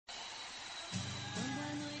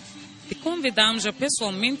Te convidamos a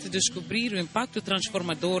pessoalmente descobrir o impacto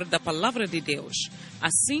transformador da Palavra de Deus,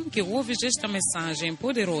 assim que ouves esta mensagem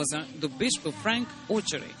poderosa do Bispo Frank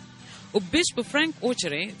Ochery. O Bispo Frank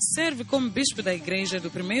Ochery serve como Bispo da Igreja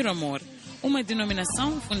do Primeiro Amor, uma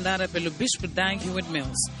denominação fundada pelo Bispo Dag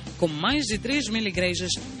Heward-Mills, com mais de 3.000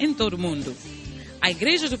 igrejas em todo o mundo. A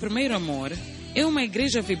Igreja do Primeiro Amor é uma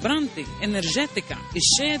igreja vibrante, energética e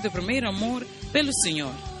cheia de primeiro amor pelo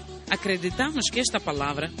Senhor. Acreditamos que esta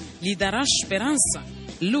palavra lhe dará esperança,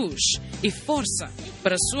 luz e força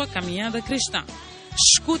para a sua caminhada cristã.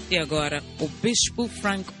 Escute agora o Bispo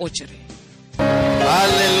Frank Ochery.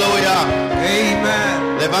 Aleluia.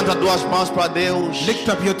 Amen. Levanta duas mãos para Deus. Lift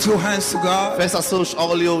up your two hands to God. Fecha seus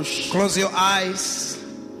olhos. Close your eyes.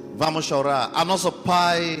 Vamos orar. A nosso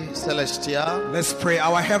Pai Celestial, Let's pray.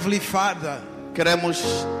 Our Heavenly Father, queremos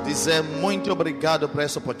dizer muito obrigado por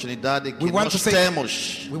essa oportunidade que We want nós to say-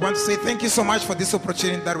 temos we want to say thank you so much for this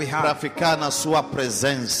opportunity that we para have ficar na sua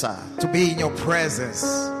presença. to be in your presence.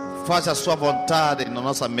 Faça a sua vontade no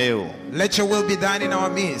nosso meio. Let your will be done in our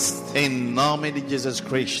midst. Em nome de Jesus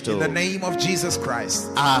Cristo. In the name of Jesus Christ.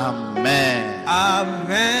 Amém.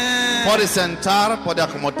 Amen. Pode sentar, pode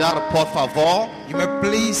acomodar, por favor. You may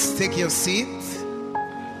please take your seat.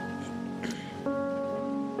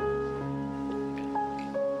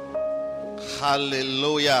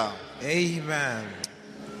 Hallelujah. Amen.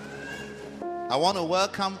 I want to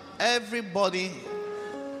welcome everybody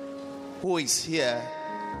who is here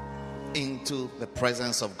into the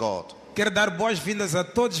presence of God. Quero dar boas-vindas a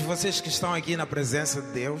todos vocês que estão aqui na presença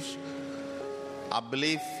de Deus. I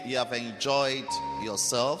believe you have enjoyed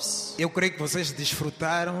yourselves. Eu creio que vocês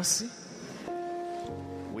desfrutaram-se.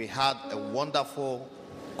 We had a wonderful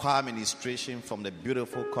choir ministration from the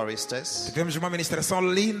beautiful choristers. Tivemos uma ministração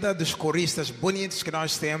linda dos coristas bonitos que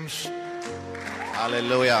nós temos.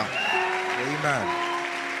 Hallelujah. Amen.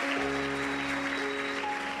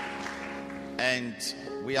 And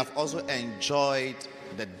we have also enjoyed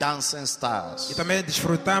the dancing E stars. também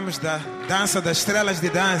desfrutamos da dança das estrelas de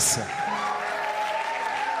dança.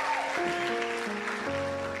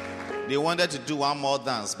 They wanted to do one more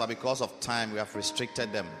dance, but because of time, we have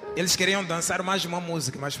restricted them. Eles queriam dançar mais uma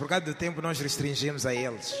música, mas por causa do tempo nós restringimos a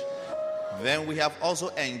eles. Then we have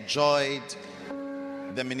also enjoyed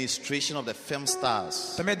the ministration of the film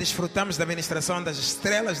stars. Também desfrutamos da ministração das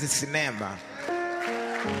estrelas de cinema.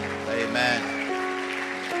 Amen.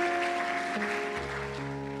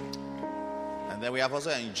 And then we have also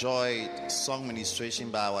enjoyed song ministration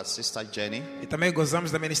by our sister Jenny. E também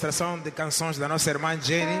gozamos da ministração de canções da nossa irmã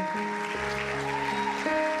Jenny.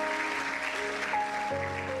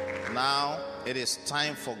 Now it is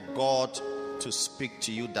time for God to speak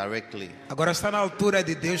to you directly. Agora está na altura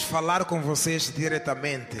de Deus falar com vocês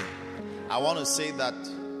diretamente. I want to say that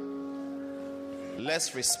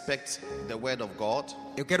let's respect the word of God.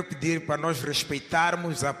 Eu quero pedir para nós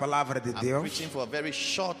respeitarmos a palavra de I'm Deus. preaching for a very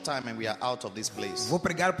short time and we are out of this place. Vou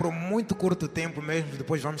pregar por um muito curto tempo mesmo,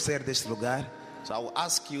 depois vamos sair deste lugar. So I will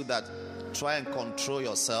ask you that try and control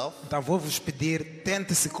yourself Então vou vos pedir,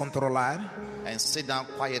 tente se controlar and sit down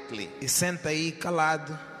quietly. e senta aí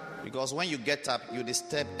calado. Because when you get up, you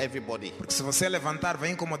disturb everybody. Porque se você levantar, vai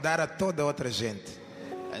incomodar a toda outra gente.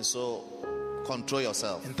 And so control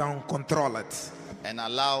yourself Então controla-te and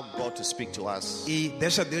allow God to speak to us. e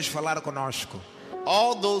deixa Deus falar conosco.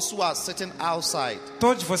 All those who are sitting outside,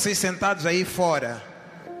 Todos vocês sentados aí fora,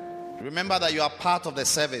 remember that you are part of the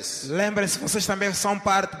service lembrem-se, vocês também são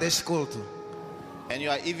parte deste culto. and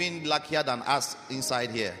you are even luckier than us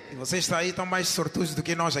inside here. E vocês estão aí tão mais sortudos do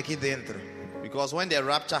que nós aqui dentro. Because when the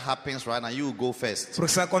rapture happens right now, you will go first. Porque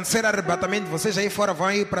se acontecer arrebatamento, vocês aí fora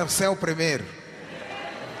vão ir para o céu primeiro.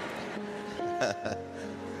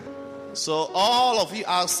 So all of you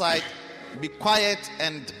outside, be quiet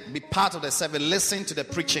and be part of the service. Listen to the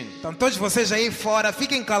preaching. Então todos vocês aí fora,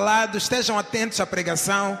 fiquem calados, estejam atentos à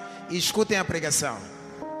pregação e escutem a pregação.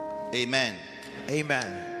 Amen.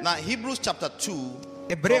 Amen. Now Hebrews chapter 2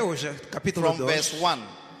 Hebreus, capítulo from 2, verse 1.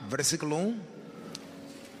 versículo 1.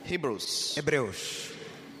 Hebrews. Hebreus.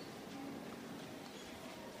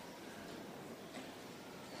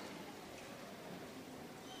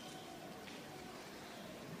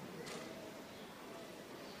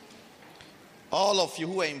 All of you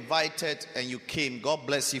who were invited and you came, God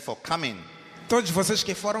bless you for coming. Todos vocês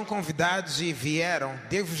que foram convidados e vieram,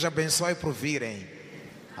 Deus vos abençoe por virem.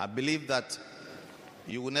 I believe that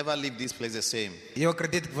you will never leave this place the same. E eu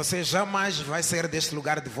acredito que você jamais vai sair deste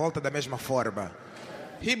lugar de volta da mesma forma.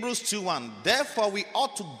 Hebrews 2:1. Therefore we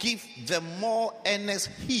ought to give the more earnest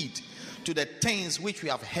heed to the things which we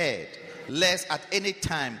have heard, lest at any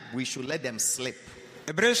time we should let them slip.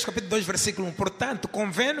 Hebreus capítulo 2, versículo 1. Portanto,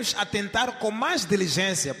 convém-nos atentar com mais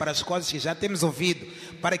diligência para as coisas que já temos ouvido,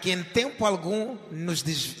 para que em tempo algum nos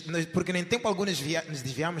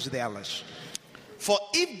desviamos delas. For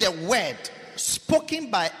if the word spoken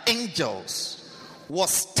by angels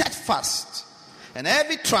was steadfast, and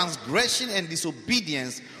every transgression and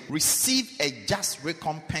disobedience receive a just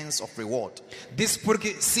recompense of reward. Diz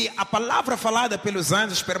porque se a palavra falada pelos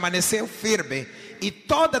anjos permaneceu firme e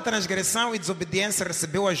toda transgressão e desobediência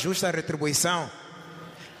recebeu a justa retribuição,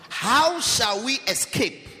 How shall we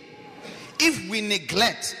escape if we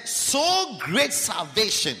neglect so great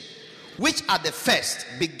salvation, which at the first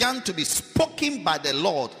began to be spoken by the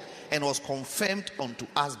Lord and was confirmed unto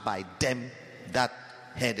us by them that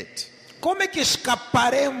heard it? como é que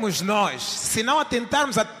escaparemos nós se não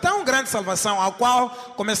atentarmos a tão grande salvação, a qual,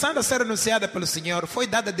 começando a ser anunciada pelo Senhor, foi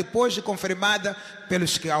dada depois e confirmada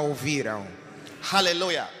pelos que a ouviram?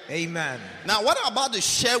 Hallelujah. Amen. Now, what I'm about to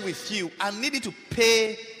share with you, I need you to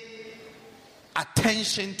pay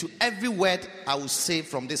attention to every word I will say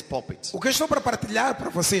from this pulpit. O que eu estou para partilhar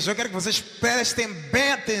para vocês, eu quero que vocês prestem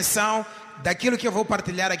bem atenção daquilo que eu vou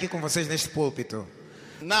partilhar aqui com vocês neste púlpito.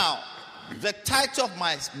 Now, the title of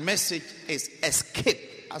my message is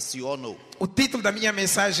Escape, as you all know. O título da minha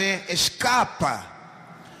mensagem é Escapa.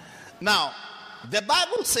 Now, the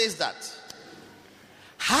Bible says that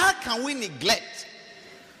how can we neglect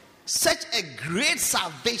such a great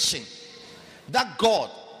salvation that God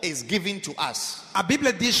is giving to us? A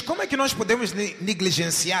Bíblia diz como é que nós podemos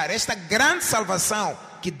negligenciar esta grande salvação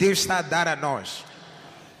que Deus está a dar a nós.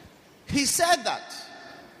 He said that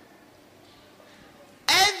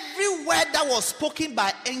every word that was spoken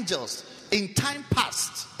by angels in time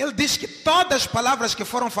past, Ele diz que todas as palavras que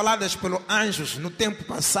foram faladas pelos anjos no tempo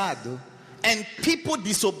passado, and people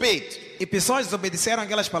disobeyed e pessoas desobedeceram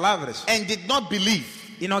aquelas palavras and did not believe,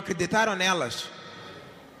 e não acreditaram nelas,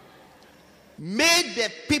 made the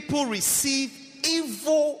people receive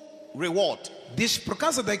evil reward. diz por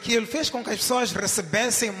causa daquilo fez com que as pessoas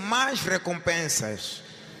recebessem mais recompensas.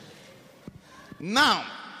 Now,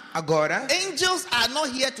 Agora, angels are not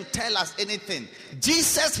here to tell us anything.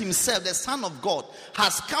 Jesus himself, the Son of God,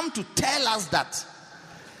 has come to tell us that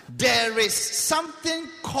there is something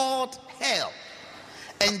called hell,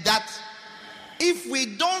 and that if we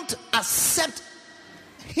don't accept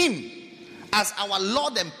him as our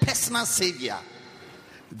Lord and personal Savior,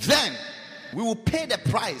 then we will pay the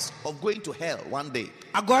price of going to hell one day.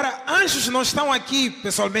 agora anjos não estão aqui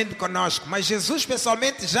pessoalmente conosco, mas Jesus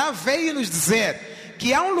pessoalmente já veio nos dizer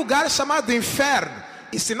que há um lugar chamado inferno.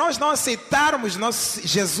 E se nós não aceitarmos nosso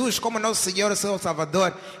Jesus como nosso Senhor e seu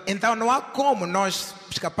Salvador, então não há como nós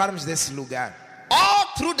escaparmos desse lugar. All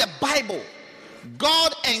through the Bible,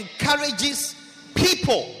 God encourages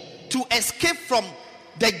people to escape from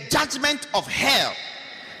the judgment of hell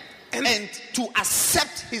and to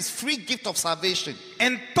accept his free gift of salvation.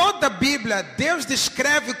 Em toda a Bíblia, Deus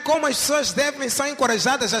descreve como as pessoas são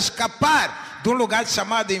encorajadas a escapar de um lugar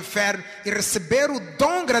chamado inferno e receber o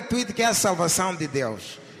dom gratuito que é a salvação de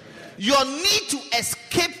Deus. Your need to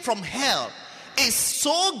escape from hell is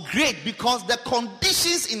so great because the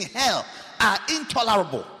conditions in hell are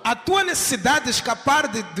intolerable. A tua necessidade de escapar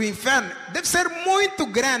do inferno deve ser muito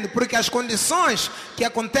grande, porque as condições que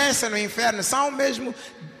acontecem no inferno são mesmo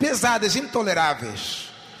pesadas, intoleráveis.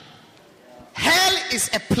 Hell is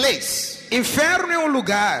a place. Inferno é um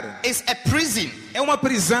lugar, It's a prison. é uma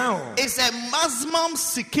prisão, It's a maximum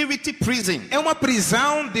security prison é uma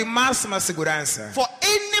prisão de máxima segurança. for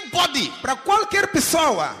anybody Para qualquer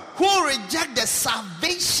pessoa who reject the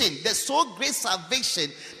salvation, the so great salvation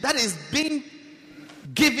that is being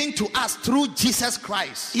given to us through Jesus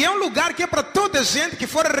Christ. e é um lugar que é para toda a gente que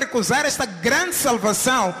for recusar esta grande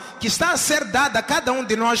salvação que está a ser dada a cada um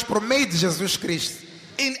de nós por meio de Jesus Cristo.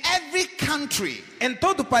 In every country, Em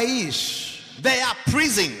todo o país there are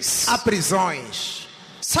prisons. há prisões.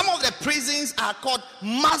 Some of the prisons are called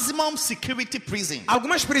maximum security prison.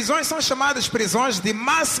 Algumas prisões são chamadas prisões de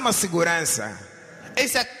máxima segurança.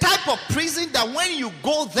 It's a type of prison that when you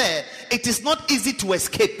go there, it is not easy to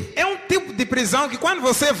escape. É um tipo de prisão que quando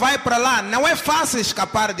você vai para lá, não é fácil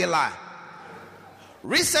escapar de lá.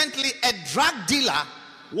 Recently, a drug dealer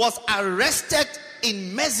was arrested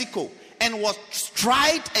in Mexico and was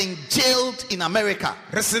tried and jailed in America.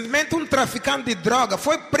 Recentemente um traficante de droga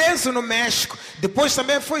foi preso no México, depois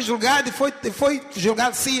também foi julgado e foi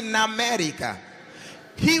julgado sim na América.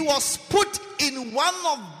 He was put in one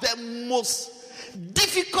of the most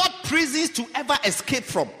difficult prisons to ever escape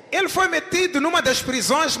from. Ele foi metido numa das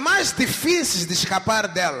prisões mais difíceis de escapar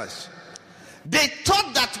delas. They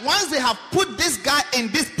thought that once they have put this guy in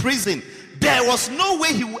this prison, there was no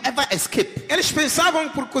way he would ever escape. Eles pensavam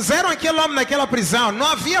que puseram aquele homem naquela prisão, não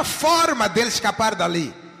havia forma dele escapar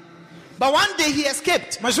dali. But one day he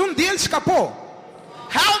escaped. Mas um dia ele escapou.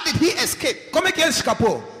 How did he escape? Como é que ele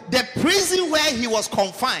escapou? The prison where he was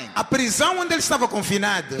confined, A prisão onde ele estava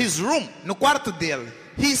confinado, his room, no quarto dele,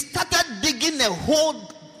 he started digging a hole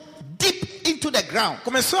deep into the ground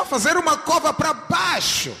começou a fazer uma cova para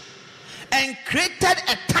baixo and created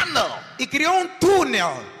a tunnel. e criou um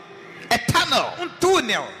túnel. A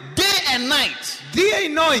túnel, day and night. dia e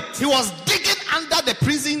noite. He was digging under the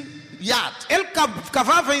prison yard Ele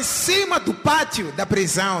cavava em cima do pátio da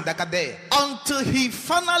prisão, da cadeia, until he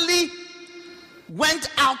finally went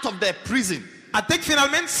out of the prison até que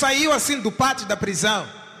finalmente saiu assim do pátio da prisão,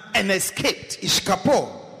 and escaped.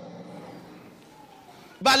 escapou.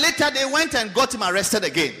 But later they went and got him arrested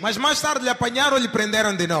again. Mas mais tarde lhe apanharam e lhe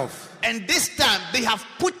prenderam de novo. And this time they have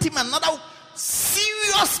put him in another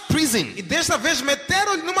serious prison, E desta vez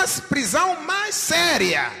meteram-lhe numa prisão mais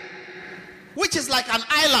séria, which is like an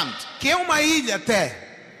island. que é uma ilha até.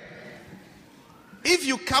 If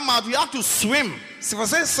you come out, you have to swim Se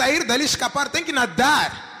você sair dali, escapar, tem que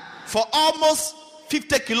nadar. for almost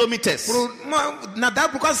 50 kilometers Nadar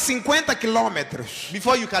por quase 50 quilômetros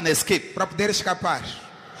before you can escape. para poder escapar.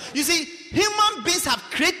 You see, human beings have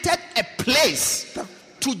created a place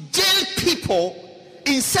to jail people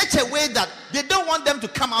in such a way that they don't want them to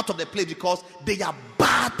come out of the place because they are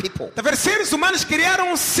bad people. Tá vendo? Seres humanos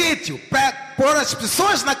criaram um sítio para pôr as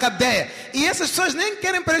pessoas na cadeia. E essas pessoas nem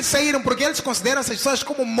querem para eles saírem, porque eles consideram essas pessoas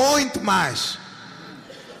como muito mais.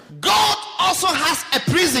 God also has a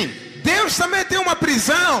prison. Deus também tem uma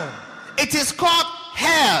prisão. It is called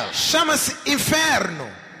hell. Chama-se inferno.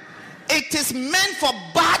 It is meant for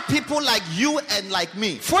bad people like you and like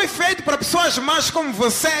me. Foi feito para pessoas más como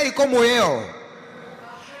você e como eu.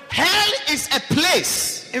 Hell is a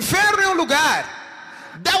place Inferno é um lugar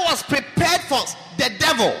that was prepared for the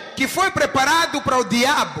devil que foi preparado para o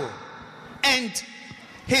diabo and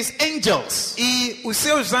his angels, e os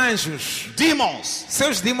seus anjos, demons.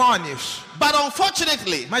 seus demônios. But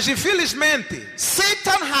unfortunately, Mas infelizmente,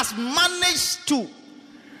 Satan has managed to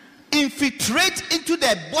infiltrate into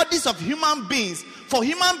the bodies of human beings for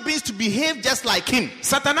human beings to behave just like him.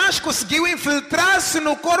 Satanás conseguiu infiltrar-se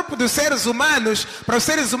no corpo dos seres humanos para os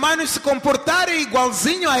seres humanos se comportarem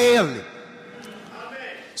igualzinho a ele.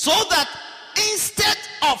 So that instead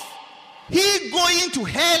of he going to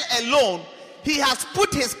hell alone, he has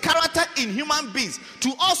put his character in human beings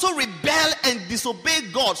to also rebel and disobey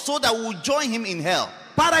God so that we will join him in hell.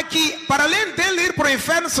 Para além dele ir para o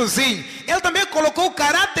inferno sozinho, ele também colocou o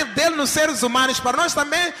caráter dele nos seres humanos, para nós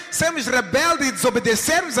também sermos rebeldes e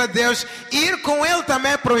desobedecermos a Deus e ir com ele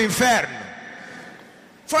também para o inferno.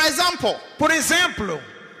 For example, Por exemplo,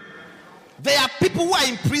 there are people who are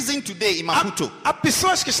in prison today in Maputo. há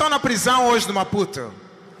pessoas que estão na prisão hoje no Maputo.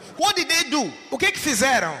 What did they do? O que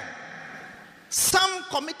fizeram? Some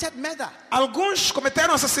committed murder. Alguns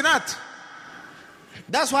cometeram assassinato.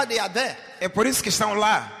 That's why they are there. É por isso que estão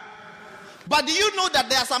lá. But do you know that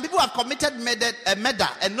there are some people who have committed murder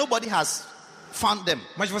and nobody has found them?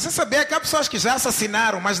 Mas você sabia que há pessoas que já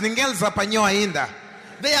assassinaram, mas ninguém os apanhou ainda.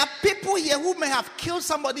 There are people here who may have killed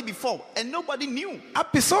somebody before and nobody knew. Há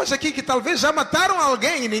pessoas aqui que talvez já mataram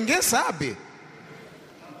alguém e ninguém sabe.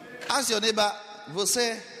 Ask your neighbor,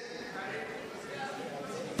 você,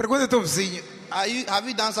 Pergunta ao teu vizinho, have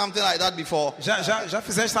you done something like that before? já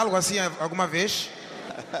fizeste algo assim alguma vez?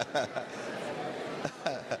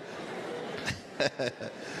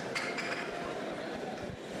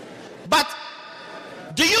 But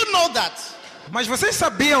do you know that Mas vocês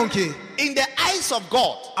sabiam que, in the eyes of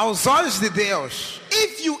God, aos olhos de Deus,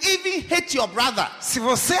 if you even hate your brother, se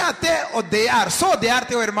você até só odiar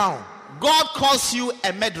teu irmão, God calls you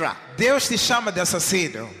a murderer. Deus te chama de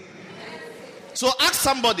assassino. So ask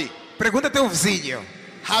somebody, Pergunta ao teu vizinho,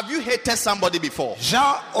 have you hated somebody before?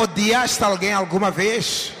 já odiaste alguém alguma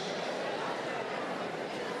vez?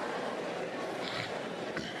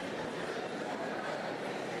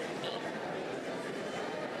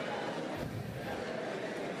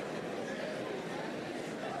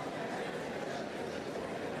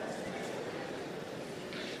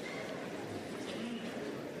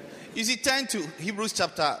 You see, turn to Romans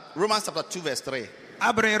chapter 2 verse 3.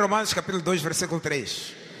 Abra em Romanos capítulo 2, versículo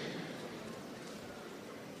 3.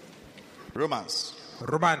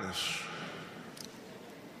 Romanos.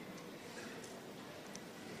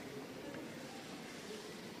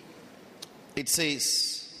 It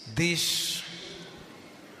says, Diz,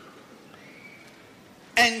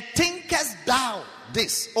 and thinkest thou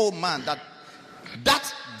this, O man,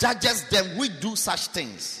 that judgest them which do such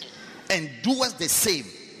things, and doest the same,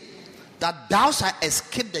 that thou shalt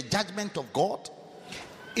escape the judgment of God?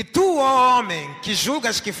 E tu, ó homem, que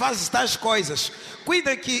julgas que fazes tais coisas,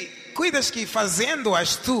 cuidas que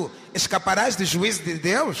fazendo-as tu escaparás do juízo de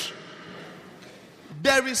Deus?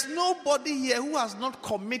 There is nobody here who has not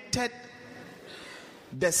committed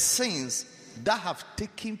the sins that have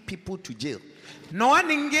taken people to jail. Não há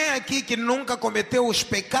ninguém aqui que nunca cometeu os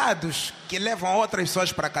pecados que levam outras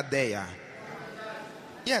pessoas para a cadeia.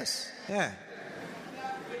 Yes. É.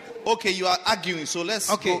 Okay, you are arguing, so let's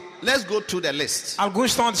go through the list.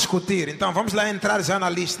 Alguns estão a discutir, então vamos lá entrar já na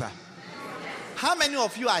lista. How many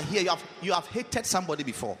of you are here? You have hated somebody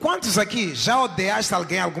before. Quantos aqui já odiaste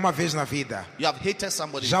alguém alguma vez na vida? You have hated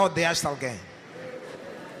somebody. Já odiaste alguém?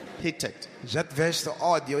 Hated. Já tiveste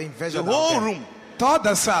ódio, inveja The de whole alguém? room.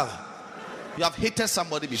 Toda a sala. You have hated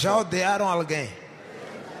somebody Já before. odiaram alguém?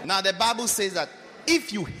 Now the Bible says that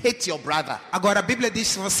if you hate your brother, Agora a Bíblia diz,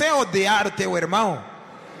 se você odiar o teu irmão,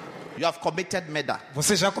 you have committed murder.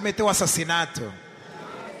 você já cometeu assassinato.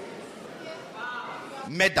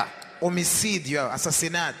 Murder. Homicídio,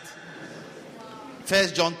 assassinato.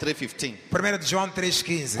 1 John 3:15. 1 de João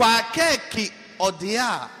 3,15. Qualquer que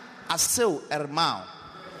odiar a seu irmão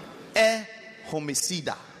é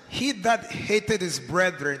homicida. He that hated his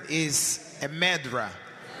brethren is a murderer.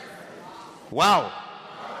 Wow.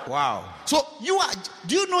 Wow. So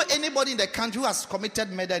do you know anybody in the country who has committed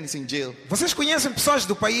murder and is in jail? Vocês conhecem pessoas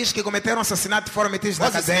do país que cometeram assassinato e foram metidos na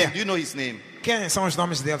What's his name? cadeia? Do you know his name? Quem são os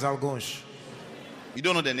nomes deles? Alguns. You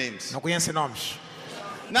don't know the names. Não conhecem nomes.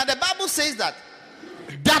 Now the Bible says that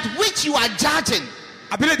which you are judging,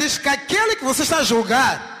 A Bíblia diz que aquele que você está a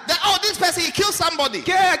julgar, that this person he killed somebody.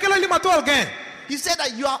 que aquele ali matou alguém. He said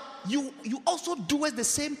that you also do the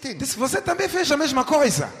same thing. Disse, você também fez a mesma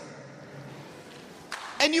coisa.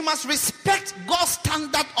 And you must respect God's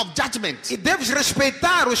standard of judgment. E deves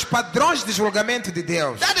respeitar os padrões de julgamento de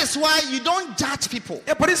Deus. That is why you don't judge people.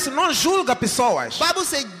 É por isso não julga pessoas. Bible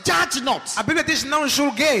says judge not. A Bíblia diz não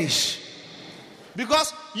julgueis.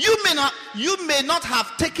 Because you may not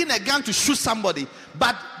have taken a gun to shoot somebody,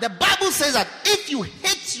 but the Bible says that if you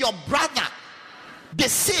hate your brother, the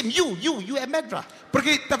same you a murderer.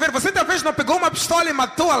 Porque tá vendo, você talvez não pegou uma pistola e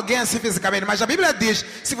matou alguém assim fisicamente, mas a Bíblia diz,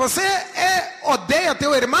 se você odeia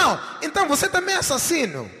teu irmão, então você também é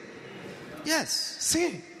assassino. Yes.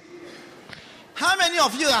 Sim. How many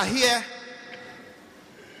of you are here?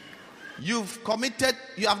 You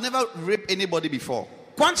have never raped anybody before.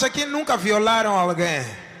 Quantos aqui nunca violaram alguém?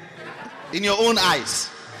 In your own eyes.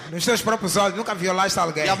 Nos teus próprios olhos, nunca violaste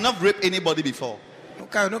alguém? You have not raped anybody before.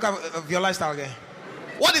 Nunca violaste alguém?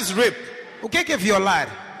 What is rape? O que é violar?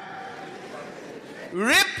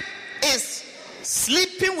 Rape is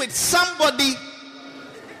sleeping with somebody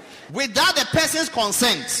without the person's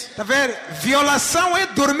consent. Tá vendo? Violação é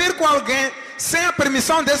dormir com alguém sem a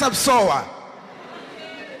permissão dessa pessoa.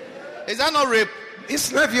 Is that not rape?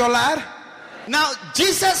 Isso não é violar? Now,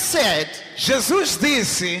 Jesus said, Jesus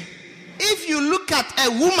disse, if you look at a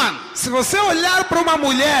woman se você olhar para uma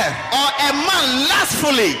mulher or a man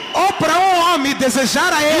lustfully, ou para homem e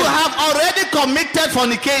desejar a you ele, have already committed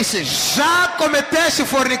fornication. já cometeste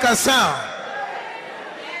fornicação.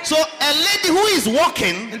 So a lady who is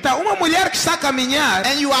walking Então uma mulher que está a caminhar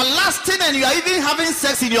and you are lusting and you are even having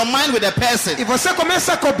sex in your mind with a person, e você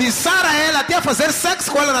começa a cobiçar a ela, até a fazer sexo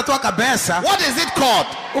com ela na tua cabeça, what is it called?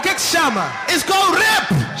 o que é que se chama? It's called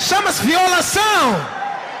rape. Chama-se violação.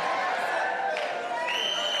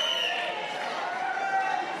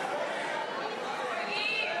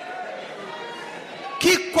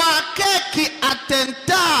 Que qualquer que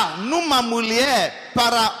atentar numa mulher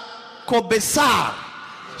para cobiçar,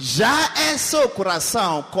 já é seu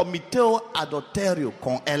coração cometeu adultério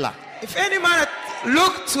com ela. If any man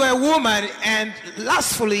look to a woman and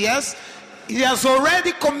lustfully, yes, he has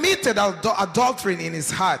already committed adultery in his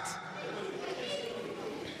heart.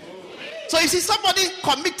 So you see, somebody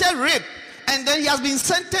committed rape and then he has been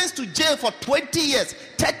sentenced to jail for 20 years,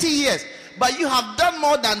 30 years, but you have done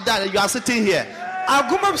more than that and you are sitting here.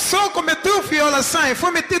 Alguma pessoa cometeu violação e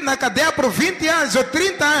foi metido na cadeia por 20 anos ou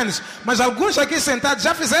 30 anos, mas alguns aqui sentados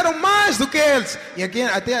já fizeram mais do que eles e aqui,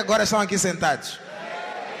 até agora estão aqui sentados.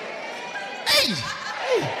 Hey!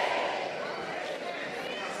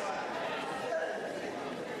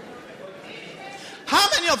 How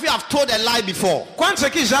many of you have told a lie before? Quantos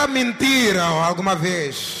aqui já mentiram alguma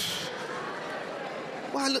vez?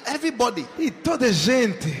 Well, look, everybody. E toda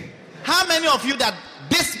gente. How many of you that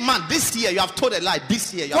this year you have told a lie?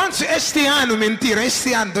 This year you have Quantos este ano mentiram?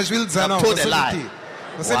 Este ano, 2019, told você a lie. mentiu.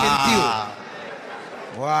 Você mentiu.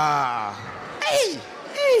 Uau.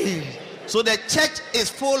 Hey. So the church is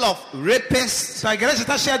full of rapists, A igreja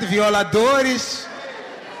está cheia de violadores,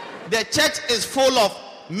 The church is full of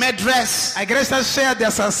murderers. A igreja está cheia de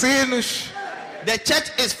assassinos. The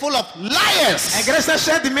church is full of liars. A igreja está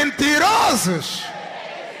cheia de mentirosos.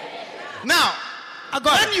 Now,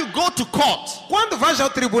 Agora, when you go to court quando vais ao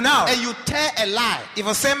tribunal and you tell a lie, e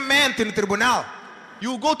você mente no tribunal,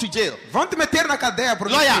 you go to jail. vão te meter na cadeia por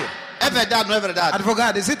Lawyer, mentir. é verdade, não é verdade?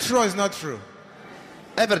 Advogado, is it true or is not true?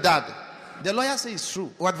 É verdade. The lawyer says it's true.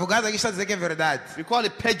 O advogado aqui está a dizer que é verdade. We call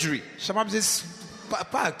it perjury. Chamamos isso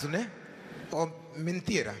pacto, né? Ou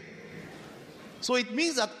mentira. So it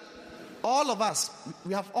means that all of us,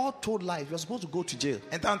 we have all told lies. We are supposed to go to jail.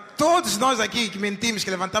 Então, todos nós aqui que mentimos, que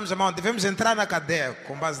levantamos a mão, devemos entrar na cadeia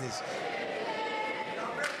com base nisso.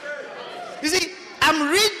 You see, I'm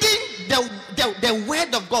reading the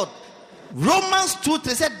word of God. Romans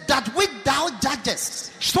 2:3 said that without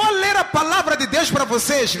judges. Estou a ler a palavra de Deus para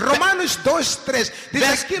vocês. Romanos 2:3. Diz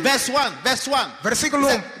aquilo. Verse 1. Versículo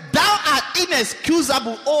 1. Thou art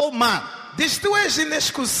inexcusable, O man, Diz: tu és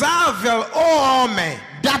inexcusável, ó homem,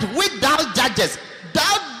 that without judges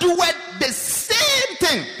thou doest the same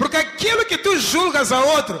thing. porque aquilo que tu julgas a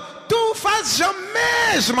outro, tu fazes a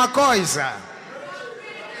mesma coisa.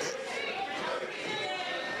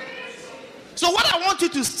 So what I want you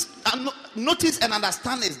to notice and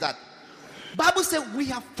understand is that Bible says we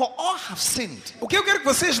have, for all have sinned. O que eu quero que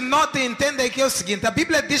vocês notem e entendam aqui é o seguinte: a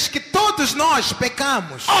Bíblia diz que todos nós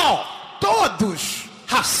pecamos. All Todos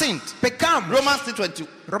have sinned. pecamos. Romans 3:20.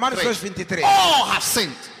 Romanos 2:23. All have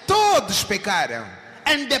sinned. Todos pecaram.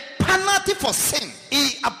 And the penalty for sin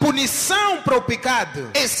E a punição para o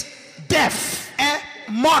pecado is death. é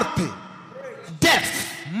morte.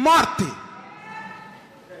 Death. Morte.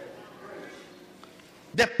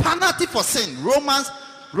 The penalty for sin,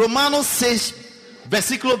 Romanos 6,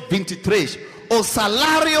 versículo 23. O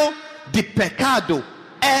salário de pecado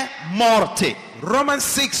é morte. Romans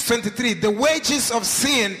 6:23. The wages of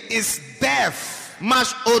sin is death.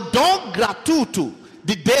 Mas o dom gratuito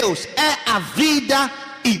de Deus é a vida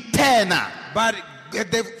eterna. But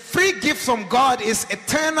the free gift from God is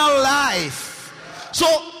eternal life. So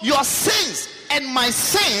your sins and my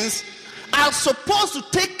sins are supposed to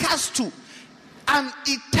take us to an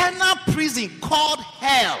eternal prison called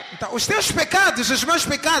hell. Então, os teus pecados, os meus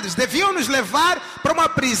pecados, deviam nos levar para uma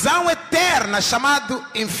prisão eterna chamada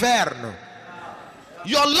inferno.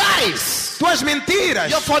 Your lies, Tuas mentiras,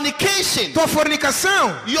 your fornication, tua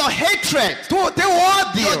fornicação, your hatred, teu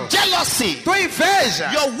ódio, your jealousy, tua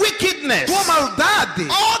inveja, your wickedness, tua maldade,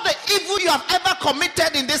 all the evil you have ever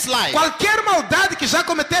committed in this life, qualquer maldade que já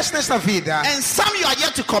cometeste nesta vida, and some you are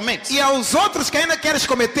yet to commit, e aos outros que ainda queres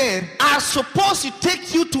cometer, are supposed to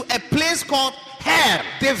take you to a place called hell.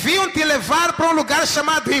 deviam te levar para um lugar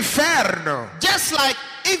chamado inferno. Just like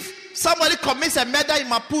if somebody commits a murder in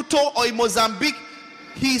Maputo or in Mozambique,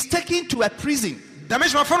 he is taken to a prison. Da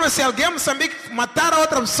mesma forma, se alguém em Moçambique matar a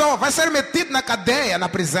outra pessoa, vai ser metido na cadeia, na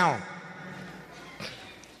prisão.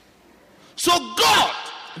 So God,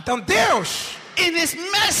 Então Deus, in his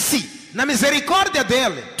mercy, na misericórdia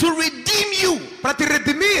dele, to redeem you, para te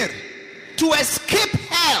redimir, to escape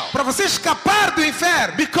hell para você escapar do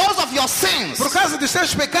inferno, because of your sins por causa dos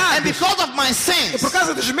seus and pecados because of my e sins, por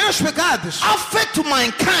causa dos meus pecados, offered to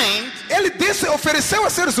mankind ele disse, ofereceu a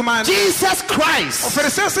seres humanos, Jesus Christ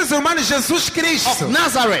ofereceu a seres humanos Jesus Cristo of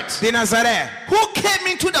Nazareth, de Nazaré, who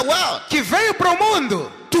came into the world que veio para o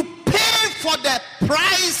mundo to pay for the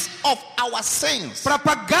price of our sins. para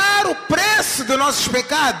pagar o preço dos nossos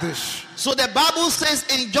pecados. So the Bible says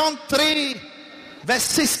in John 3 verse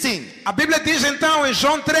 16 A Bíblia diz então em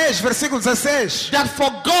João 3, versículo 16, that for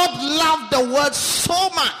God loved the world so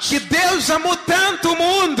much que Deus amou tanto o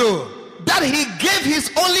mundo that he gave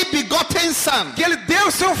his only begotten son, que ele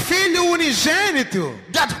deu seu filho unigênito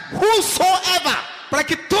that whosoever, para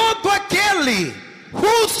que todo aquele,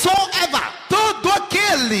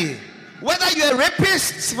 whether you are a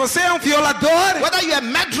rapist, se você é um violador, whether you are a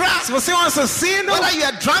murderer, se você é um assassino, whether you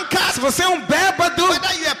are a drunkard, se você é um bêbado,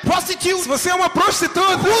 whether you are a prostitute, se você é uma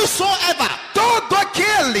prostituta, whosoever todo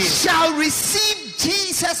aquele shall receive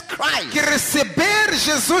Jesus Christ que receber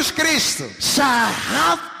Jesus Cristo shall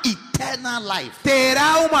have eternal life.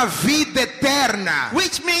 terá uma vida eterna.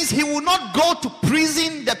 Which means he will not go to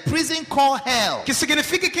prison, the prison called hell. Que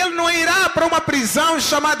significa que ele não irá para uma prisão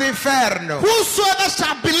chamada inferno. Whosoever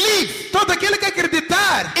shall believe Todo aquele que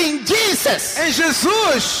acreditar in Jesus em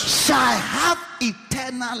Jesus shall have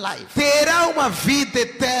eternal life. terá uma vida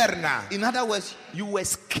eterna. In other words, you will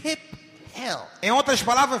escape hell. Em outras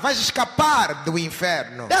palavras, vais escapar do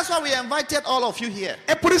inferno. That's why we invited all of you here.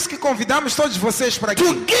 É por isso que convidamos todos vocês para aqui.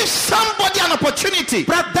 To give somebody an opportunity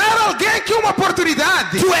Para dar a alguém aqui uma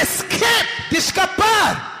oportunidade to escape de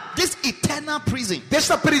escapar this eternal prison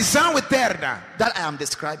desta prisão eterna that I am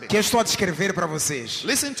describing. que eu estou a descrever para vocês.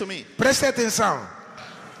 Listen to me. Prestem atenção.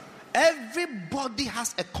 Everybody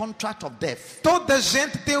has a contract of death. Toda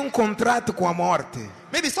gente tem um contrato com a morte.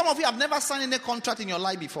 Maybe some of you have never signed any contract in your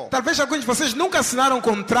life before. Talvez alguns de vocês nunca assinaram um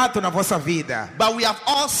contrato na vossa vida. But we have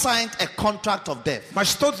all signed a contract of death.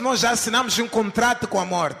 Mas todos nós já assinamos um contrato com a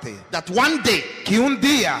morte. That one day, Que um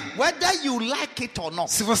dia, whether you like it or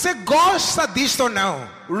not, se você gosta disto ou não,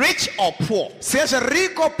 rich or poor, seja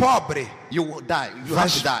rico ou pobre, you will die. You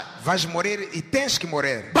have to die. vais morrer e tens que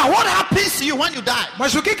morrer. But what happens to you when you die?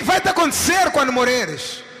 Mas o que vai te acontecer quando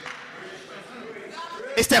morreres?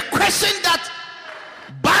 It's a question that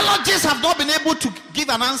biologists have not been able to give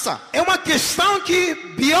an answer. É uma questão que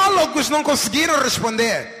biólogos não conseguiram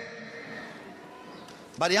responder.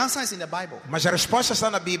 But the answer is in the Bible. Mas a resposta está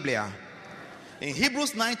na Bíblia. In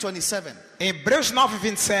Hebrews 9:27, Em Hebreus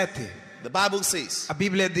 9:27, the Bible says, a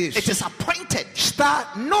Bíblia diz: it is appointed.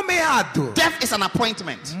 está nomeado. Death is an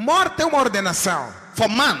appointment Morte é uma ordenação for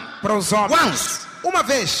man para os homens. once Uma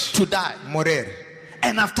vez to die. morrer.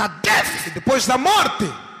 And after death, E depois da morte,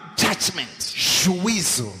 judgment.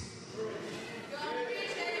 juízo.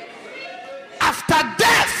 After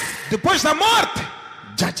death, Depois da morte,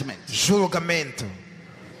 judgment. julgamento.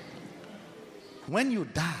 When you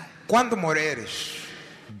die, Quando morreres,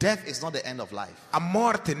 death is not the end of life. a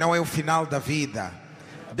morte não é o final da vida.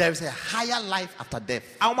 There is a higher life after death.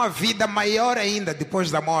 Há uma vida maior ainda depois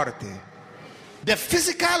da morte. The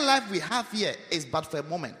physical life we have here is but for a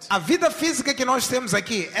moment. A vida física que nós temos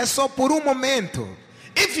aqui é só por um momento.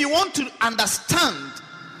 If you want to understand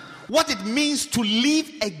what it means to live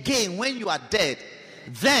again when you are dead,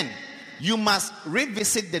 then you must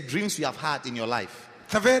revisit the dreams you have had in your life.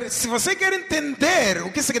 Tá ver? Se você quer entender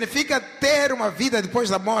o que significa ter uma vida depois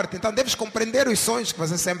da morte, então deves compreender os sonhos que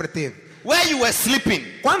você sempre teve. Where you were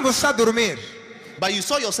sleeping, Quando você está a dormir, but you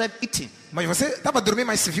saw yourself eating. mas você estava a dormir,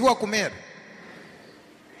 mas se viu a comer.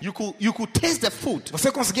 You could taste the food.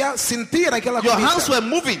 Você conseguia sentir aquela Your hands comida. were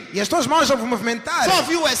moving. E as tuas mãos já movimentaram. Some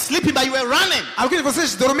of you were sleeping, but you were running. Alguns de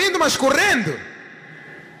vocês dormindo, mas correndo.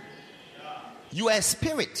 You are a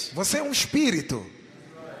spirit. Você é um espírito.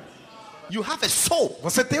 You have a soul,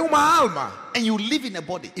 Você tem uma alma. and you live in a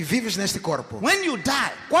body. E vives neste corpo. When you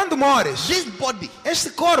die, Quando mores, this body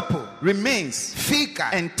este corpo remains fica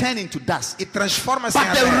and turn into dust. e transforma-se em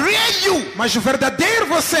But the areia. real you, Mas o verdadeiro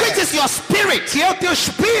você, which is your spirit, que é o teu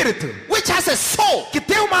espírito, which has a soul, que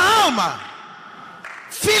tem uma alma,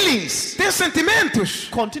 feelings, tem sentimentos,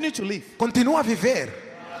 continue to live. continua a viver.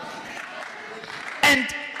 And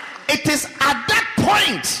it is at that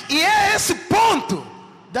point E é esse ponto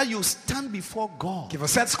that you stand before God que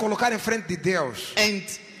você há de se colocar em frente de Deus and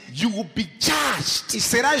you will be judged e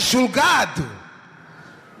será julgado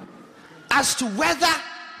as to whether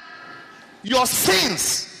your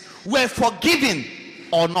sins were forgiven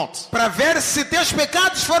or not. para ver se teus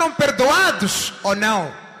pecados foram perdoados ou não.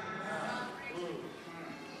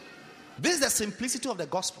 This is the simplicity of the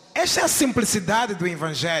gospel. Esta é a simplicidade do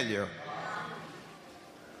Evangelho.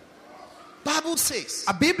 Bible says,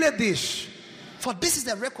 A Bíblia diz, for this is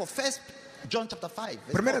the record, 1 John chapter 5,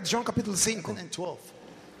 verse 1 João capítulo 5, 11 and 12.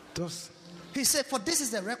 12, He said, for this is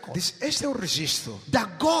the record, diz, este é o registro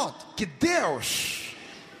that God que Deus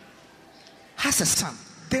has a son,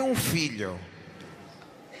 tem um filho.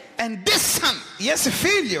 and this son E esse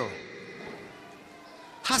filho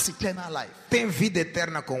has eternal life. tem vida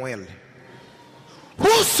eterna com ele.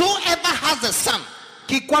 Whosoever has a son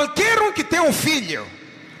Que qualquer um que tem um filho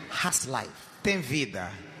has life. tem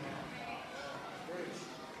vida.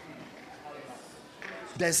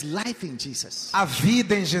 There's life in Jesus. A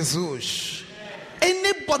vida em Jesus.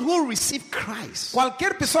 Anybody who receive Christ,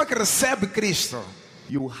 Qualquer pessoa que recebe Cristo,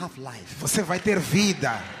 you will have life. você vai ter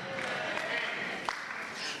vida.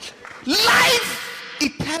 Life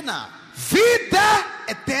eternal. Vida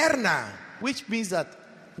eterna. Which means that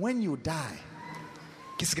when you die,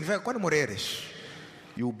 Que significa que quando morreres,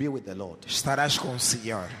 you will be with the Lord. estarás com o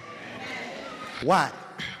Senhor. Why?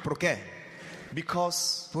 Por quê?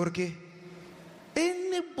 Because Porque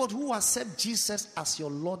anybody who accepts Jesus as your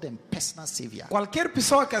Lord and personal Savior, qualquer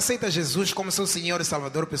pessoa que aceita Jesus como seu Senhor e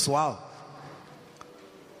Salvador pessoal,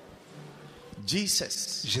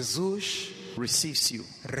 Jesus Jesus receives you,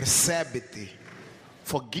 recebe-te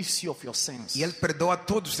forgives you of your sins, e Ele perdoa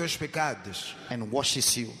todos os teus pecados and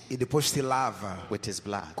washes you e depois te lava with His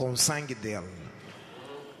blood. com o sangue dele.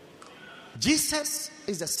 Jesus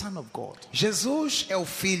is the Son of God. Jesus é o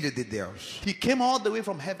Filho de Deus. He came all the way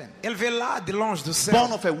from heaven, Ele veio lá de longe do céu,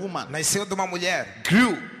 born of a woman, nasceu de uma mulher,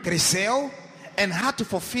 grew, cresceu and had to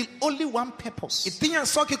fulfill only one E purpose, tinha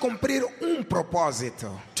só que cumprir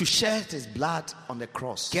propósito, to shed his blood on the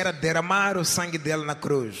cross, que era derramar o sangue dele na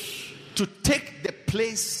cruz, to take the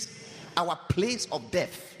place, our place of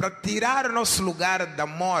death, para tirar o nosso lugar da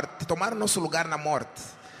morte, tomar o nosso lugar na morte,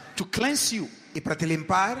 to cleanse you, e para te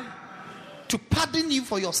limpar to pardon you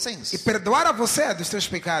for your e sins, perdoar a você dos teus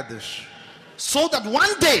pecados, so that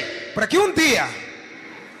one day, para que dia,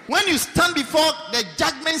 when you stand before the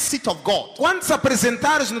judgment seat of God, quando se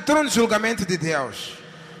apresentares no trono de julgamento de Deus,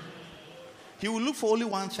 he will look for only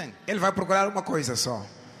one thing. ele vai procurar uma coisa só.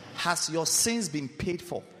 Has your sins been paid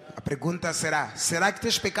for? A pergunta será que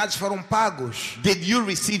teus pecados foram pagos? Did you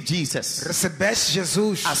receive Jesus Recebeste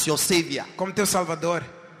Jesus as your Savior? como teu Salvador?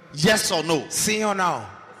 Yes or no? Sim ou não?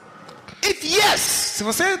 If yes, Se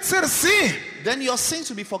você disser sim, then your sins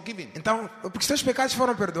will be forgiven. então, porque os teus pecados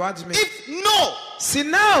foram perdoados mesmo. If no, Se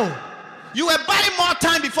não, you were buying more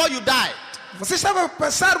time before you died, você estava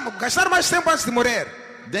a gastar mais tempo antes de morrer,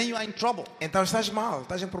 then you are in trouble. então estás mal,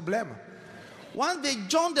 estás em problema. One day,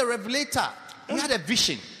 John the Revelator, he had a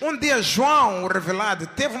vision. Dia João, o revelado,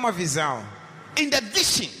 teve uma visão. In the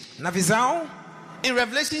vision, Na visão, in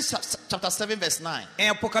Revelation chapter 7, verse 9, em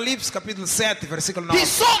Apocalipse capítulo 7, versículo he 9,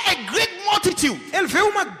 saw a great multitude ele viu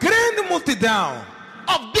uma grande multidão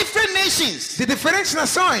of different nations. de diferentes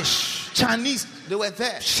nações. Chinese, they were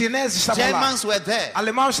there. Chineses estavam lá, Germans were there.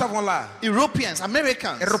 alemães estavam lá, Europeans,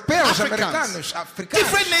 Americans, europeus, Africans, americanos, africanos,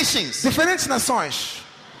 different nations. diferentes nações.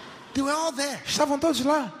 They were all there. Estavam todos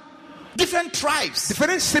lá. Different tribes,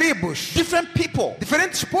 Diferentes tribos, different people,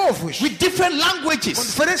 diferentes povos, with different com languages.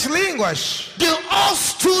 diferentes línguas. They all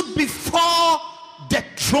stood before the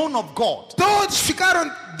throne of God. Todos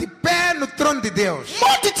ficaram de pé no trono de Deus.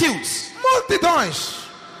 Multitudes. Multidões.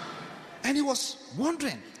 And he was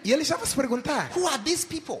wondering, E ele estava a se perguntar: who are these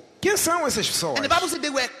people? quem são essas pessoas? And the Bible said they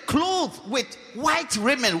were clothed with white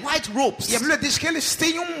raiment, white robes. E a Bíblia diz que eles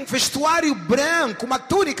tinham vestuário branco, uma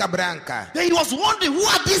túnica branca. Then he was wondering, who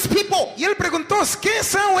are these people? E ele perguntou-se: quem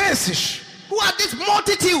são esses? Who are these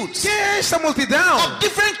multitudes Quem é esta multidão? of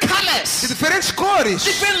different De colors, diferentes cores,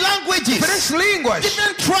 different languages, diferentes línguas,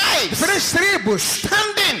 different tribes, diferentes tribos.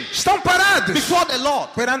 standing Estão parados before the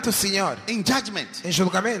Lord perante o Senhor in judgment? em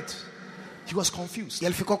julgamento. He was confused E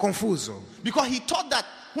ele ficou confuso, because he thought that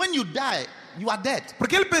when you die, you are dead.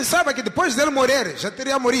 porque ele pensava que depois dele morrer já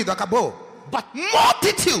teria morrido, acabou. But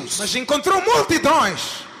multitudes. Mas encontrou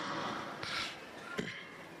multidões.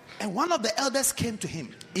 And one of the elders came to him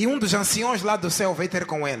E dos anciões lá do céu veio ter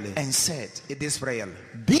com ele and said, e disse para ele: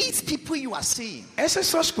 these people you are seeing, essas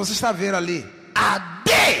pessoas que você está a ver ali are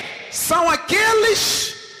they são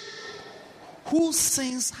aqueles whose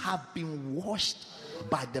sins have been washed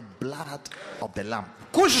by the blood of the Lamb.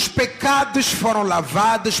 cujos pecados foram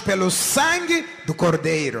lavados pelo sangue do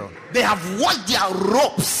Cordeiro. They have washed their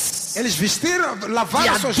robes, Eles vestiram, lavaram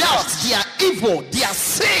their suas guilt, vestes, their evil, their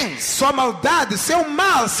sins sua maldade, seu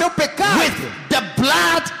mal, seu pecado, with the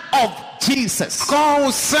blood of Jesus. com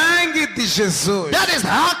o sangue de Jesus. That is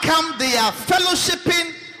how come they are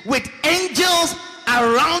fellowshipping with angels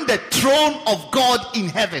around the throne of God in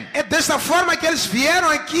heaven. É desta forma que eles vieram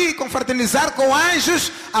aqui confraternizar com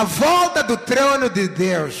anjos à volta do trono de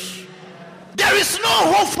Deus. There is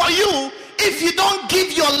no hope for you if you don't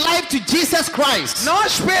give your life to Jesus Christ. Não há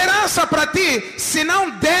esperança para ti se não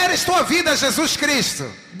deres tua vida a Jesus Cristo.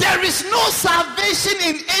 There is no salvation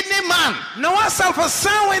in any man. Não há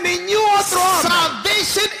salvação em nenhum outro homem.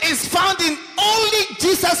 Salvation is found in only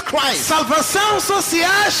Jesus Christ. Salvação só se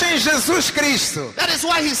acha em Jesus Cristo. That is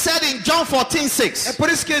why he said in John 14:6. É por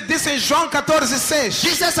isso que disse em João 14:6.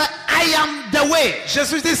 Jesus said, I am the way,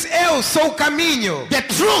 Jesus disse: eu sou o caminho, the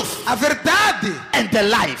truth, a verdade and the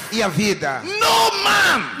life. e a vida. No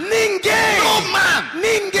man, Ninguém, no man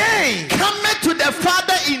ninguém cometh to the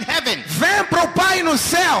Father in heaven vem para o Pai no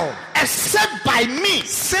céu except by me.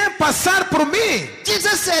 sem passar por mim.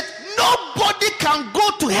 Jesus said, nobody can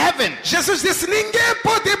go to heaven Jesus disse: ninguém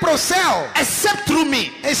pode ir para o céu except through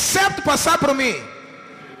me. exceto passar por mim.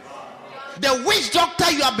 The witch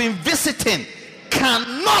doctor you have been visiting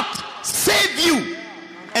cannot save you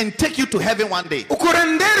and take you to heaven one day. O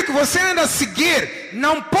curandeiro que você anda a seguir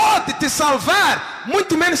não pode te salvar,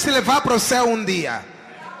 muito menos te levar para o céu um dia.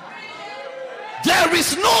 There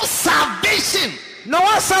is no salvation Não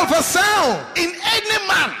há salvação in any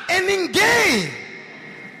man, em ninguém,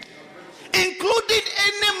 including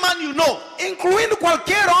any man you know. incluindo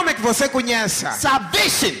qualquer homem que você conheça.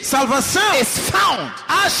 Salvation Salvação is found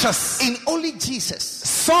acha-se in only Jesus.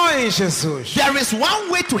 Só em Jesus. There is one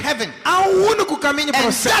way to heaven, Há um único caminho para and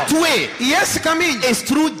o céu. that way E esse caminho is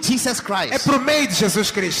through Jesus é Christ. por meio de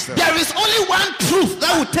Jesus Cristo. There is only one truth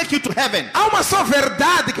that will take you to heaven, Há uma só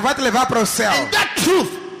verdade que vai te levar para o céu. and that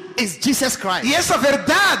truth is Jesus Christ. E essa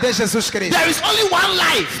verdade é Jesus Cristo. There is only one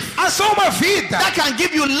life Há só uma vida that can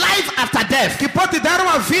give you life after death. que pode te dar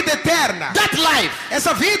uma vida eterna. That life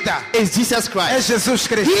Essa vida is Jesus é Christ. Jesus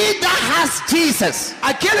Cristo. He that has Jesus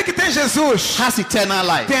Aquele que tem Jesus has eternal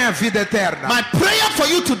life. tem a vida eterna. My prayer for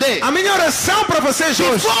you today, A minha oração para vocês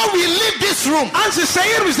hoje, before we leave this room, antes de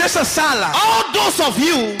sairmos desta sala, all those of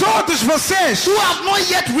you todos vocês who have not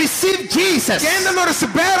yet received Jesus que ainda não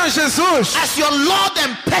receberam Jesus as your Lord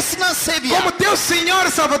and personal Savior, como teu Senhor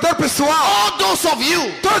e Salvador pessoal, all those of you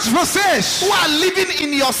todos vocês who are living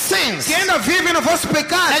in your sins que ainda vivem no vosso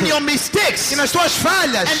pecado and your mistakes, e nas tuas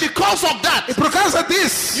falhas, and because of that, e por causa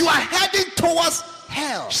disso, you are heading towards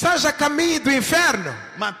hell. estás a caminho do inferno.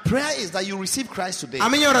 My prayer is that you receive Christ today, A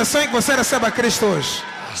minha oração é que você receba Cristo hoje,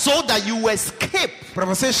 so that you escape para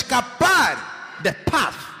você escapar the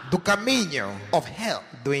path do caminho of hell.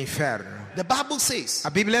 do inferno. The Bible says A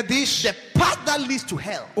Bíblia diz: the path that leads to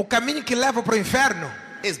hell o caminho que leva para o inferno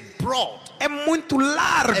is broad, é muito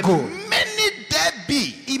largo, and many there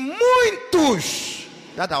be e muitos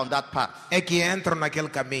that are on that path. é que entram naquele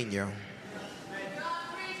caminho.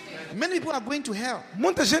 Many people are going to hell.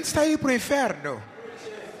 Muita gente está aí para o inferno.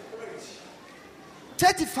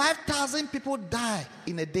 35,000 people die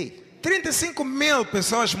in a day. 35.000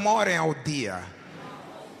 pessoas morrem ao dia.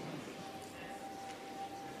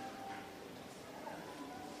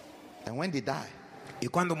 And when they die, E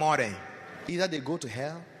quando morrem, either they go to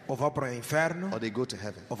hell ou vão para o inferno, or they go to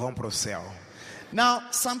heaven. ou vão para o céu. Now,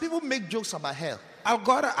 some people make jokes about hell.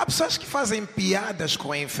 Agora, há pessoas que fazem piadas com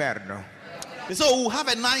o inferno. They say, oh, we'll have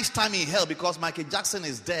a nice time in hell because Michael Jackson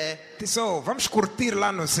is there. Diz, oh, vamos curtir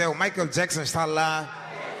lá no céu. Michael Jackson está lá.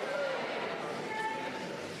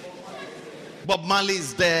 Bob Marley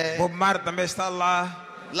is there. Bob Marley também está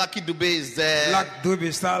lá. Lucky Dube is there. Black Dube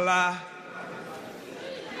está lá.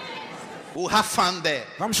 We'll have fun there.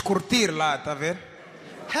 Vamos curtir lá, tá vendo?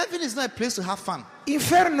 Heaven is not a place to have fun.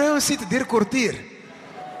 Inferno não é um sítio de ir curtir.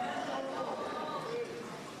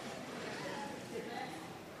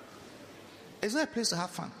 It's not a place to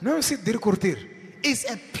have fun. Não é um sítio de ir curtir. It's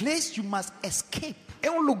a place you must escape.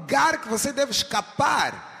 É um lugar que você deve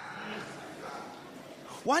escapar.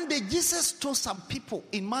 One day, Jesus told some people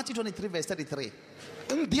in Matthew 23, verse 33.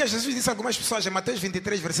 Um dia Jesus disse a algumas pessoas em Mateus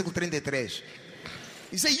 23, versículo 33.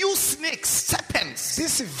 He said, you snakes, serpents,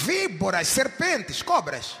 Disse víboras, serpentes,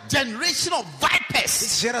 cobras. generation of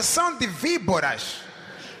vipers, Geração de víboras.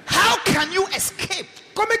 how can you escape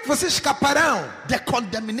Como é que vocês escaparão the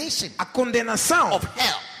condemnation a condenação of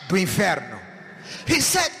hell? do inferno? He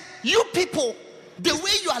said, you people, the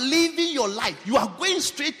way you are living your life, you are going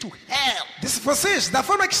straight to hell. Disse vocês, da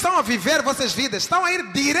forma que estão a viver vossas vidas, estão a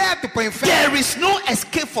ir direto para o inferno. There is no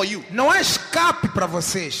escape for you. Não há escape para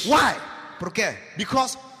vocês. Why? Por quê?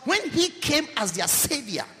 Because when he came as their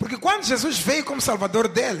savior, Porque quando Jesus veio como salvador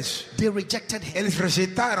deles, they rejected him. eles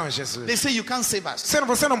rejeitaram Jesus. They say, you can't save us. Disseram,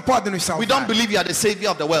 você não pode nos We don't salvar. believe you are the savior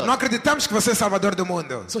of the world. Não acreditamos que você é salvador do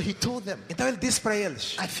mundo. So he told them, Então ele disse para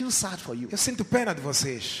eles, I feel sad for you. eu sinto pena de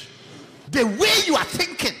vocês. The way you are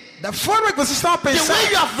thinking, Da forma que vocês estão a the pensar,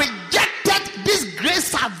 way you have rejected this great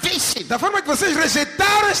salvation da forma que vocês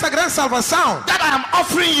rejeitaram esta grande salvação that I am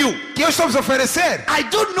offering you, que eu estou vos oferecer, I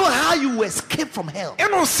don't know how you will escape from hell. eu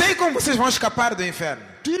não sei como vocês vão escapar do inferno.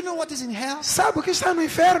 Do you know what is in hell? Sabe o que está no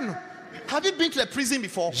inferno? Have you been to a prison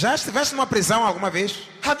before? Já estiveste numa prisão alguma vez?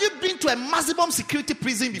 Have you been to a maximum security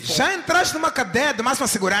prison before? Já entraste numa cadeia de máxima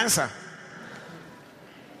segurança?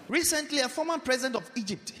 Recently, a former president of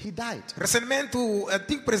Egypt, he died. Recentemente, o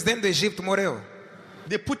antigo presidente do Egito morreu.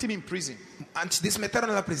 They put him in prison. Antes disso,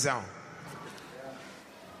 meteram-no na prisão.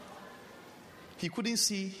 He couldn't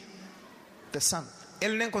see the sun.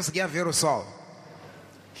 Ele nem conseguia ver o sol.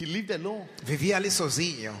 He lived alone. Vivia ali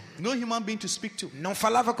sozinho. No human being to speak to. Não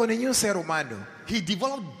falava com nenhum ser humano. He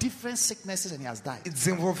developed different sicknesses and he has died. E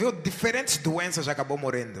desenvolveu diferentes doenças e acabou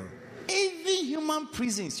morrendo. Even human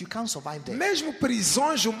prisons, you can't survive there. Mesmo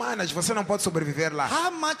prisões humanas, você não pode sobreviver lá.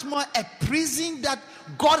 How much more a prison that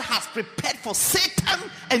God has prepared for Satan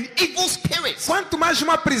and evil spirits, Quanto mais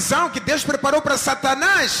uma prisão que Deus preparou para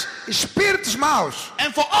Satanás, espíritos maus,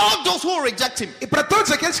 and for all those who reject him. e para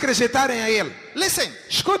todos aqueles que rejeitarem a Ele. Listen,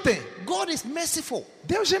 Escutem, God is merciful,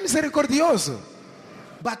 Deus é misericordioso,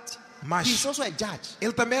 but Mas- he's also a judge.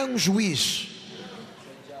 Ele também é um juiz.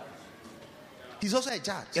 He's also a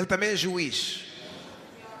judge. Ele também é juiz.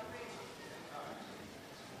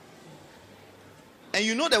 And And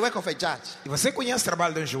you know the work of a judge. E você conhece o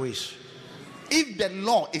trabalho de um juiz. If the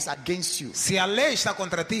law is against you, Se a lei está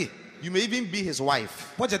contra ti, you may even be his wife.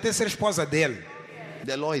 pode até ser esposa dele.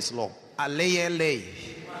 The law is law. A lei é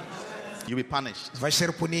lei. You'll be punished. Vai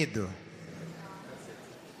ser punido.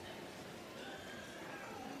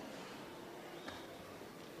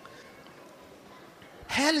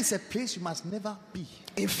 Hell is a place you must never be.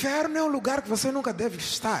 Inferno é um lugar que você nunca deve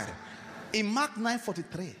estar. In Mark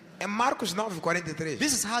 9:43, É Marcos 9:43.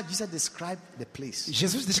 this is how Jesus described the place.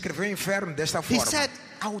 Jesus descreveu o inferno desta He forma. said,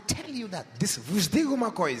 I will tell you that Disse, vos digo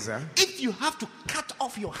uma coisa. if you have to cut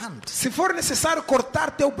off your hand Se for necessário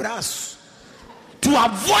cortar teu braço to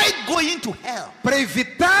avoid going to hell, para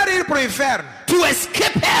evitar ir para o inferno, to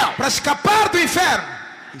escape hell, para escapar do inferno,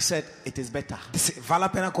 he said, it is better disse, vale a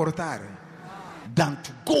pena cortar than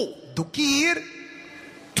to go do que ir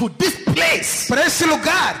to this place para esse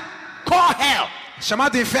lugar called hell,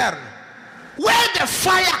 chamado inferno, where the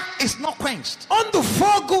fire is not quenched onde o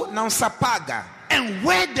fogo não se apaga and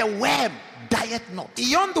where the worm dieth not.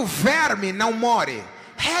 e onde o verme não morre.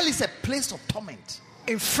 Hell is a place of torment.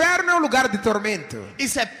 Inferno é um lugar de tormento.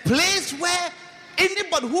 It's a place where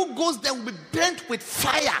anybody who goes there will be burnt with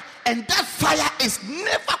fire, and that fire is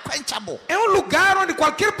never quenchable. É um lugar onde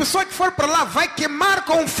qualquer pessoa que for para lá vai queimar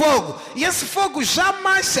com fogo. E esse fogo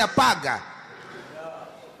jamais se apaga.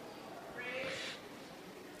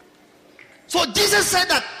 So Jesus said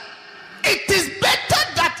that it is better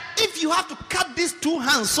that if you have to cut these two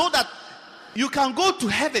hands so that you can go to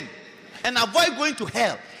heaven and avoid going to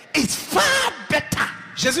hell, it's far better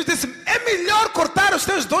Jesus disse, é melhor cortar os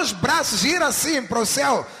teus dois braços e ir assim para o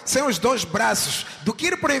céu sem os dois braços do que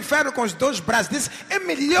ir para o inferno com os dois braços. Disse, é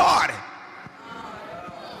melhor.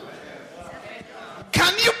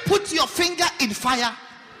 Can you put your finger in fire?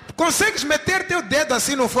 Consegues meter teu dedo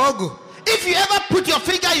assim no fogo? If you ever put your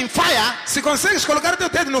finger in fire, Se consegues colocar teu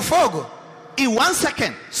dedo no fogo, in 1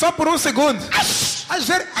 second, só por um segundo, ash, às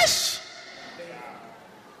vezes,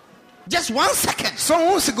 just 1 second, só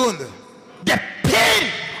um segundo, the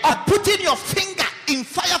pain of putting your finger in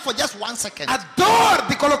fire for just 1 second. a dor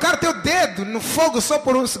de colocar teu dedo no fogo só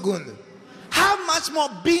por um segundo. How much more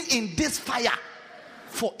being in this fire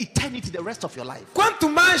for eternity, the rest of your life? Quanto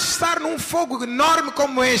mais estar num fogo enorme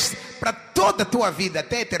como este para toda a tua vida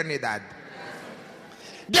até a eternidade.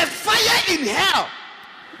 The fire in hell,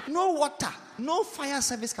 no water, no fire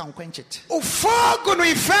service can quench it. O fogo no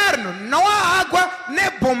inferno, não há água nem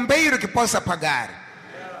bombeiro que possa apagar.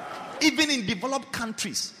 Even in developed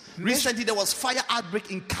countries, recently there was fire outbreak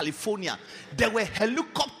in California. There were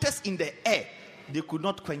helicopters in the air. They could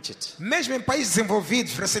not quench it. Mesmo em países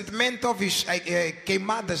desenvolvidos, recentemente houve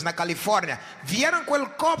queimadas na Califórnia. Vieram com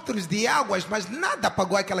helicópteros de águas, mas nada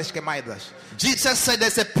apagou aquelas queimadas. Jesus said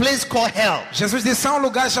there's a place called hell. Jesus disse, há um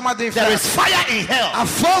lugar chamado There inferno. is fire in hell. Há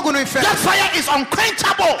fogo no inferno. That fire is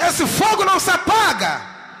unquenchable. Esse fogo não se apaga.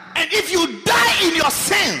 And if you die in your E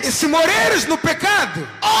sins, se morreres no pecado,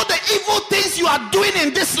 all the evil things you are doing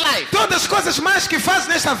in this life, todas as coisas más que fazes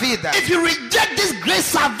nesta vida, if you reject this great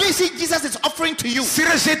salvation Jesus is offering to you, se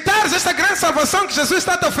rejeitares esta grande salvação que Jesus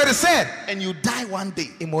está a te oferecer, and you die one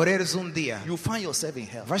day, e morreres dia, you find yourself in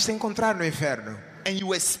hell. vais te encontrar no inferno. And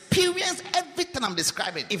you experience everything I'm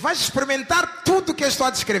describing. E vais experimentar tudo que eu estou a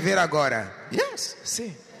descrever agora. Yes.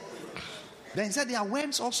 Sim. Then he said there are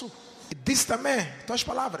worms also. E disse também, tuas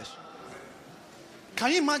palavras. Can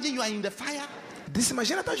you imagine you are in the fire, Disse,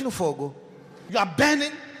 imagina, estás no fogo, you are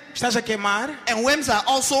burning, estás a queimar. and worms are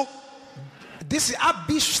also Disse, há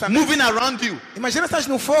bichos também. moving around you. Imagina, estás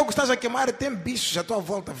no fogo, estás a queimar e tem bichos à tua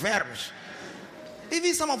volta, vermes.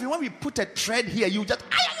 Even some of you, when we put a thread here, you just.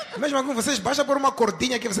 Mesmo alguns de vocês, basta pôr uma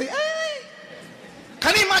cordinha aqui, você... Ai!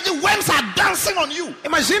 Can you imagine worms are dancing on you?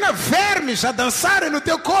 Imagina vermes a dançarem no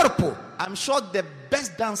teu corpo. I'm sure the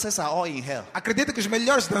best dancers are all in hell. Acredita que os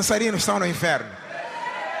melhores dançarinos estão no inferno.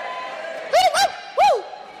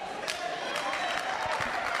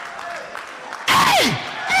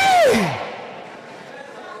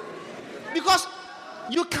 Because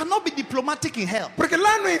you cannot be diplomatic in hell. Porque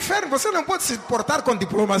lá no inferno você não pode se portar com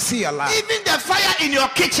diplomacia lá. Even the fire in your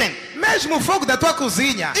kitchen, Mesmo o fogo da tua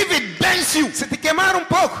cozinha, if it burns you, se te queimar um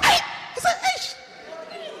pouco,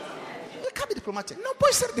 you can't be diplomatic. não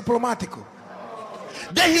pode ser diplomático.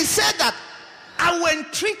 Then he said that I will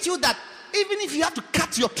entreat you that even if you have to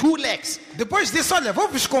cut your 2 legs, Depois disso, olha, vou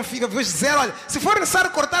dizer, olha, se for necessário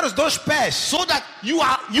cortar os 2 pés so that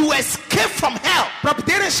you escape from hell. para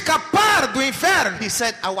poderem escapar do inferno, He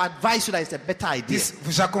said, I will advise you that it's a better idea. disse,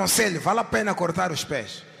 vos aconselho, vale a pena cortar os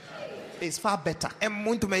pés. It's far better É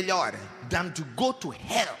muito melhor than to go to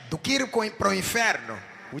hell do que ir para o inferno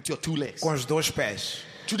with your 2 legs. com os 2 pés.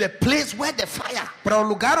 to the place where the fire para o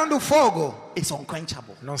lugar onde o fogo is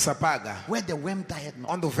unquenchable, não se apaga, where the worm died not.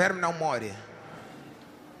 onde o verme não morre.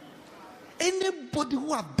 Anybody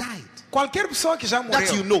who have died Qualquer pessoa que já that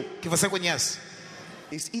you morreu, know, que você conhece,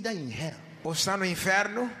 is either in hell ou está no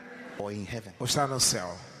inferno or in heaven. ou está no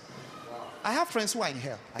céu. I have friends who are in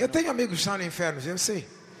hell. I Eu know. tenho amigos que estão no inferno, eu sei.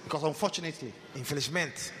 Because unfortunately,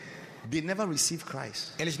 Infelizmente, they never received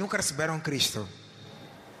Christ eles nunca receberam Cristo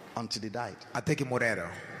until they died. até que morreram.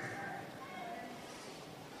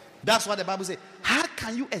 That's why the Bible says, how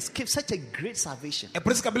can you escape such a great salvation? É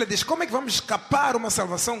por isso que a Bíblia diz: como é que vamos escapar uma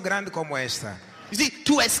salvação grande como esta? You see,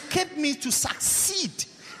 to escape means to succeed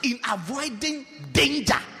in avoiding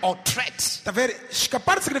danger or threats. Está a ver?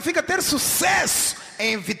 Escapar significa ter sucesso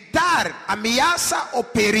em evitar ameaça ou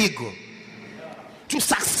perigo. To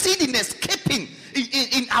succeed in escaping,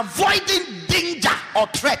 in avoiding danger or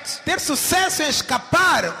threat. Ter sucesso em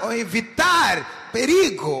escapar ou evitar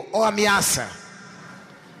perigo ou ameaça.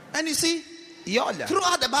 And you see, E olha,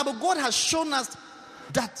 throughout the Bible, God has shown us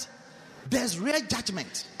that there's real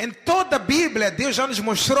judgment. em toda a Bíblia, Deus já nos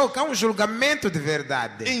mostrou que há um julgamento de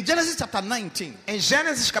verdade. In Genesis chapter 19, Em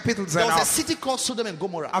Gênesis capítulo there was a 19, city called Sodom and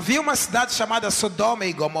Gomorrah. havia uma cidade chamada Sodoma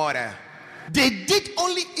e Gomorra. They did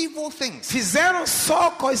only evil things. Fizeram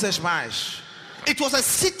só coisas más. It was a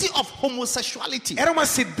city of homosexuality. Era uma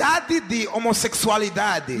cidade de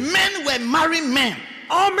homossexualidade. Men were marrying men.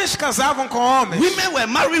 Homens casavam com homens Women were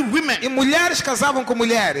marrying women. e mulheres casavam com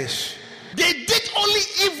mulheres. They did only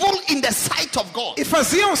evil in the sight of God. E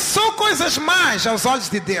faziam só coisas más aos olhos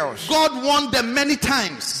de Deus. God warned them many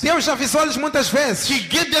times. Deus avisou-lhes muitas He vezes.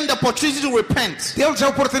 gave them the opportunity to repent. Deu-lhes a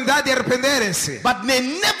oportunidade de arrependerem-se. But they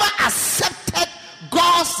never accepted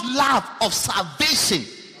God's love of salvation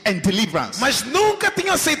and deliverance. Mas nunca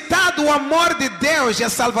tinham aceitado o amor de Deus e a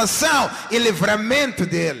salvação e livramento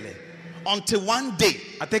dele. Until one day,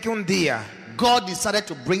 Até que um dia, God decided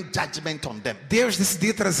to bring judgment on them. Deus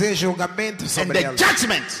decidiu trazer julgamento And sobre the eles.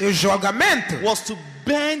 judgment E o julgamento was to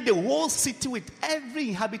burn the whole city with every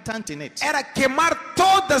inhabitant in it. era queimar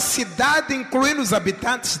toda a cidade, incluindo os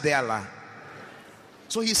habitantes dela.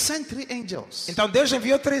 So he sent 3 angels Então Deus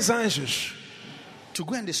enviou 3 anjos to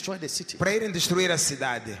go and destroy the city. para irem destruir a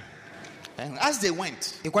cidade. And as they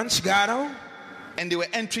went E quando chegaram, and they were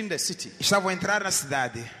entering the city, estavam a entrar na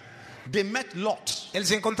cidade. they met Lot,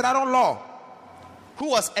 Eles encontraram Ló, who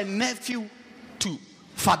was a nephew to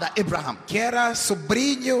Father Abraham. que era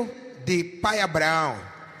sobrinho de pai Abraão.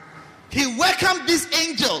 He welcomed these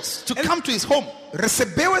angels to come to his home,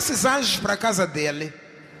 Recebeu esses anjos para a casa dele,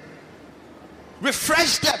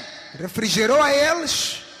 refreshed them, refrigerou a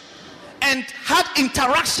eles and had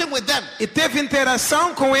interaction with them. e teve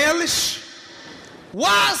interação com eles.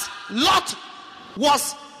 Whilst Lot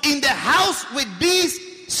was in the house with these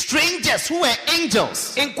strangers who were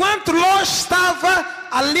angels, Enquanto Ló estava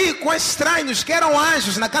ali com estranhos que eram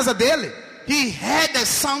anjos na casa dele, he heard the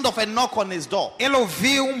sound of a knock on his door. ele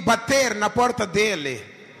ouviu bater na porta dele.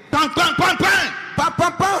 Bang, bang, bang, bang. Pam,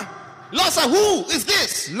 pam, pam. Lot said, who is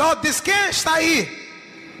this? Ló disse: quem está aí?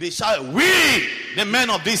 They shouted, we, the men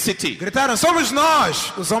of this city. Gritaram: somos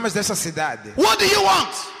nós, os homens dessa cidade. What do you want?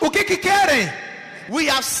 O que querem? We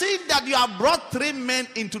have seen that you have brought 3 men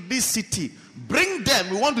into this city. Bring them.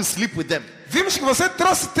 We want to sleep with them. Vimos que você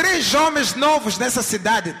trouxe 3 homens novos nessa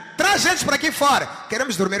cidade. Traz eles para aqui fora.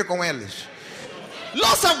 Queremos dormir com eles.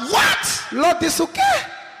 Lot said, what? Ló disse: o quê?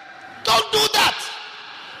 Don't do that.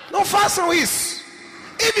 Não façam isso.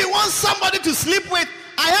 If you want somebody to sleep with,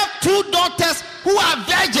 I have 2 daughters who are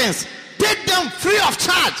virgins. Take them free of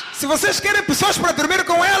charge. Se vocês querem pessoas para dormir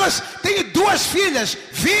com elas, tenho 2 filhas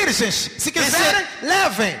virgens. Se quiserem,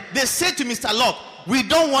 levem. They say to Mr. Lot, we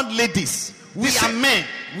don't want ladies. We They are say- men.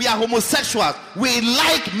 We are homosexuals. We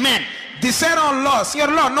like men. Disseram a Ló: senhor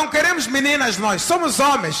Ló, não queremos meninas nós, somos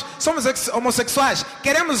homens, somos homossexuais,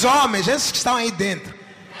 queremos homens, esses que estão aí dentro.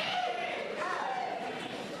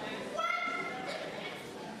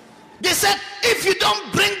 They said, if you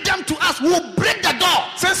don't bring them to us, we'll break the door.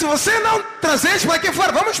 Se você não trazeres para aqui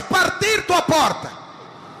fora, vamos partir tua porta.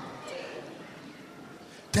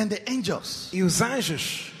 Then the angels, E os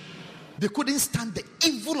anjos they couldn't stand the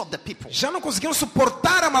evil of the people. já não conseguiam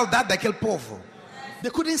suportar a maldade daquele povo. They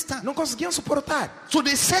couldn't stand. Não conseguiam suportar. So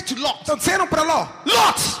they said to Lot, Então disseram para Ló: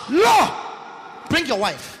 Lot, Ló, bring your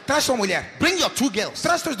wife. traz tua mulher, Bring your 2 girls.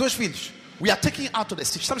 traz teus 2 filhos. We are taking you out of the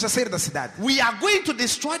city. Estamos a sair da cidade. We are going to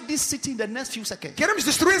destroy this city in the next few seconds. Queremos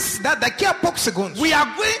destruir essa cidade daqui a poucos segundos. We are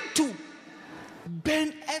going to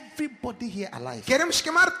burn everybody here alive. Queremos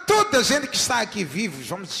queimar toda a gente que está aqui vivos.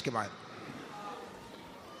 Vamos queimar.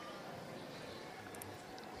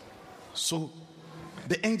 So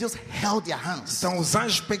The angels held their hands Então os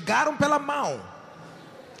anjos pegaram pela mão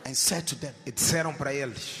and said to them, e disseram para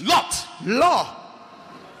eles: Lot, Ló,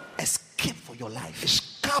 escape for your life.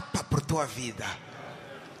 escapa por tua vida.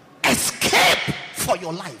 Escape for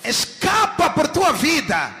your life. Escapa por tua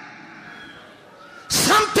vida.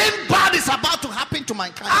 Something bad is about to happen to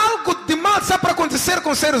mankind. Algo de mal está para acontecer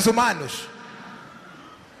com seres humanos.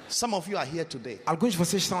 Some of you are here today. Alguns de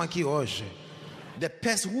vocês estão aqui hoje. The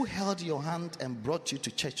person who held your hand and brought you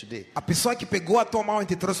to church today A pessoa que pegou a tua mão e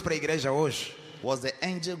te trouxe para a igreja hoje was the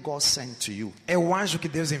angel God sent to you é o anjo que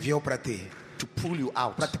Deus enviou para ti, to pull you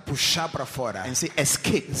out para te puxar para fora. and say,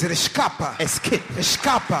 escape, Dizer: escapa, escape,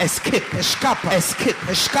 escapa, escape, escapa,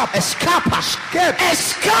 escape, escapa, escapa, escape,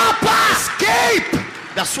 escapa,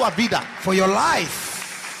 escape da sua vida. for your life.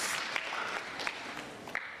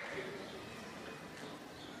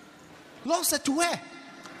 Lord said, to where?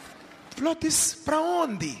 Ló disse: para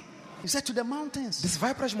onde? He said, to the mountains, Disse: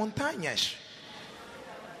 vai para as montanhas,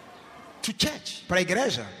 to church. para a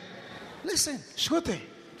igreja. Listen, Escutem,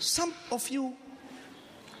 some of you,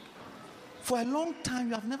 for a long time,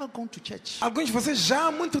 you have never gone to church. alguns de vocês já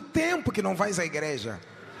há muito tempo que não vais à igreja.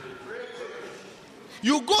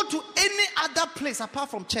 You go to any other place apart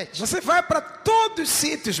from church. Você vai para todos os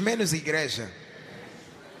sítios menos a igreja.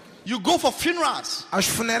 You go for funerals. Aos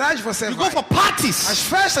funerais você You vai. go for parties. Às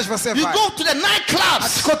festas você You vai. go to the À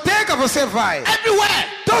nightclubs. discoteca você vai. Everywhere.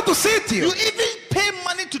 Todo sítio. You even pay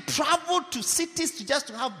money to travel to cities to just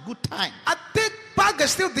to have good time. Até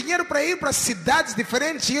pagas teu dinheiro para ir para cidades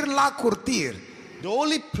diferentes e ir lá curtir. The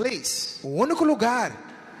only place O único lugar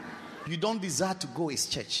you don't desire to go is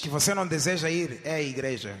church. que você não deseja ir é a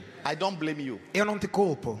igreja. I don't blame you, Eu não te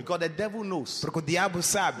culpo, because the devil knows porque o diabo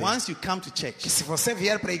sabe once you come to que church, se você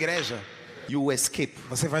vier para a igreja, you will escape.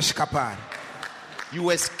 você vai escapar. You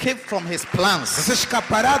will escape from his plans. Você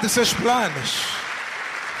escapará dos seus planos.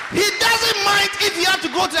 He doesn't mind if you have to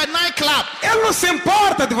go to the nightclub Ele não se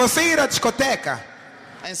importa de você ir à discoteca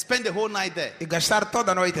and spend the whole night there. e gastar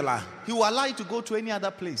toda a noite lá. He will allow you to go to any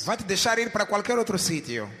other place, Vai te deixar ir para qualquer outro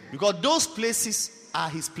sítio, because those places are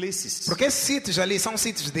his places porque esses sítios ali são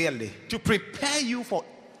sítios dele, to prepare you for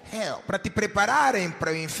hell. para te prepararem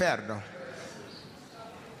para o inferno.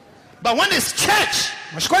 But when it's church,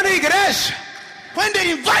 Mas quando é igreja, when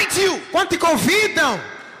they invite you, quando te convidam,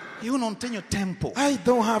 you não tem o tempo, I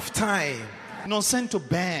don't have time. não sento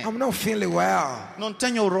bem, I'm not feeling well. não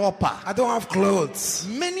tenho roupa. I don't have clothes.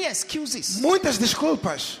 Many excuses. Muitas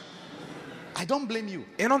desculpas. I don't blame you,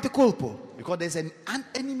 Eu não te culpo. because there's an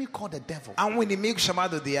enemy called the devil. Há um inimigo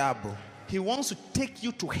chamado diabo. He wants to take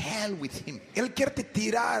you to hell with him. Ele quer te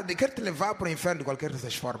tirar, ele quer te levar para o inferno de qualquer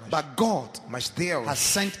dessas formas. But God Mas Deus has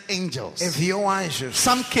sent angels. enviou anjos.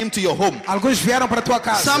 Some came to your home. Alguns vieram para a tua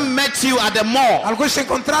casa. Some met you at the mall. Alguns se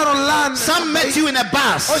encontraram lá. Some met you in a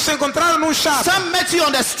bus. Ou se encontraram num shopping. Some met you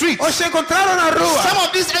on the street. Ou se encontraram na rua. Some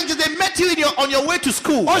of these angels, they met you on your way to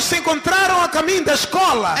school. Ou se encontraram a caminho da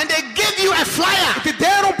escola. And they gave you a flyer. Te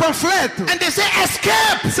deram um panfleto. And they say,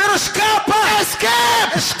 escape. Disseram: escapa.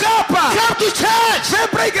 Escape. Escapa. Come to church. Vem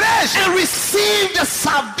para a igreja. And receive the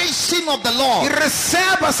salvation of the E Lord.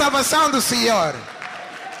 receba a salvação do Senhor.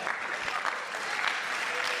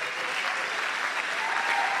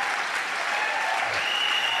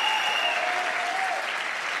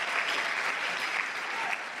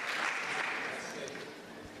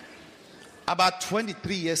 About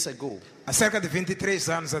 23 years ago, Há cerca de 23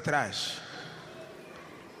 anos atrás,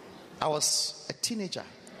 I was a teenager.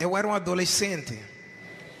 eu era um adolescente.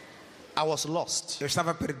 I was lost. Eu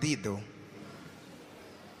estava perdido.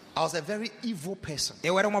 I was a very evil person.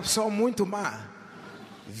 Eu era uma pessoa muito má.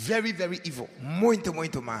 Very, very evil. Muito,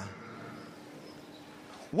 muito má.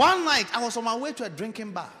 One night, I was on my way to a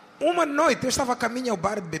drinking bar. Uma noite eu estava a caminho ao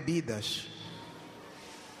bar de bebidas.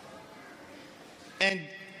 And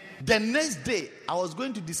the next day, I was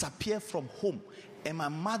going to disappear from home. And my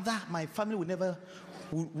mother, my family would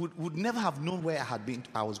never have known where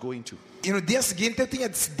I was going to. E no dia seguinte eu tinha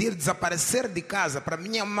decidido desaparecer de casa para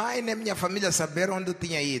minha mãe nem minha família saber onde eu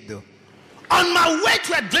tinha ido. On my way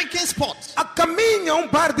to a drinking spot, A caminho a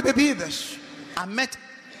bar de bebidas, I met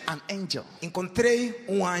an angel. encontrei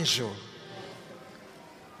um anjo.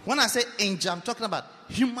 When I say angel, I'm talking about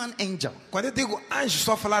human angel. Quando eu digo anjo,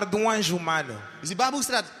 estou a falar de um anjo humano. You see, the Bible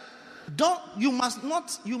says that you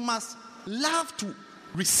must love to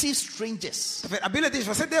receive strangers. A Bíblia diz: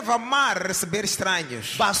 você deve amar receber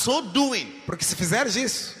estranhos. By so doing, Porque se fizeres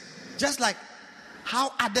isso, just like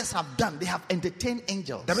how others have done, they have entertained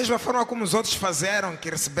angels. da mesma forma como os outros fizeram, que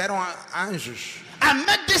receberam anjos. I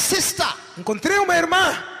met this sister. Encontrei uma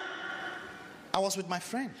irmã. I was with my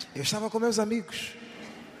friend. Eu estava com meus amigos.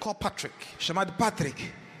 called Patrick. chamado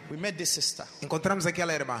Patrick. We met this sister. Encontramos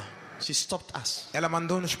aquela irmã. She stopped us. Ela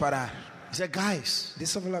mandou-nos parar. He said, guys,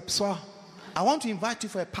 Disse: olá, pessoal, I want to invite you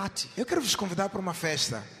for a party. eu quero vos convidar para uma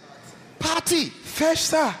festa. Party!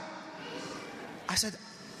 Festa! I said,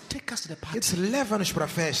 take us to the Eu party. disse: leva-nos para a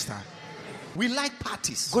festa. We like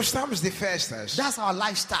parties. Gostamos de festas. That's our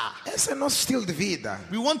lifestyle. Esse é o nosso estilo de vida.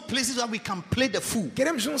 We want places where we can play the fool.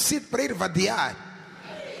 Queremos sítio para ir vadiar.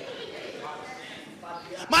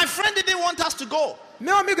 My friend didn't want us to go.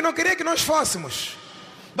 Meu amigo não queria que nós fôssemos.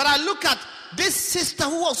 But I look at this sister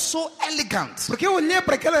who was so elegant, Porque eu olhei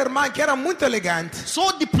para aquela irmã que era muito elegante,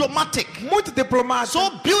 so diplomatic, muito diplomática, so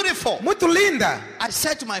beautiful. muito linda. I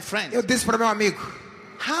said to my friend, Eu disse para meu amigo: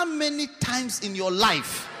 how many times in your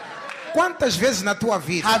life quantas vezes na tua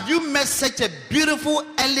vida have you met such a beautiful,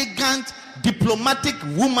 elegant, diplomatic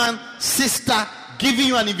woman, sister, giving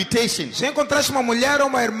you an invitation? já encontraste uma mulher ou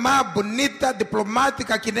uma irmã bonita,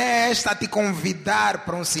 diplomática, que nem esta, a te convidar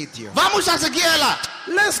para um sítio? Vamos a seguir ela.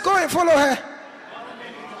 Let's go and follow her.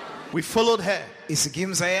 We followed her. E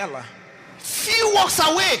seguimos a ela. Few walks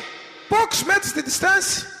away, Poucos metros de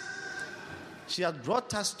distância, she had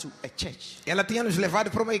brought us to a church. ela tinha nos levado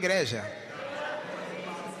para uma igreja.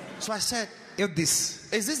 So I said, Eu disse: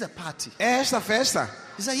 is this the party? é esta a festa?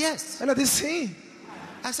 He said, yes. Ela disse: sim.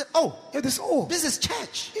 I said, oh, Eu disse: oh, this is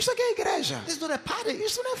church. isto aqui é igreja. This is not a party.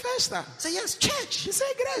 Isto não é festa. I said, yes, church. Isso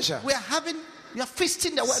é igreja. We are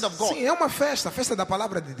feasting the word of God. Sim, é uma festa, a festa da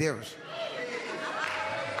palavra de Deus.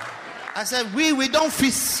 I said, we don't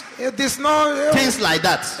feast Eu disse: não, things like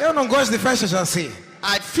that. eu não gosto de festas assim.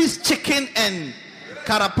 I feast chicken and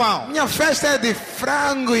carapau. Minha festa é de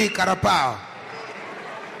frango e carapau.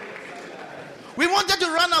 We wanted to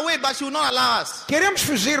run away, but she would not allow us. Queremos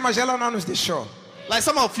fugir, mas ela não nos deixou. Like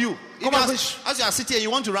some of you, Como alguns, as you are sitting here, you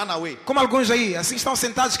want to run away, como alguns aí, assim estão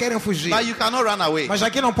sentados, querem fugir. but you cannot run away. Mas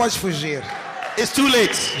aqui não podes fugir. It's too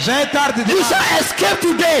late. Já é tarde You demais. shall escape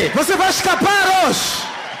today. Você vai escapar hoje.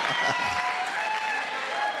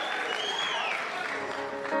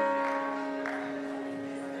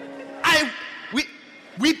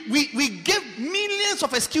 We give millions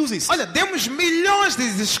of excuses, Olha, demos milhões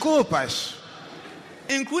de desculpas,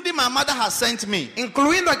 including my mother has sent me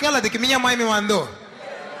incluindo aquela de que minha mãe me mandou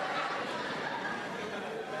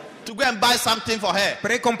to go and buy something for her.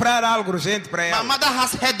 para ir comprar algo urgente para My ela. mother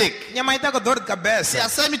has headache. Minha mãe está com dor de She cabeça.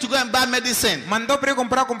 has sent me to go and buy medicine. Mandou para eu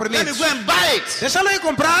comprar Let me comprimidos. go and buy it. Deixa ela ir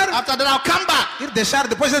comprar After that, I'll come back. e deixar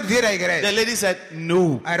depois de vir à The igreja. lady said,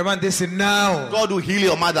 no. A irmã disse: não, God will heal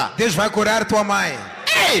your mother. Deus vai curar tua mãe.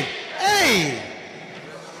 Hey! Ei!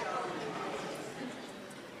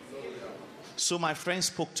 So my friend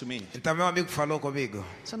spoke to me. Então meu amigo falou comigo.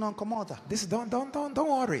 I said, não, incomoda. Disse: don't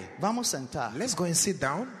worry. Vamos sentar. Let's go and sit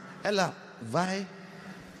down. Ela vai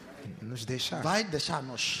Nos deixar.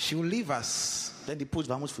 deixar-nos. She will leave us. Then depois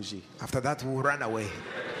vamos fugir. After that we'll run away.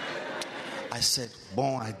 I said,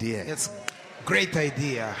 bom idea. It's great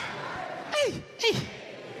idea.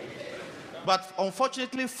 But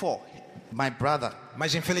unfortunately for my brother,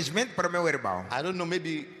 Mas infelizmente para o meu irmão, I don't know,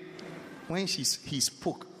 maybe when he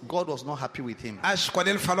spoke, God was not happy with him. acho que quando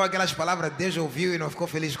ele falou aquelas palavras, Deus ouviu e não ficou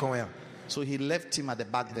feliz com ele. So he left him at the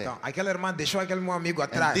back there. Então, aquela irmã deixou aquele meu amigo And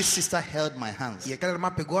atrás. this sister held my hands, E aquela irmã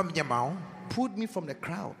pegou a minha mão, pulled me from the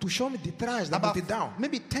crowd. puxou-me de trás da About multidão.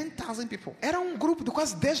 maybe 10,000 people. Era um grupo de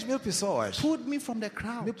quase 10 mil pessoas. Pulled me from the Me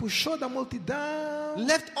crowd. puxou da multidão.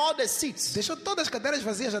 Left all the seats Deixou todas as cadeiras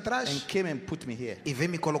vazias atrás. and came and put me here. E veio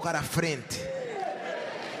me colocar à frente.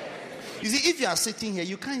 You see, if you are sitting here,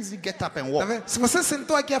 you can't easily get up and Tá walk. vendo? Se você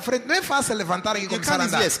sentou aqui à frente, não é fácil levantar aqui e começar a can't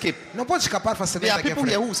andar. easily escape. Não pode escapar There facilmente are aqui à people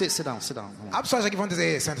here frente. who say, sit down, sit down. Há pessoas aqui que vão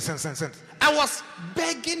dizer: senta, senta, senta, senta. I was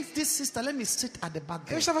begging this sister, let me sit at the back Eu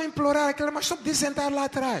there. estava a implorar aquela, mas só podia sentar lá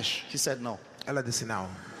atrás. She said, no, Ela disse: não,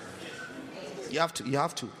 you have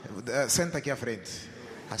to. senta aqui à frente.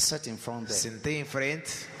 I sat in front there. Sentei em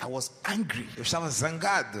frente. I was angry. Eu estava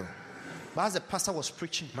zangado. But as the pastor was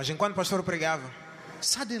preaching, Mas enquanto o pastor pregava,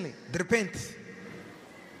 suddenly de repente,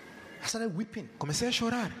 I started weeping. comecei a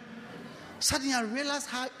chorar. Suddenly I realized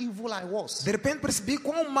how evil I was De repente percebi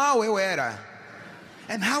quão mau eu era.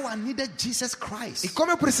 and how I needed Jesus E Christ.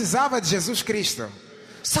 como eu precisava de Jesus Cristo.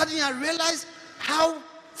 Suddenly I realized how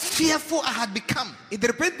fearful I had become E de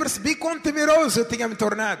repente percebi quão temeroso eu tinha me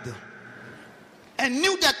tornado. and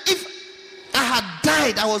knew that if I had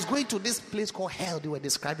died, I was going to this place called hell they were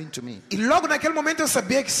describing to me. E logo naquele momento eu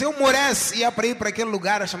sabia que se eu morresse, ia para ir para aquele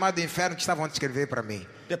lugar chamado inferno que estavam a descrever para mim.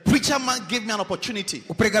 The preacher man gave me an opportunity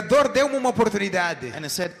O pregador deu-me uma oportunidade. and he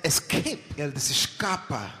said, escape Ele disse: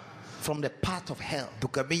 escapa from the path of hell do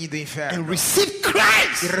caminho do and inferno receive e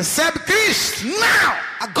Christ recebe Cristo now.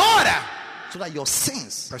 agora. so that your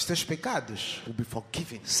sins para os teus pecados will be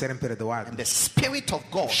forgiven. serem perdoados. And the Spirit of O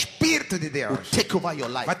God Espírito de will Deus take over your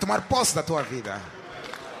life. vai tomar posse da tua vida.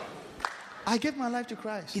 I gave my life to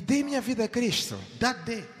Christ E dei minha vida a Cristo that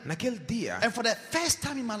day. naquele dia. And for the first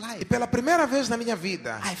time in my E life, pela primeira vez na minha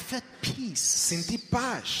vida, I felt peace senti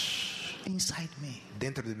paz inside me.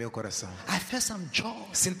 dentro do meu coração. I felt some joy.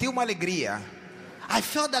 Senti uma alegria. I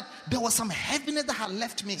felt that there was some heaviness that had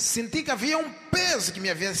left me. Senti que havia peso que me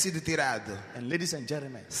havia sido tirado. And ladies and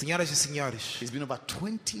gentlemen, Senhoras e senhores, it's been over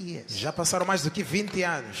 20 years já passaram mais do que 20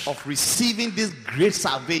 anos of receiving this great de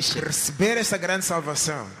salvation. receber essa grande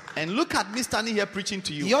salvação. And look at me standing here preaching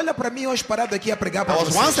to E you. olha para mim hoje parado aqui a pregar I para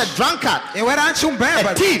was once a vocês. drunkard, Eu era antes um bêbado,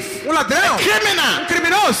 a thief, ladrão, criminal.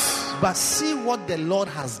 criminoso. But see what the Lord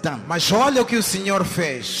has done. Mas olha o que o Senhor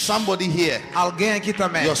fez. Somebody here, Alguém aqui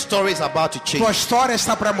também. your story is about to change. Tua história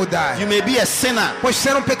está para mudar. You may be a sinner, Pode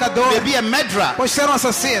ser um pecador, you may be a murderer, pode ser um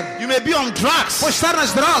assassino, you may be on drugs, pode estar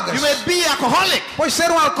nas drogas, you may be alcoholic, pode ser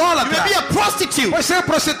um you may alcoólatra, be a prostitute, pode ser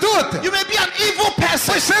prostituta, you may be an evil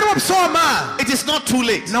person. pode ser uma pessoa má. It is not too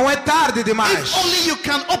late. Não é tarde demais. If only you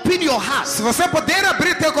can open your heart Se você puder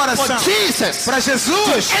abrir teu for coração Jesus para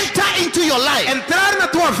Jesus enter into your life, entrar na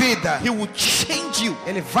tua vida, He will change you.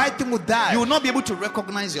 Ele vai te mudar. You will not be able to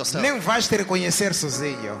recognize yourself. Nem vais te reconhecer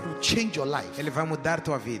sozinho. He will change your life. Ele vai mudar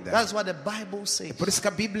tua vida. That's what the Bible says. Por isso que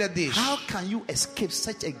a Bíblia diz: How can you escape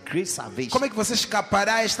such a great salvation? como é que você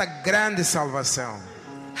escapará a esta grande salvação?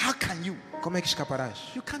 How can you? Como é que escaparás?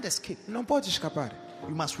 You can't escape. Não podes escapar.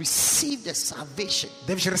 You must receive the salvation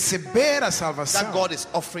Deves receber a that salvação God is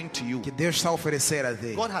offering to you. que Deus está a oferecer a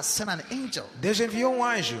ti. God has sent an angel Deus enviou um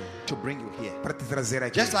anjo to bring you here. para te trazer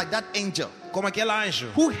aqui. Just like that angel Como aquele anjo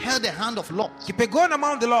who held the hand of Lot que pegou na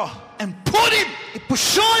mão de Ló and put him e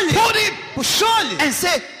puxou-lhe, and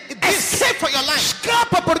said, escape for your life.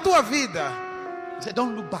 escapa por tua vida. He said,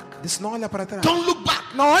 don't look back. Disse: não olha para trás. Don't look back.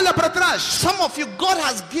 Não olha para trás. Some of you, God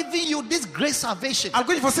has given you this great salvation.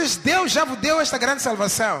 Alguns de vocês, Deus já vos deu esta grande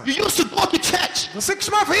salvação. You used to go to church. Você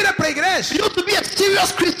costumava ir para a igreja. You used to be a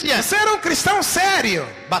serious Christian. Você era um cristão sério.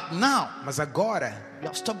 But now, Mas agora, you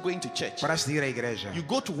have stopped going to church. paraste de ir à igreja. You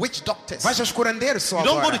go to witch doctors. Vais aos curandeiros só You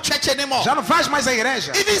don't go agora. to church anymore. Já não vais mais à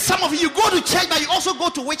igreja. Even some of you go to church, but you also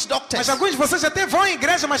go to witch doctors. Mas alguns de vocês até vão à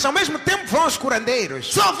igreja, mas ao mesmo tempo vão aos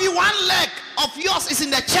curandeiros. Some of you, one leg of yours is in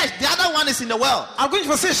the church, the other one is in the world. Alguns de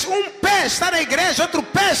vocês, um pé está na igreja, outro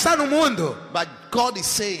pé está no mundo. But God is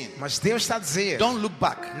saying, Mas Deus está a dizer: don't look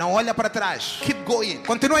back. não olha para trás. Keep going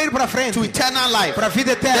Continua a ir para frente. to eternal life. Para a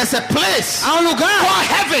vida eterna. There's a place Há um lugar called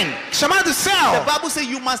heaven. chamado The céu. Bible says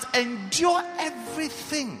you must endure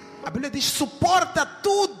everything. A Bíblia diz: suporta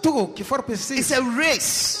tudo que for preciso. It's a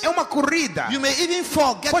race. É uma corrida. You may even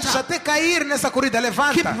fall. Get Podes up. até cair nessa corrida.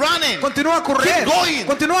 Levanta. Keep running. Continua a correr. Keep going.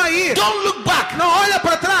 Continua a ir. Don't look back. Não olha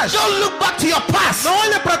para trás. Don't look back to your past. Não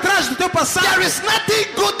olha para trás do teu passado. There is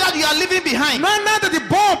nothing good that you are leaving behind. Não há nada de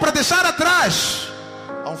bom para deixar atrás.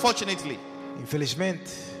 Unfortunately, Infelizmente,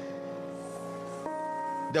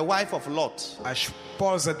 the wife of Lot a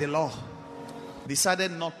esposa de Ló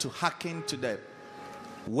decided not to hearken to the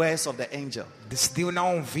words of the angel. decidiu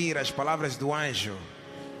não ouvir as palavras do anjo.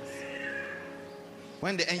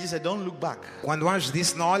 When the angel said, don't look back, Quando o anjo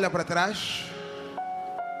disse: não olha para trás,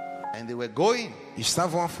 and they were going,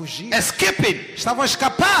 estavam a fugir. escaping. Estavam a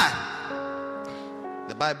escapar.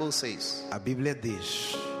 The Bible says, A Bíblia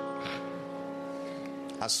diz: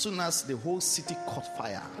 as soon as the whole city caught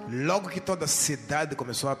fire, logo que toda a cidade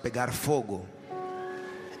começou a pegar fogo,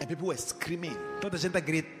 and people were screaming, toda a gente a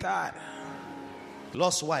gritar,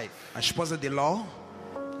 Lot's wife a esposa de Ló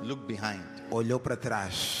looked behind, olhou para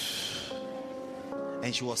trás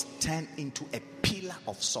and she was turned into a pillar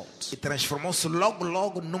of salt. e transformou-se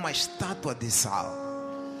logo numa estátua de sal.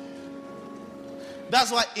 That's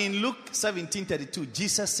why in Luke 17:32,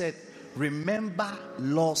 Jesus said, remember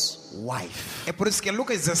Lot's wife. É por isso que em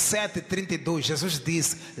Lucas 17:32 Jesus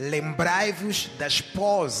diz: lembrai-vos da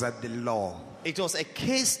esposa de Ló. It was a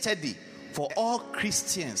case study for all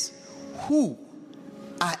Christians who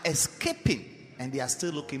are escaping and they are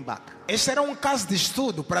still looking back. Este era um caso de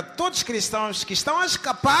estudo para todos os cristãos que estão a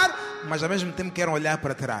escapar, mas ao mesmo tempo querem olhar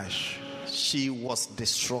para trás. She was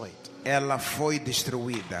destroyed. Ela foi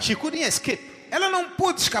destruída. She couldn't escape. Ela não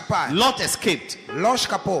pôde escapar. Lot escaped. Ló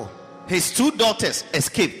escapou. His two daughters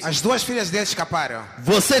escaped. As duas filhas dele escaparam.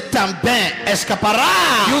 Você também escapará.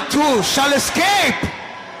 You too shall escape.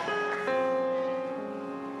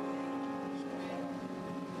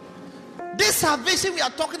 This salvation we are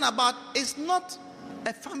talking about is not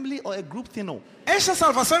a family or a group thing. No. Esta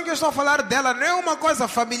salvação que eu estou a falar dela não é uma coisa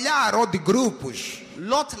familiar ou de grupos.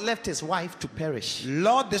 Lot left his wife to perish.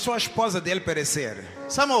 Ló deixou a esposa dele perecer.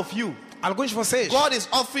 Some of you, Alguns de vocês, God is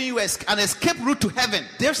offering you an escape route to heaven,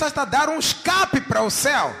 Deus está a dar um escape para o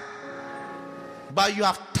céu. but you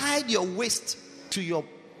have tied your waist to your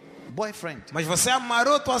boyfriend. Mas você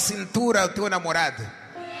amarrou tua cintura ao teu namorado.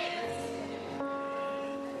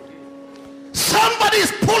 Somebody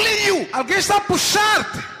is pulling you. Alguém está a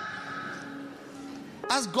puxar-te.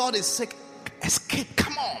 As God is saying, escape,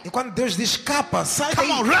 come on. E quando Deus diz escapa, sai Come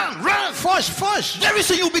daí. on, run. Foge, foge. Very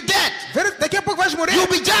soon you'll be dead. Daqui a pouco vais morrer. You'll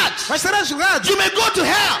be judged. Mas serás julgado. You may go to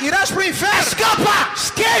hell. Irás para o inferno.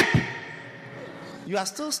 Escape. You are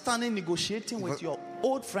still standing negotiating with your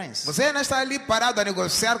old friends. Você ainda está ali parado a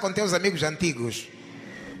negociar com teus amigos antigos.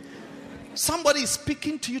 Somebody is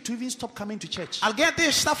speaking to you to even stop coming to church. Alguém até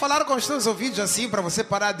está a falar com os teus ouvidos assim para você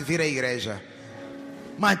parar de vir à igreja.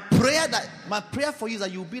 My prayer for you is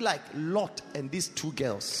that you'll be like Lot and these two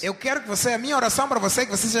girls. Eu quero que você, a minha oração para você é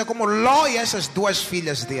que você seja como Ló e essas duas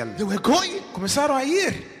filhas dele. They were going. Começaram a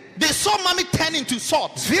ir. They saw mommy turn into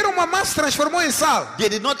salt. Viram mamã se transformou em sal. They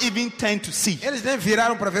did not even turn to see. Eles nem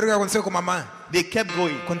viraram para ver o que aconteceu com mamã. They kept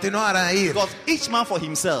going. Continuaram a ir. Because each man for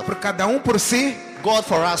himself, Por cada um por si, God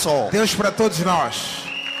for us all. Deus para todos nós.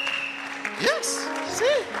 Yes.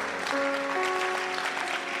 See?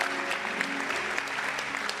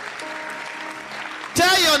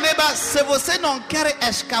 Tell your neighbor, se você não quer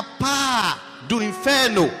escapar do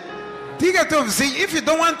inferno, Diga ao teu vizinho, if you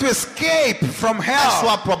don't want to escape from é hell,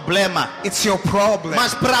 seu problema. it's your problem.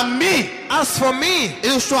 Mas para mim, As for me,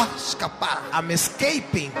 eu estou a escapar. I'm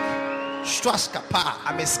escaping. Estou a escapar.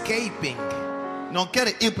 I'm escaping. Não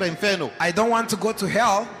quero ir para o inferno. I don't want to go to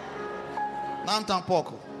hell. Não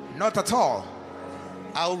tampouco. Not at all.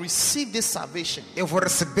 I will receive this salvation Eu vou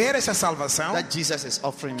receber essa salvação that Jesus is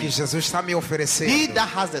offering que me. Jesus está me He oferecendo.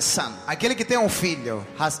 that has the Son Aquele que tem um filho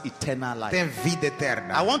has eternal life. tem vida I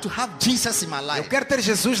eterna. want to have Jesus in my Eu life. quero ter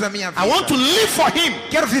Jesus na minha vida. I want to live for Him.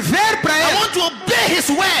 Quero viver para I Ele. want to obey His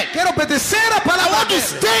word. Quero obedecer a I palavra want to dele.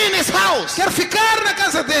 stay in His house. Quero ficar na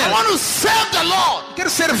casa I dele. want to serve the Lord. Quero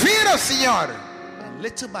servir ao Senhor. And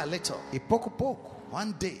little by little, E pouco a pouco,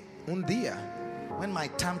 one day, dia, when my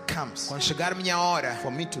time comes quando chegar minha hora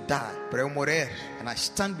for me to die, para eu morrer and I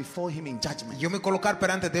stand before Him in judgment, e eu me colocar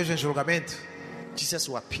perante Deus em julgamento, Jesus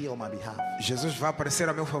will appear on my behalf. Jesus vai aparecer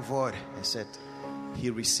a meu favor I said,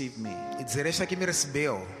 He received me. e dizer: este aqui me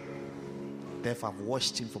recebeu. Therefore, I've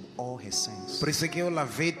washed Him from all His sins. Por isso é que eu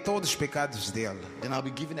lavei todos os pecados dele. Then I'll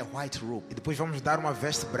be given a white robe. E depois vamos dar uma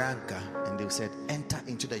veste branca. And they said, enter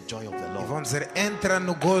into the joy of the E Lord. vão dizer: entra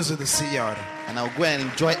no gozo do Senhor. And I'll go and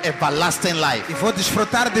enjoy everlasting life. E vou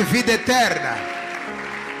desfrutar de vida eterna.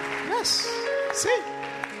 Yes. See?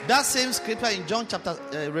 That same scripture in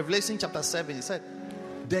Revelation chapter 7, it said,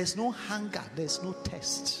 there's no hunger, there's no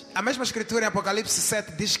thirst. A mesma escritura em Apocalipse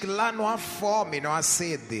 7 diz que lá não há fome, não há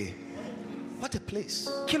sede. What a place.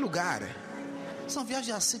 Que lugar? Some of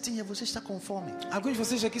you are sitting here, você está com fome. Alguns de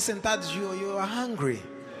vocês aqui sentados, you are hungry.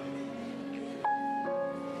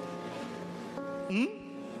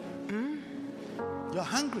 You're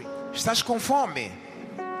hungry. Estás com fome.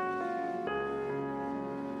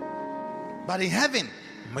 But in heaven,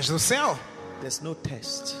 Mas no céu there's no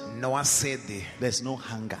thirst. não há sede, There's no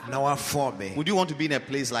hunger. não há fome. Would you want to be in a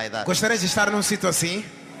place like that? Gostaria de estar num sítio assim,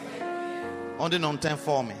 Onde não tem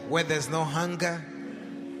fome. where there's no hunger?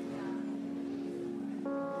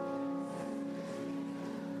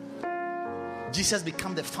 Jesus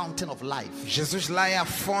become the fountain of life. Jesus lá é a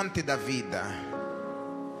fonte da vida.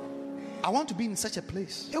 I want to be in such a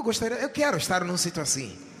place. Eu quero estar num sítio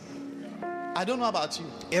assim. I don't know about you.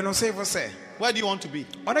 Eu não sei você. Where do you want to be?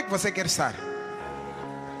 Onde é que você quer estar?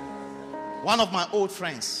 One of my old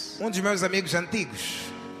friends. Um dos meus amigos antigos.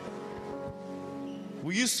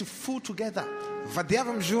 We used to fool together.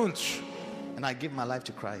 Vadeávamos juntos. And I gave my life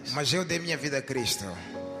to Christ. Mas eu dei minha vida a Cristo.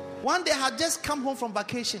 One day I had just come home from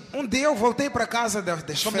vacation. Um dia eu voltei para casa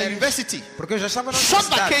das From the férias. university. Porque eu já estava na Short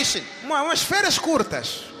universidade. vacation. Umas férias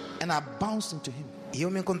curtas. And I bounced into him. E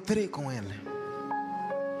eu me encontrei com ele.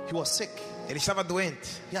 He was sick. Ele estava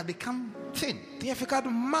doente. He had become thin. Tinha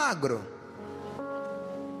ficado magro.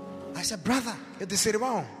 I said, brother, Eu disse: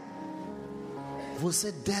 irmão,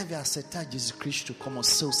 você deve aceitar Jesus Cristo como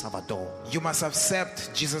seu Salvador. you must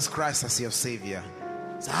accept Jesus Christ as your Savior.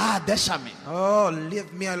 Deixa-me. Oh,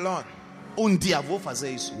 leave me alone. Dia vou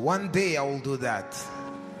fazer isso. One day I will do that.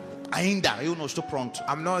 Ainda eu não estou pronto.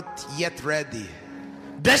 I'm not yet ready.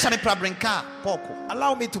 Deixa-me para brincar pouco.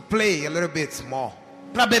 Allow me to play a little bit more.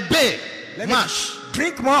 Para beber Let me mais.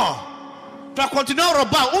 drink more. Para continuar a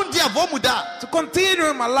roubar. Dia vou mudar. To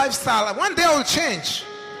continue my lifestyle. One day I will change.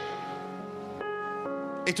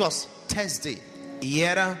 It was Thursday. E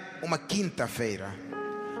era uma quinta-feira.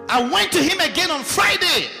 I went to him again on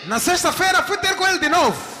Friday. Na sexta-feira fui ter com ele de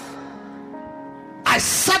novo. I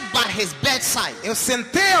sat by his bedside, Eu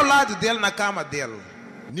sentei ao lado dele na cama dele,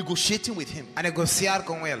 negotiating with him a negociar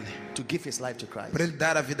com ele, to give his life to Christ. para ele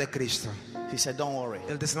dar a vida a Cristo. He said, don't worry.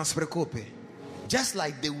 Ele disse, não se preocupe. Just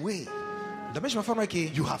like the way Da mesma forma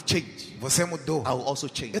que you have changed, você mudou, I will also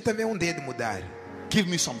change. eu também de mudar. Give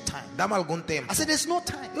me some time. Dá-me algum tempo. I said, there's no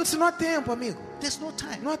time. Eu disse, não há tempo, amigo. There's no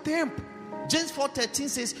time. Não há tempo. James 4:13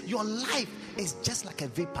 says, your life is just like a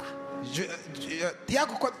vapor.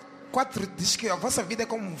 Tiago 4 diz que a vossa vida é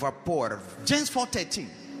como um vapor. James 4:13.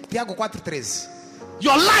 Tiago 4:13.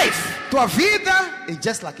 Your life Tua vida is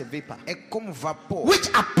just like a vapor, é como vapor, which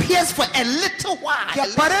appears for a little que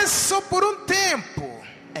while aparece só por um tempo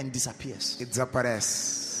and disappears. e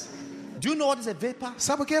desaparece. Do you know what is a vapor?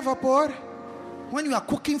 Sabe o que é vapor? When you are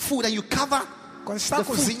cooking food and you cover Quando está a the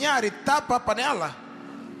food cozinhar e tapa a panela,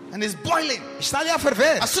 and it's boiling, está ali a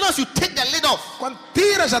ferver. as soon as you take the lid off, Quando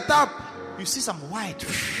tiras a tapa, you see some white.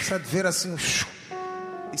 está de ver assim,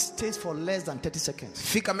 It stays for less than 30 seconds.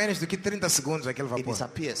 fica menos do que 30 segundos aquele It vapor.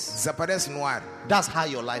 disappears. Desaparece no ar. That's how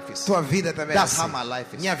your life is. Tua vida também é That's assim. how my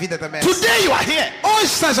life is. Minha vida também é Today you are here. assim. Hoje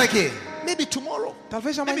estás aqui. Maybe tomorrow.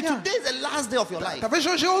 Talvez Maybe amanhã. today is the last day of your life. Talvez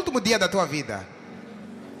hoje é o último dia da tua vida.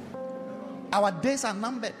 Our days are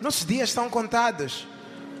numbered. Nossos dias estão contados.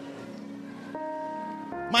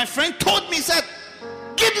 My friend told me, he said,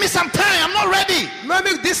 give me some time, I'm not ready. Meu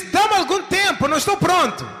amigo disse, dá-me algum tempo, não estou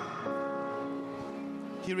pronto.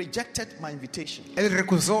 He rejected my invitation. Ele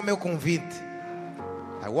recusou o meu convite.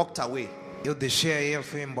 I walked away. Eu deixei a ele,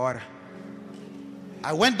 fui embora.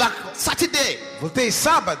 I went back Saturday. Voltei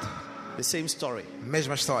sábado, The same story.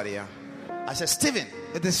 mesma história. I said, Stephen,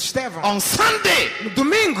 Eu disse, Estevão, on Sunday, no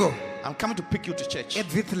domingo, I'm coming to pick you to church. é de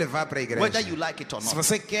vir te levar para a igreja. Whether you like it or Se not.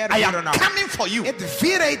 você quer I vir ou am não, coming for you. é de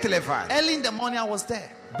vir aí te levar. Early in the morning, I was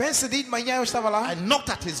there. Bem cedinho de manhã eu estava lá, I knocked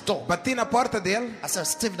at his door. bati na porta dele. I said,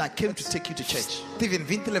 Stephen, I came to take you to church. Steven,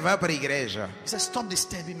 vim te levar para a igreja. He said, stop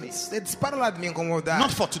disturbing me. Ele disse, para lá de me incomodar.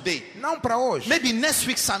 Not for today. Não para hoje. Maybe next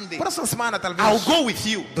week, Sunday, Próxima semana, talvez. I'll go with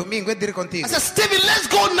you. Domingo, eu direi contigo. I said, Stephen, let's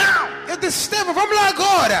go now. Eu disse, Estevão, vamos lá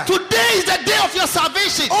agora. Today is the day of your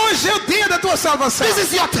salvation. Hoje é o dia da tua salvação. This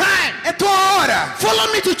is your time. É tua hora. Follow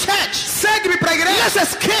me to church. Segue-me para a igreja. Let's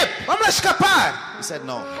escape. Vamos lá escapar. He said,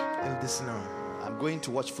 no, Ele disse, não. I'm going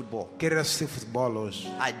to watch football. Quero assistir futebol hoje.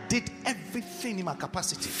 I did everything in my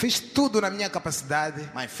capacity. Fiz tudo na minha capacidade.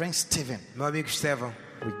 My friend Stephen Meu amigo Estevão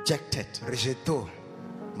rejected rejeitou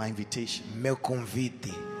my invitation. meu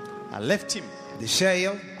convite. I left him. Deixei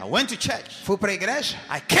ele. I went to church. Fui para a igreja.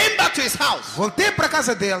 I came back to his house. Voltei para a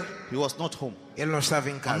casa dele. He was not home. Ele não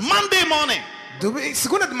estava em On casa. Monday morning,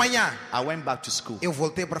 Segunda de manhã, I went back to school. eu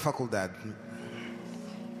voltei para a faculdade.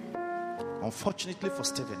 Unfortunately for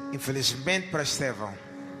Stephen, Infelizmente para Estevão,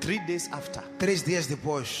 3 days after, 3 dias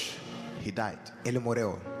depois, he died. ele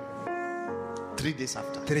morreu. 3 days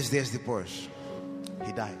after, 3 dias depois,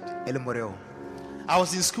 he died. ele morreu. I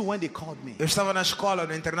was in school when they called me. Eu estava na escola,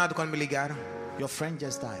 no internado, quando me ligaram. Your friend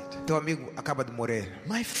just died. Teu amigo acaba de morrer.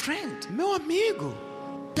 My friend Meu amigo,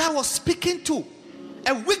 that I was speaking to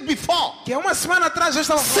a week before, que há uma semana atrás eu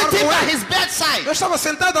estava falando sitting com by ele. his bedside, Eu estava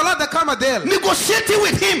sentado ao lado da cama dele, negotiating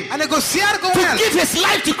with him a negociar com to ele, give his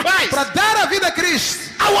life to Christ. para dar a vida a Cristo.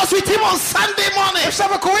 I was with him on Sunday morning. Eu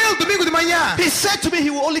estava com ele domingo de manhã. He said to me he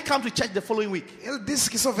will only come to church the following week. Ele disse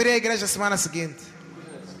que só viria à igreja a semana seguinte.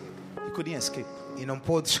 He couldn't escape. E não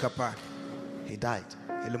pôde escapar. He died.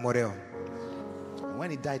 Ele morreu. And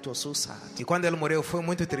when he died, it was so sad. E quando ele morreu foi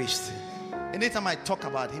muito triste. Anytime I talk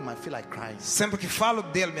about him, I feel like crying. Sempre que falo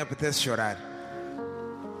dele me apetece chorar.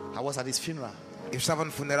 I was at his funeral. Eu estava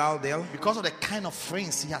no funeral dele. Because of the kind of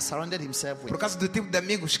friends he has surrounded himself Por with. causa do tipo de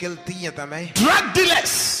amigos que ele tinha também. Drug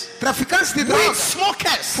dealers, Traficantes de weed drogas.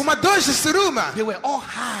 smokers, Fumadores de suruma. they were all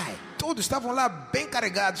high. Todos estavam lá bem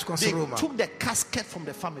carregados com They suruma. took the casket from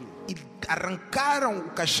the family E arrancaram o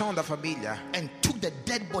caixão da família. and took the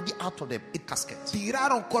dead body out of the casket.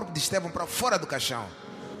 Tiraram o corpo de Estevão para fora do caixão.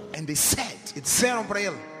 And they said, E disseram para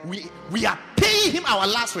ele: we are paying him our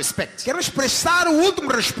last respect. queremos prestar o último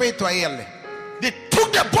respeito a ele. They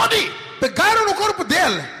took the body. Pegaram no corpo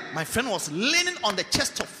dele. My friend was leaning on the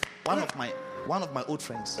chest of one of my old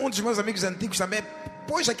friends. Um dos meus amigos antigos também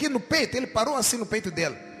pôs aqui no peito. Ele parou assim no peito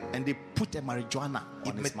dele. And they put a marijuana E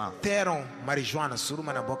on his mouth. meteram marijuana,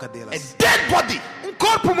 suruma na boca dele. A dead body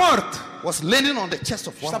Corpo morto. was leaning on the chest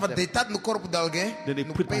of one Estava of them. deitado no corpo de alguém. Then they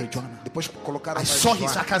No put peito. marijuana. Depois colocaram I saw his, I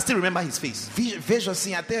marijuana. can still remember his face. Vejo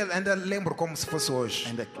assim, até ainda lembro como se fosse hoje.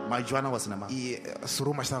 And the marijuana was in the mouth. E a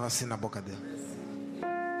suruma estava assim na boca dele.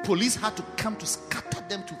 Police had to come to scatter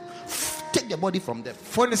them, to take the body from them.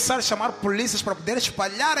 Foi necessário chamar polícias para poder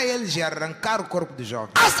espalhar a eles e arrancar o corpo do jovem.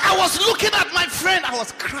 As I was looking at my friend, I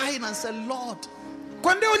was crying and said, Lord,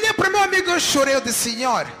 Quando eu olhei para meu amigo, eu chorei. Eu disse,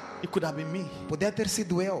 Senhor, it could have been me. podia ter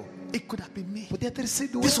sido eu. It could have been me. Podia ter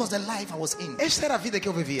sido This eu. was the life I was in. Esta era a vida que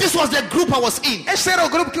eu vivia. This was the group I was in. Este era o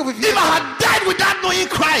grupo que eu vivia. If I had died without knowing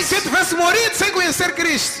Christ, Se eu tivesse morrido sem conhecer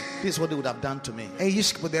Cristo, this is what they would have done to me. é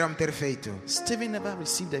isto que poderiam ter feito. Stephen never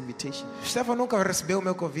received the invitation. Estevão nunca recebeu o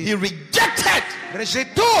meu He convite. rejected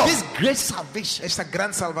Rejeitou this great salvation. esta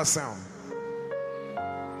grande salvação.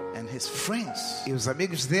 And his friends E os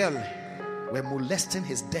amigos dele were molesting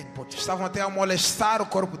his dead body. estavam até a molestar o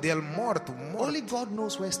corpo dele morto. Only God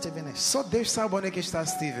knows where Stephen is. Só Deus sabe onde é que está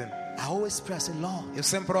Steven. I always pray, I say, Lord, Eu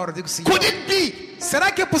sempre oro, digo, Senhor, could it be será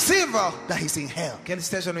que é possível that he's in hell? que ele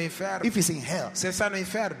esteja no inferno? If he's in hell, Se ele está no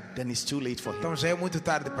inferno, then it's too late for him. então já é muito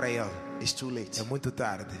tarde para ele. It's too late. É muito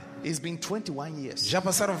tarde. It's been 21 years. Já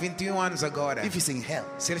passaram 21 anos agora. If he's in hell,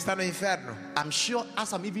 Se ele está no inferno, I'm sure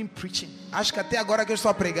as I'm even preaching, acho que até agora que eu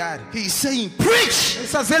estou a pregar, he's saying, preach! ele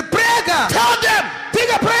está a dizer, prega! Tell them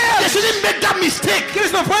Diga para they eles shouldn't make that mistake. que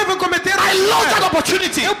eles não podem cometer I um lost that erro.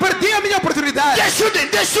 opportunity. Eu perdi a minha oportunidade. They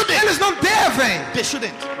shouldn't. They shouldn't. Eles não devem. They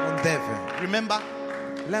shouldn't. Não devem. Remember,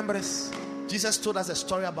 Lembra-se? Jesus told us a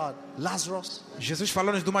story about Lazarus Jesus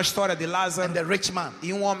falou-nos de uma história de and Lázaro the rich man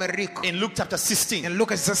e um homem rico. in Luke chapter 16. Em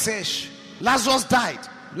Lucas 16. Lazarus died,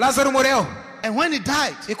 Lázaro morreu. and when he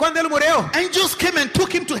died, E quando ele morreu, angels came and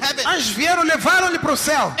took him to heaven. anjos vieram, levaram-lhe para o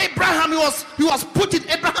céu. Abraham, he was put in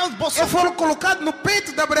Abraham's E bosom foram colocados no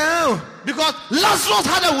peito de Abraão. because Lazarus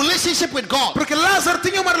had a relationship with God. Porque Lázaro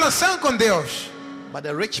tinha uma relação com Deus. But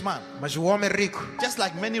the rich man, Mas o homem rico, just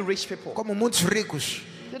like many rich people, como muitos ricos,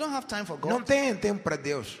 they don't have time for não God. tem tempo para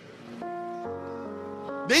Deus.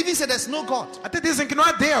 They even say there's no God. Até dizem que não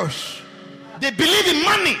há Deus. They believe in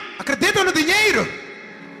money. Acreditam no dinheiro.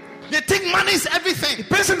 They think money is E everything.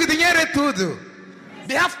 pensam que dinheiro é tudo.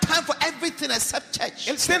 They have time for everything except church.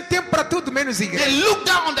 Eles têm tempo para tudo menos igreja. They look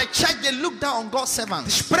down on the church. They look down on God's servants.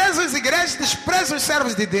 Desprezam as igrejas, desprezam os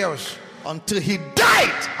servos de Deus. Until he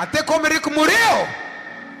died Até que o homem rico morreu.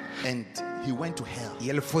 and he went to hell. E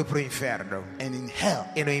ele foi para o inferno. And in hell,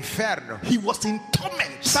 E no inferno, he was in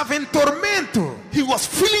torment. estava em tormento. He was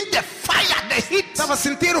feeling the fire, the heat, Estava a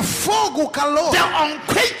sentir o fogo, o calor. the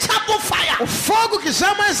unquenchable fire, O fogo que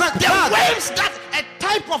jamais the apaga. waves that a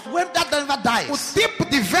type of wave that never O dies. tipo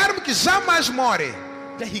de verme que jamais morre.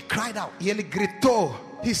 Then he cried out. E ele gritou.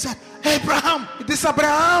 He said, Abraham, E disse,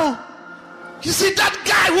 Abraão, you see that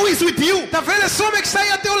guy who is with you? tá vendo esse homem que está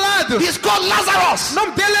aí ao teu lado? He's called Lazarus. O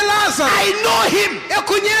nome dele é Lázaro. I know him. Eu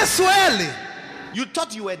conheço ele. You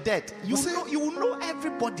thought you were dead. You Você- will know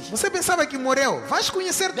everybody. Você pensava que morreu? Vais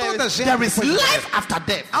conhecer toda a gente. There is depois de life morrer. after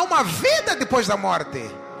death. Há uma vida depois da morte.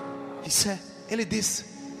 He said, Ele disse,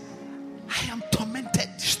 I am tormented.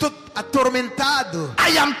 estou atormentado.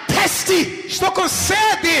 I am thirsty. Estou com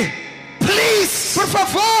sede. Please. Por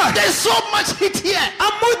favor. There's so much heat here.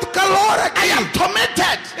 Há muito calor I aqui. am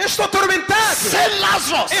tormented. Eu estou atormentado. Send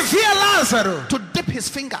Lazarus Envia Lázaro to dip his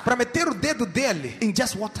finger para meter o dedo dele in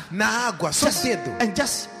just water. na água, só Just, dedo. and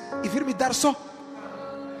just E vir me dar só.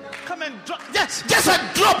 come and drop. Just a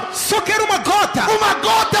drop. Só quero uma gota. Uma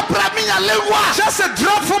gota para minha língua. Just a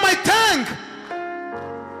drop for my tongue.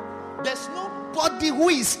 There's nobody who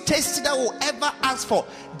is tasty that will ever ask for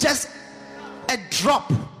just a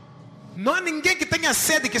drop. Não há ninguém que tenha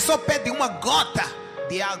sede que só pede uma gota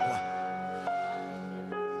de água.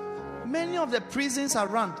 Many of the prisons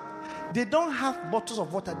around, they don't have bottles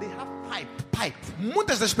of water. They have pipe.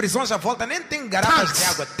 Muitas das prisões à volta nem tem garrafas Tanks. de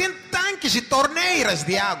água. Tem tanques e torneiras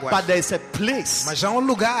de água. But there's a place Mas há um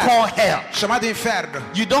lugar called hell. chamado inferno.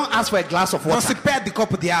 You don't ask for a glass of Não se water. pede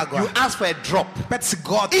copo de água. You ask for a drop. Pede-se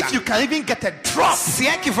gota. If you can even get a drop, Se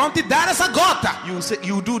é que vão te dar essa gota. you say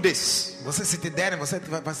you do this. Você, se te derem, você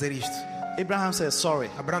vai fazer isto. Abraham says, sorry,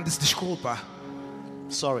 Abraão disse, desculpa.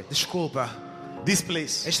 Desculpa. this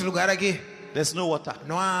place, Este lugar aqui, there's no water.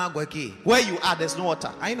 não há água aqui. Where you are, there's no water.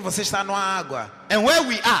 Ainda você está, não há água. And where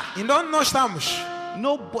we are, E onde nós estamos?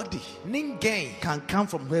 nobody Ninguém can come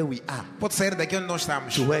from where we are pode sair daqui onde nós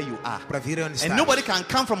estamos to where you are. para vir onde And estamos. nobody can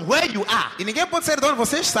come from where you are E ninguém pode sair de onde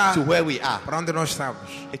você está to where we are. para onde nós estamos.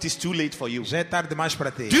 It is too late for you. Já é tarde demais para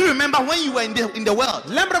ti. Do you remember when you were in the world?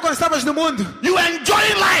 Lembra quando estavas no mundo? You were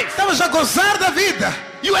enjoying life. Estavas a gozar da vida.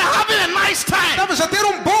 You were having a nice time. Estavas a ter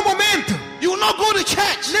um bom momento. You will not go to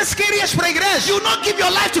church. Nem sequer ias para a igreja. You will not give your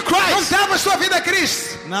life to Não Christ. davas tua vida a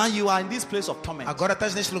Cristo. Now you are in this place of torment. Agora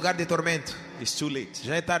estás neste lugar de tormento. It's too late.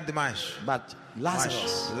 Já é tarde demais. But Mas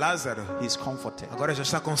Lazarus Lázaro is comforted. agora já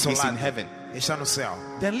está He's consolado. in heaven. Está no céu.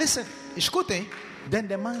 Then listen. Escutem. Then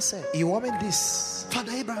the man said, E o homem disse,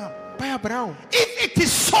 Father Abraham, Pai Abraão. If it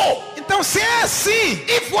is so, Então se é assim,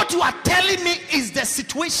 if what you are telling me is the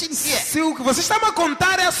situation here, se o que você está a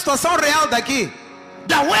contar é a situação real daqui,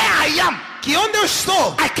 that where I am, que onde eu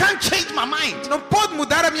estou, I can't change my mind. não pode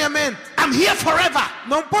mudar a minha mente. I'm here forever.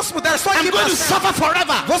 Não posso mudar, estou aqui I'm going para to sempre. suffer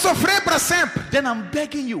forever. Vou sofrer para sempre. Then I'm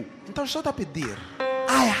begging you. Então estou a pedir.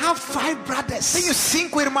 I have 5 brothers. Tenho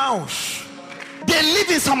 5 irmãos. They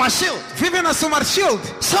live in Samashield. Vivem na Summershield.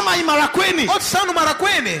 Some are in Marakwene. Outros estão no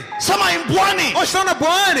Marakwene. Some are in Buani. Outros estão na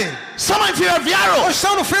Boane. Some are in Ferroviário. Outros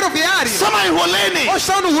estão no Ferroviário. Some are in Holene. Outros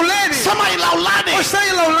estão no Hulene. Some are in Laulane. Outros estão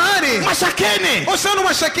em Laulane. Mashakene. Outros estão no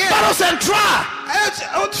Machaqueira. Baro Central.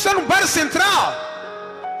 Outros estão no Bar Central.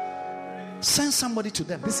 Send somebody to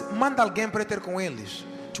them Manda alguém para ter com eles.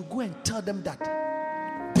 to go and tell them that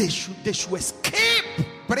they should escape.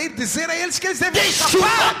 Para ir dizer a eles que eles devem They should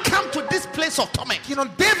escapar. not come to this place of torment. Que não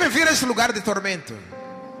devem vir a este lugar de tormento.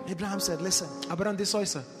 Abraham said, listen, Abraão disse,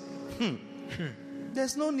 olha,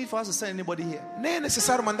 there's no need for us to send anybody here. nem é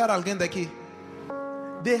necessário mandar alguém daqui.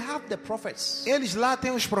 They have the prophets. Eles lá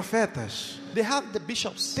têm os profetas. They have the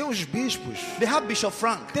bishops. Tem os bispos. They have Bishop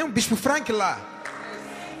Frank. Tem o bispo Frank lá.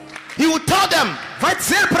 He will tell them, Vai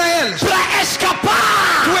dizer para eles. para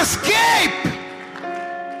escapar. To escape.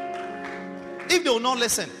 If they will not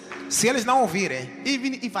listen, Se eles não ouvirem,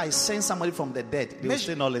 even if I send somebody from the dead, they will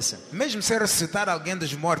still not listen. mesmo se ressuscitar alguém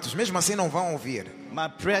dos mortos, mesmo assim não vão ouvir. My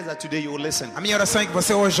prayer is that today you will listen. A minha oração é que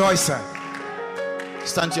você hoje ouça.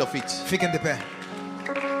 Stand to your feet. Fiquem de pé.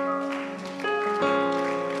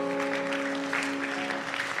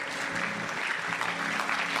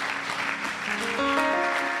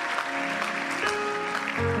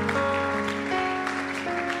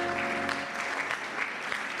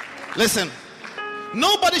 Listen,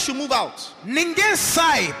 nobody should move out. Ninguém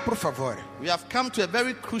sai, por favor. We have come to a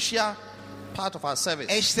very crucial part of our service.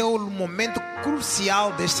 Este é o momento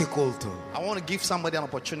crucial deste culto. I want to give somebody an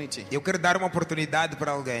opportunity. Eu quero dar uma oportunidade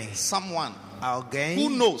para alguém. Someone who Alguém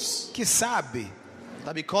knows que sabe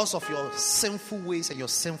that because of your sinful ways and your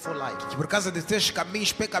sinful life, que por causa dos teus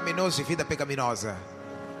caminhos pecaminosos e vida pecaminosa,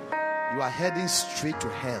 you are heading straight to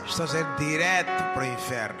hell. estás a ir direto para o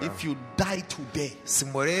inferno. If you die today, Se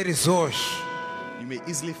morreres hoje, you may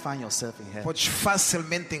easily find yourself in hell. podes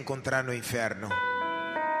facilmente encontrar no inferno.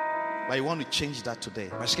 But you want to change that today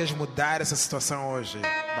Mas queres mudar essa situação hoje,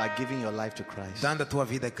 by giving your life to Christ. dando a tua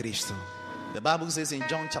vida a Cristo. The Bible says in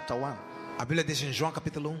John chapter 1, A Bíblia diz em João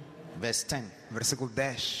capítulo 1, verse 10, versículo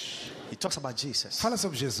 10. it talks about Jesus. Fala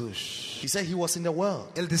sobre Jesus. He said he was in the world.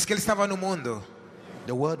 Ele disse que ele estava no mundo.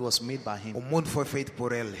 The world was made by him. O mundo foi feito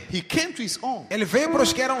por ele. He came to his own, Ele veio para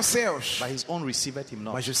os que eram seus, but his own received him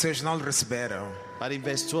not. mas os seus não lhe receberam. But in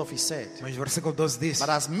verse 12 he said, Mas no versículo 12 diz: but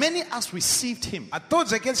as many as received him, a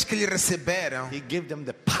todos aqueles que lhe receberam, he gave them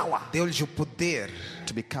the power deu-lhes o poder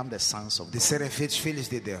to become the sons of de God. serem feitos filhos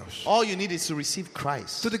de Deus. All you need is to receive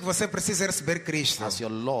Christ Tudo que você precisa é receber Cristo as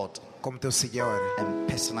your Lord como teu Senhor and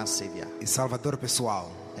personal Savior. e Salvador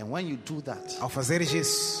pessoal. And when you do that, Ao fazeres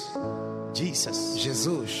isso, Jesus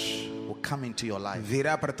Jesus will come into your life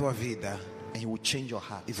virá para a tua vida and he will change your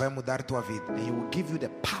heart. e vai mudar a tua vida. And he will give you the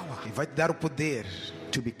power E vai te dar o poder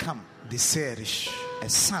to become de seres a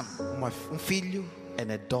son filho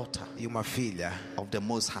and a daughter e uma filha of the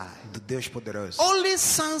Most High. do Deus poderoso. Only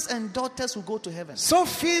sons and daughters will go to heaven. Só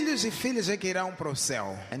filhos e filhas é que irão para o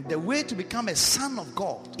céu. And the way to become a son of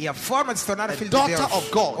God E a forma de se tornar A filho de daughter Deus of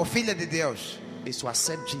God. ou filha de Deus is to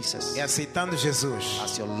accept Jesus é aceitando Jesus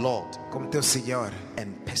as your Lord como teu Senhor and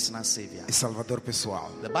personal Savior. e Salvador pessoal.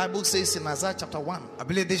 The Bible says in Isaiah chapter 1, A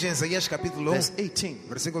Bíblia diz em Isaías capítulo 1, verse 18,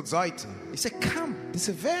 versículo 18, it said, come,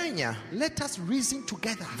 disse: venha, let us reason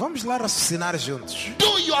together. vamos lá raciocinar juntos.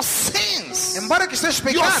 Do your sins, Embora que os teus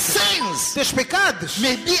your pecados, sins teus pecados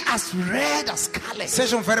may be as red as scarlet.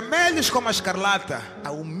 sejam vermelhos como a escarlata, I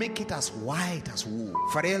will make it as white as wool.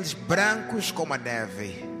 farei-los brancos como a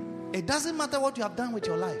neve. It doesn't matter what you have done with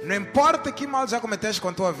your life. Não importa que mal já cometeste com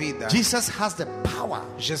a tua vida, Jesus has the power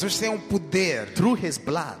Jesus tem um poder through his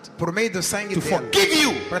blood por meio do sangue to dele forgive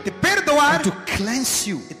you para te perdoar and to cleanse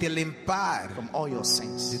you e te limpar from all your de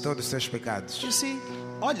sins. todos os teus pecados. You see,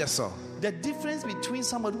 Olha só, the difference between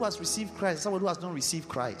somebody who has received Christ and somebody who has not received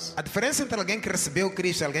Christ a diferença entre alguém que recebeu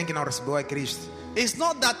Cristo e alguém que não recebeu a Cristo is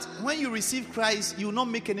not that when you receive Christ, you will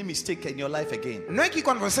not make any mistake in your life again. não é que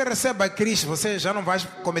quando você recebe a Cristo você já não vai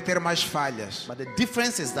cometer mais falhas, But the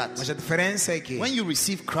difference is that mas a diferença é que when you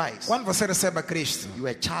receive Christ, quando você recebe a Cristo, you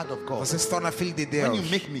are a child of God. você se torna filho de When you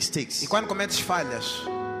Deus. make mistakes, E quando cometes falhas,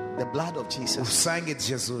 the blood of o Jesus sangue de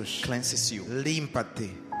Jesus cleanses you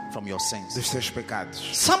limpa-te from your sins. dos teus pecados.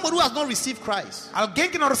 Somebody who has not received Christ, Alguém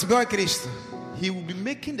que não recebeu a Cristo, he will be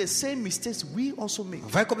making the same mistakes we also make.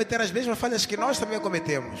 vai cometer as mesmas falhas que nós também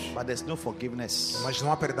cometemos, But there's no forgiveness. mas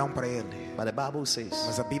não há perdão para ele. But the Bible says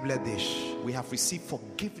Mas a Bíblia diz: we have received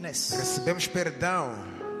forgiveness recebemos perdão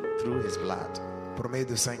through his blood. por meio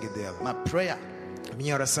do sangue dele. My prayer,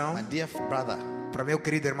 Minha oração my dear brother, para meu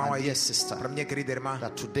querido irmão my aí, dear sister, para minha querida irmã,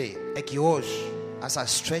 that today, é que hoje, as I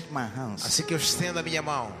stretch my hands, assim que eu estendo a minha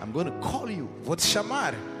mão, I'm going to call you vou te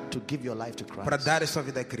chamar to give your life to para Christ. dar a sua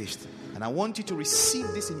vida a Cristo. And I want you to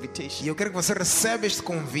receive this E invitation, eu quero que você receba este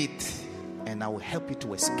convite, and I will help you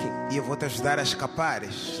to escape. e eu vou te ajudar a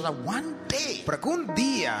escapares, So that one day, para que um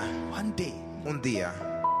dia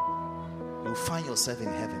you'll find yourself in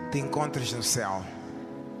heaven. te encontres no céu.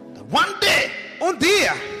 That one day, Um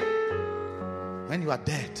dia, when you are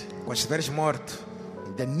dead, quando estiveres morto,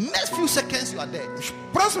 in the next few seconds you are dead, nos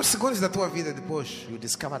próximos segundos da tua vida depois, you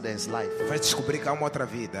discover there is life, vais descobrir que há uma outra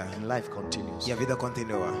vida and life continues. e a vida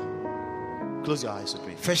continua. Close your eyes with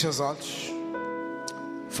me. Fecha os olhos.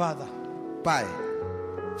 Father, Pai,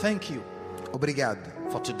 thank you obrigado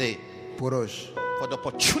for today, por hoje, for the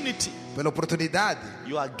opportunity pela oportunidade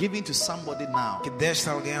you are giving to somebody now que deste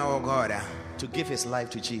a alguém agora to give his life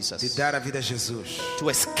to de Jesus, dar a vida a Jesus, to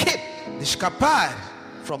escape de escapar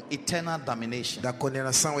from eternal damnation. da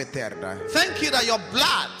condenação eterna. Thank you that your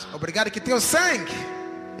blood Obrigado que teu sangue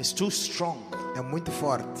is too strong é muito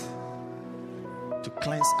forte to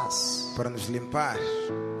cleanse us para nos limpar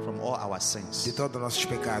from all our de sins. todos os nossos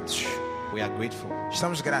pecados. We are grateful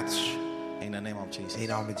Estamos gratos in the name of Jesus. em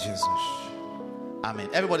nome de Jesus. Amen.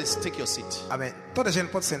 Everybody take your seat. Amém. Toda a gente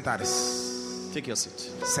pode sentar-se. Take your seat.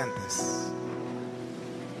 Senta-se.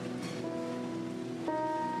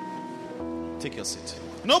 Take your seat.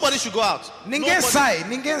 Nobody should go out. Ninguém Nobody- sai,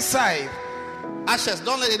 ninguém sai. Ashes,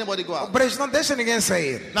 don't let anybody go out. Brejo, não deixa ninguém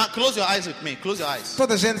sair. Now close your eyes with me. Close your eyes.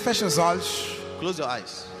 Toda a gente fecha os olhos. Close your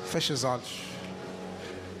eyes. Fecha os olhos.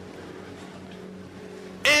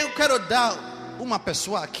 Eu quero dar uma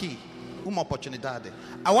pessoa aqui uma oportunidade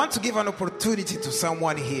I want to give an opportunity to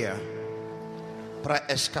someone here para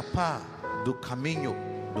escapar do caminho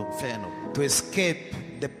do inferno. to escape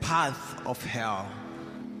the path of hell.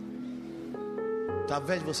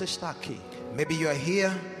 Talvez você está aqui. Maybe you are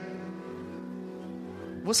here.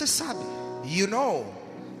 Você sabe, You know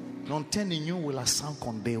não tem nenhuma relação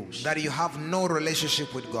com Deus. that you have no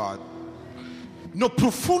relationship with God. No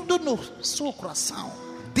profundo no seu coração,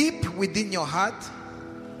 Deep within your heart,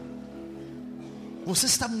 você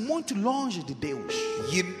está muito longe de Deus.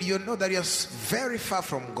 you know that you're very far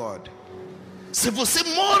from God. Se você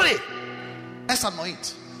morre essa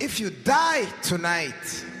noite If you die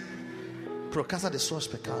tonight por causa de seus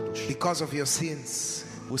pecados, because of your sins,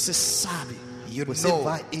 você sabe, You você know.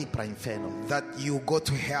 vai ir para o inferno. that you go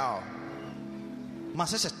to hell.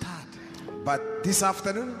 Mas essa tarde, But this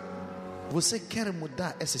afternoon, você quer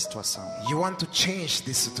mudar essa situação, you want to change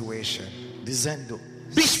this situation. dizendo: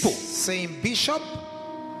 Bispo, Saying, Bishop,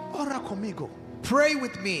 ora comigo, pray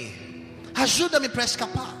with me. ajuda-me para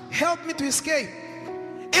escapar. Help me to escape.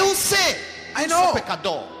 Eu sei, I eu know. sou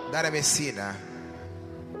pecador, That I'm a sinner.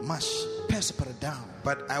 mas peço perdão,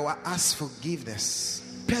 But I will ask forgiveness.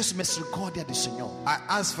 peço misericórdia do Senhor. I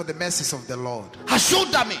ask for the mercies of the Lord.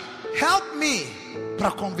 Ajuda-me Help me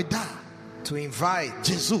para convidar to invite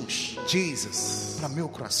Jesus Jesus para meu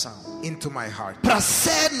coração, into my heart. para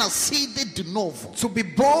ser nascido de novo. To be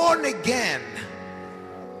born again.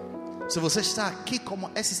 Se você está aqui como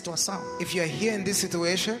essa situação, If you are here in this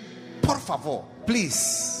situation, por favor,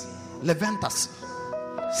 please levanta-se,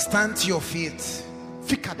 stand to your feet.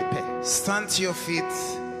 fica de pé. Stand to your feet.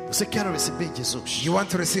 Você quer receber Jesus You want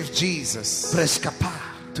to receive Jesus. para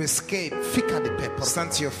escapar? To escape. Fica de pé, por favor. Stand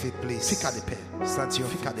to your feet, please. Fica de pé. Stand to your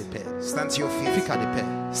Fica feet. de pé. Stand to your feet. Fica de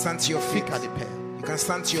pé. Stand to your feet. Fica de pé. You can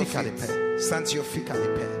stand to your Fica de feet. pé. Stand to your feet. Fica de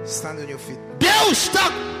pé. Stand on your feet. Deus está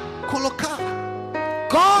colocando.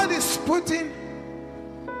 God is putting,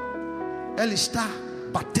 Ele está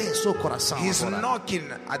batendo seu coração He's agora. knocking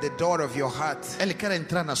at the door of your heart. Ele quer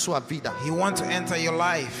entrar na sua vida. He wants to enter your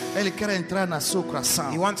life. Ele quer entrar na seu He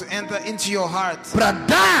coração wants to enter into your heart. para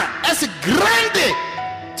dar essa grande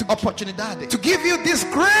oportunidade, To give you this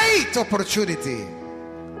great opportunity.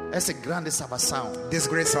 essa grande salvação This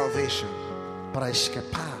great salvation. para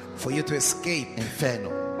escapar For you to escape inferno.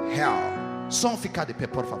 hell. Só ficar de pé,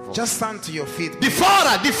 por favor. Just stand to your feet. De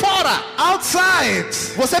fora, de fora. Outside.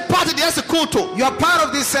 Você é parte desse culto. You are part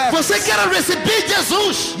of this service. Você quer receber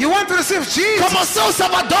Jesus You want to receive Jesus como seu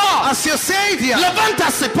Salvador. as your Savior.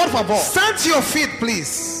 Levanta-se, por favor. Stand to your feet,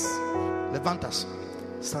 please. Levanta-se.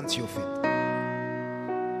 Stand to your feet.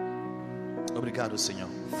 Obrigado, Senhor.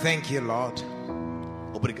 Thank you, Lord.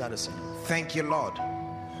 Obrigado, Senhor. Thank you, Lord.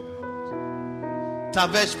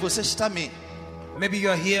 Talvez você está me Maybe you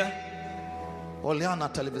are here. olhando na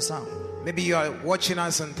televisão, Maybe you are watching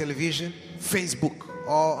us on television Facebook,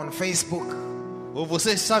 or on Facebook, ou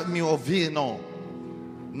você está me ouvindo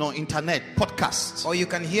no internet, podcast. or you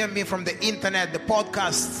can hear me from the internet, the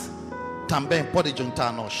podcast. Também pode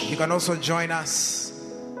juntar-nos You can also join us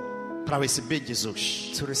para receber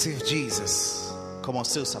Jesus to receive Jesus como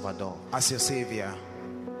seu Salvador. as your Savior.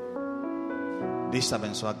 Deus te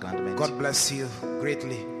abençoe grandemente. God bless you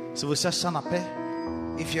greatly. Se você está na pé,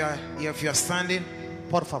 If you are standing,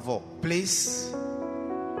 por favor, please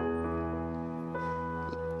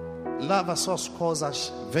lava suas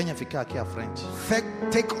coisas, venha ficar aqui à frente.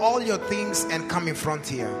 take all your things and come in front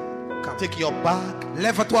here. Come. Take your bag,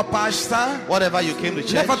 Leva a tua pasta, whatever you came to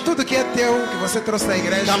church. leva tudo que é teu, que você trouxe da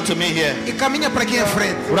igreja, Come to me here. e caminha para aqui à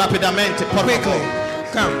frente. Rapidamente, por Quickly,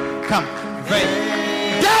 favor. come. Come. Vem.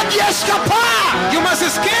 Deve escapar! You must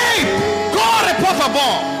escape. Corre, por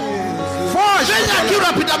favor! Foge. Venha aqui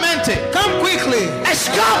rapidamente! Come quickly.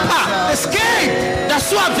 Escapa Escape da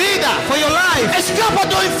sua vida! for your life. Escapa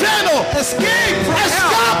do inferno! Escape from hell.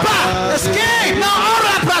 Escapa! Escape. Não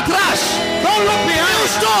olha para trás! Don't look Eu behind.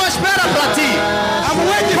 estou à espera para ti! I'm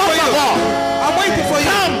waiting Por for you. favor! I'm waiting for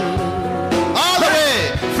you. Come! All the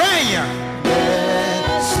way! Venha.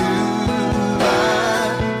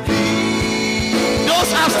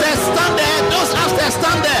 Those upstairs stand there! Those upstairs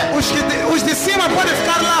stand there! Os de cima podem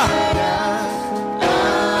ficar lá.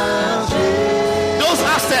 Those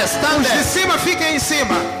upstairs stand Os de there! cima fiquem em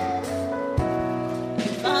cima.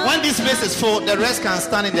 When this place is full, the rest can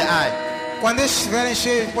stand in the aisle. Quando eles estiverem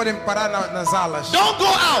cheios, podem parar nas alas. Don't go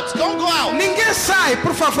out! Don't go out! Ninguém sai,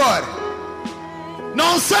 por favor.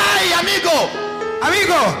 Não sai, amigo!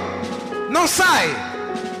 Amigo, não sai.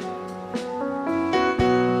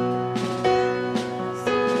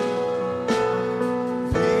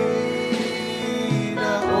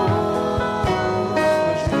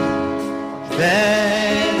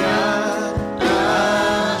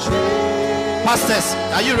 Pastors,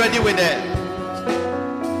 are you ready with it?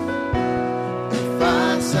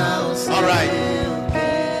 All right.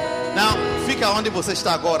 Now, fica onde você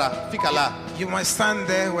está agora. Fica lá. You must stand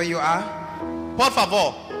there where you are. Por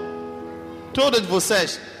favor. Todos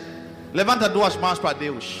vocês, levanta duas mãos para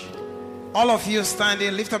Deus. All of you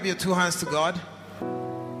standing, lift up your two hands to God.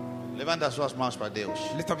 Levanta as suas mãos para Deus.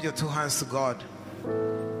 Lift up your two hands to God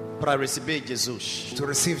Para receber Jesus. to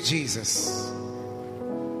receive Jesus.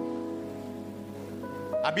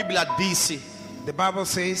 A Bíblia disse, The Bible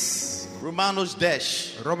says, Romanos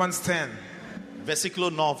 10, Romans 10,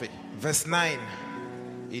 versículo 9 verse 9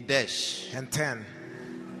 e 10. and 10.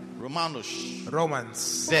 Romanos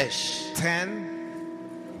Romans 10, 10,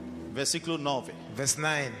 versículo 9. verse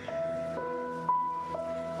 9.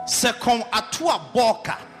 Se com a tua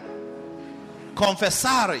boca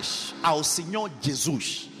confessares ao Senhor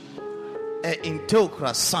Jesus e em teu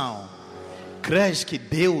coração crês que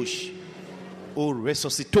Deus o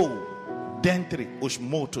ressuscitou dentre os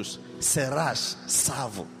mortos, serás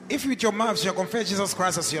salvo. If with your mouth you confess Jesus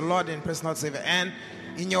Christ as your Lord and personal Savior, and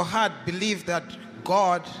in your heart believe that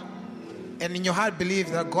God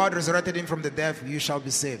resurrected him from the dead, you shall be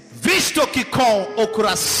saved. Visto que com o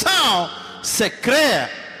coração se crê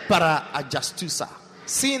para a justiça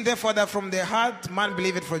Seeing therefore that from the heart man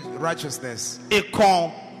believeth for righteousness, e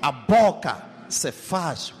com a boca se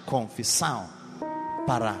faz confissão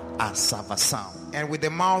para a salvação. and with the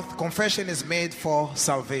mouth confession is made for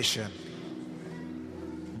salvation.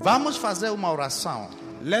 Vamos fazer uma oração.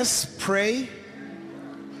 Let's pray.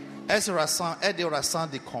 Essa oração é de oração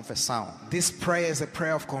de confissão. This prayer is a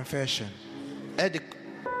prayer of confession. É de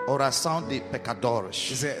oração de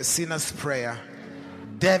pecadores. It's a sinner's prayer.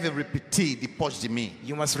 Deve repetir depois de mim.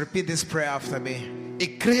 You must repeat this prayer after me E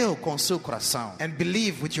creio com seu coração. and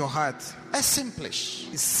believe with your heart. É simples,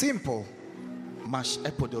 It's simple, mas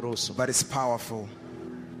é poderoso. but it's powerful.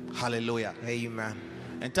 Aleluia. Amen.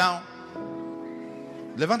 Então,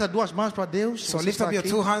 levanta duas mãos para Deus. So Você lift está up your aqui.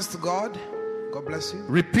 two hands to God. God bless you.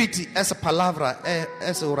 Repite essa palavra,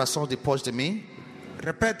 essa oração depois de mim.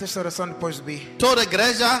 Repete esta oração depois de mim. Toda a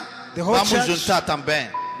igreja, The whole vamos church. juntar também.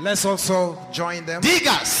 Let's also join them.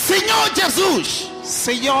 Diga, Senhor Jesus,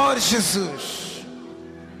 Senhor Jesus,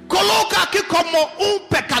 coloca aqui como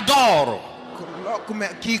pecador. coloco-me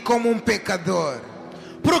aqui como pecador,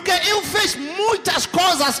 Porque eu fiz muitas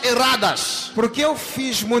coisas erradas. porque eu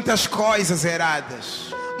fiz muitas coisas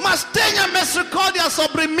erradas. Mas tenha misericórdia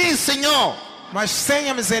sobre mim, Senhor. Mas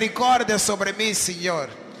tenha misericórdia sobre mim, Senhor.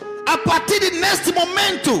 A partir deste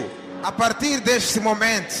momento, A partir deste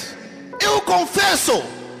momento, eu confesso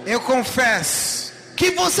eu confesso que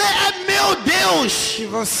você é meu Deus. que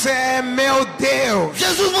você é meu Deus.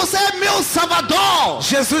 Jesus, você é meu Salvador.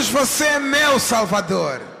 Jesus, você é meu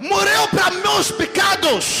Salvador. Morreu para meus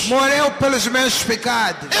pecados. Morreu pelos meus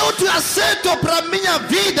pecados. Eu te aceito para minha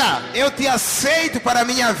vida. Eu te aceito para a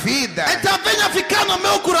minha vida. Então venha ficar no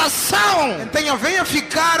meu coração Então venha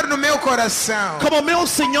ficar no meu coração como meu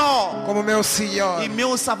Senhor como meu Senhor e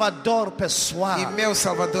meu Salvador pessoal. e meu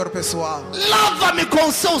Salvador pessoal. Lava-me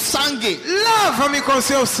com seu sangue. Lava-me com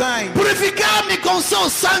seu sangue. Purificar-me com seu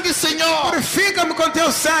sangue, Senhor. Purifica-me com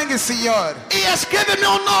teu sangue, Senhor. E escreve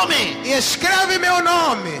meu nome E escreve meu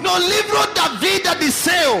nome no livro da vida de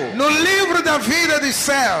céu. no livro da vida dos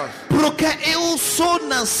céus. Porque eu sou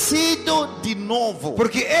nascido de novo.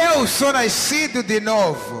 Porque eu sou nascido de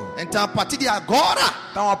novo. Então a partir de agora,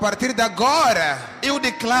 Então a partir de agora, eu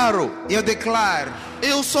declaro, eu declaro.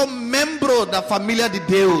 eu sou membro da família de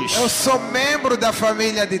Deus. Eu sou membro da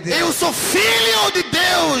família de Deus. Eu sou filho de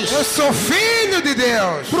Deus. Eu sou filho de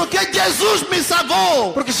Deus. Porque Jesus me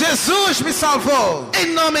salvou. Porque Jesus me salvou. Em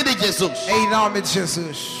nome de Jesus. Em nome de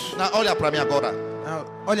Jesus. Não, olha para mim agora.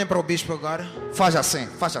 Olhem para o bispo agora. Faz assim,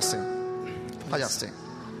 faz assim. Faz assim.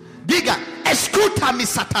 Diga, escuta-me,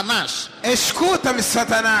 Satanás. Escuta-me,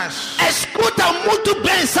 Satanás. Escuta muito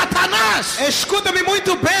bem, Satanás. Escuta-me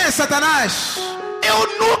muito bem, Satanás. Eu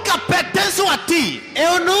nunca pertenço a ti.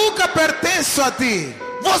 Eu nunca pertenço a ti.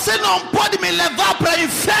 Você não pode me levar para o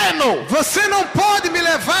inferno. Você não pode me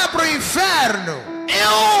levar para o inferno.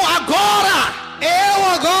 Eu agora,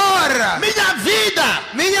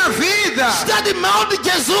 Minha vida está de mão de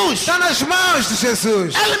Jesus. está nas mãos de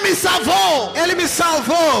Jesus. Ele me salvou. Ele me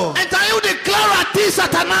salvou. Então eu declaro a ti, Eu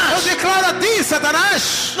Satanás, declaro a ti,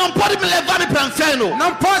 Satanás, não pode me levar para o inferno.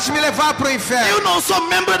 não podes me levar para o inferno. Eu não sou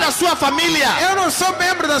membro da sua família. Eu não sou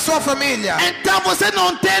membro da sua família. Então você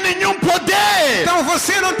não tem nenhum poder Então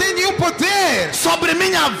você não tem nenhum poder sobre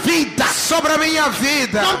minha vida. sobre a minha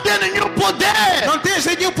vida. Não tem nenhum poder Não tens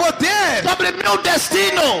nenhum poder sobre meu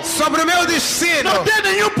destino. sobre o meu destino. Não tem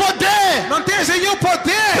nenhum poder Não tens nenhum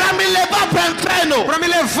poder para me levar para o inferno. para me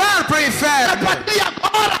levar para o A inferno. partir de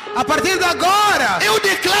agora, A partir de agora, eu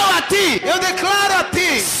declaro a ti, eu declaro a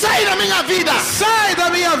ti: sai da minha vida. sai da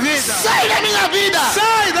minha vida. Sai da minha vida.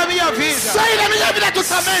 Sai da minha vida. Sai da minha vida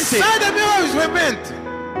totalmente. Sai da minha mente.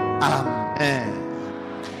 Amém.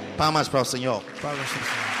 Palmas para o Senhor.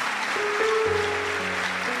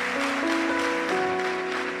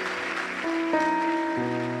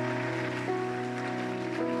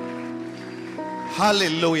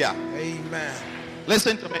 Hallelujah. Amen.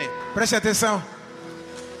 Listen to me. Preste atenção.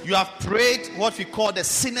 You have prayed what we call the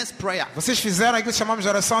sinner's prayer, Vocês fizeram aquilo que chamamos de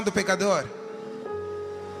oração do pecador,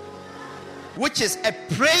 which is a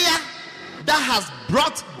prayer that has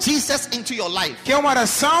brought Jesus into your life. que é uma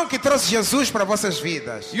oração que trouxe Jesus para vossas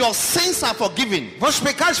vidas. Your sins are forgiven. Vossos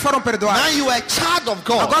pecados foram Now perdoados. you are a child of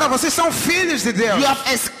God. Agora vocês são filhos de Deus. You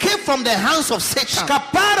have escaped from the hands of Satan.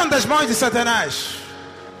 Escaparam das mãos de Satanás.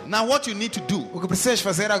 Now what you need to do O que precisas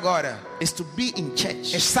fazer agora is to be in é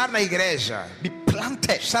church, estar na igreja, be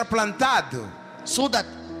planted, estar plantado, so that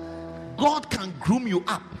God can groom you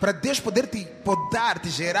up. para Deus poder te podar, te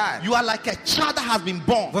gerar. You are like a child that has been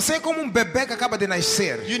born. Você é como um bebê que acaba de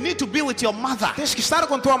nascer. You need to be with your mother, Tens que estar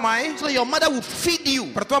com tua mãe, so that your mother will feed you,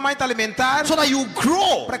 para tua mãe te alimentar, so that you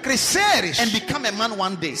grow para cresceres and e become a man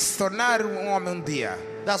one day. se tornar um homem dia.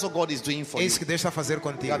 That's what God is doing for É you. isso que Deus está a fazer You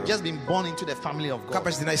contigo. have just been born into the family of God.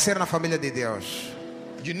 Acabas de nascer na família de Deus.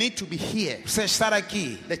 You need to be here. Precisa estar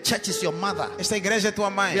aqui. The church is your mother. Esta igreja é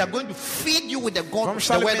tua mãe. We are going to feed you with the Vamos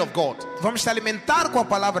word of God. Vamos te alimentar com a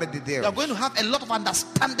palavra de Deus. You are going to have a lot of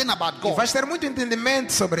understanding about E God. vais ter muito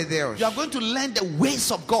entendimento sobre Deus. You are going to learn the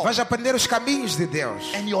ways of God. Vais aprender os caminhos de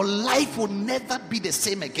Deus. And your life will never be the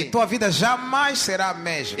same E again. tua vida jamais será a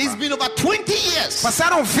mesma. It's been over 20 years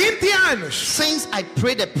Passaram 20 anos since I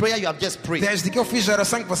prayed the prayer you have just prayed. desde que eu fiz a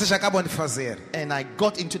oração que vocês acabam de fazer. And I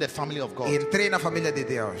got into the family of God. Entrei na família de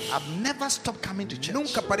Deus. I've never stopped coming to church.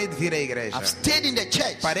 Nunca parei de vir à igreja. I've stayed in the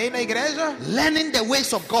church, Parei na igreja, learning the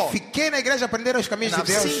ways of God. fiquei na igreja aprender os caminhos And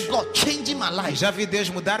de I've Deus. seen God changing my E life já vi Deus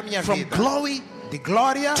mudar minha from vida. glory De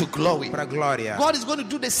glória to glory. para glória. God is going to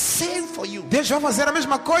do the same for you. Deus vai fazer a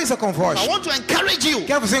mesma coisa I convosco. want to encourage you.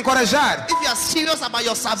 Quero vos encorajar. If you are serious about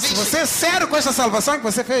your Se salvation, você é sério com essa salvação que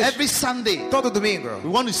você fez, every Sunday todo domingo, we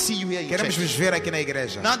want to see you here in queremos church. vos ver aqui na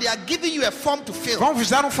igreja. Now they are giving you a form to fill. Vamos vos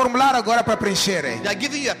dar um formulário agora para preencherem. They are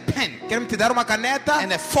giving you a pen Queremos te dar uma caneta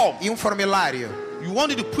and a form. e um formulário. You want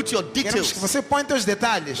you to put your Queremos que details você ponha teus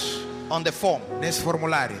detalhes on the form. nesse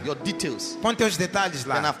formulário. Your details. Põe teus detalhes And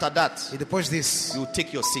lá. after that, E depois disso, you will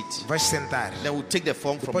take your seat. vais sentar. Then we'll take the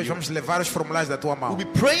form from Depois you. vamos levar os formulários da tua mão. We'll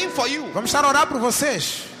be praying for you. Vamos estar a orar por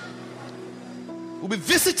vocês. We'll be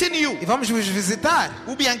visiting you. E vamos vos visitar.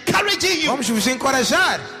 We'll be encouraging you. Vamos vos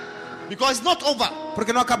encorajar. Because it's not over.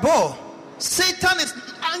 Porque não acabou. Satan is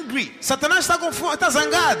angry. Satanás está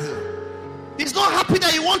zangado. He's not happy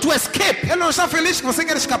that you want to escape Ele não está feliz que você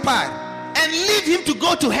quer escapar. and leave him to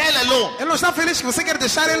go to hell alone. Ele não está feliz que você quer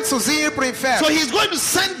deixar ele sozinho ir para o inferno. So he's going to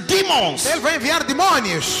send demons Ele vai enviar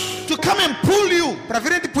demônios to come and pull you para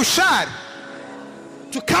virem te puxar,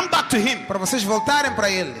 to come back to him. para vocês voltarem para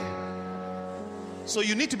ele. So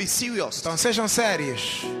you need to be serious Então sejam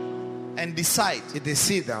sérios and decide e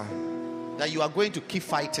decidam that you are going to keep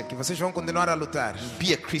fighting. que vocês vão continuar a lutar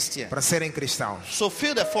Be a Christian. para serem cristãos. So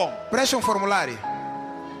fill the form Preencha um formulário,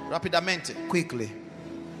 rapidamente. quickly.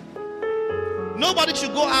 Nobody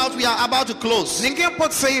should go out. We are about to close. Ninguém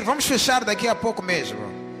pode sair, vamos fechar daqui a pouco mesmo.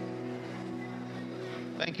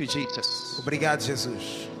 Thank you, Jesus. Obrigado,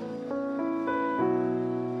 Jesus.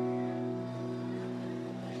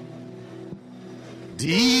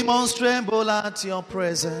 Demons tremble at your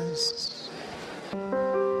presence.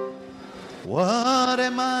 What a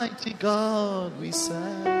mighty God we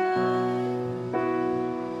serve.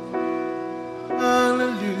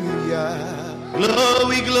 Hallelujah.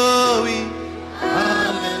 Glory, glory.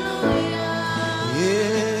 Hallelujah.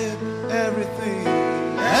 Yeah, everything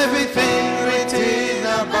written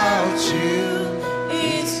about you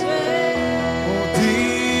is great. Oh,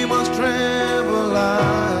 demons tremble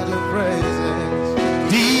at your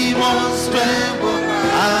presence. Demons tremble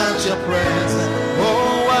at your presence.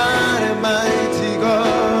 Oh, what a mighty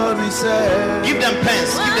God we serve. Give them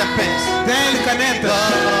pens, give them pens. Dê-lhe caneta.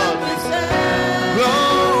 God we serve.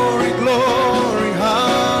 Glory, glory,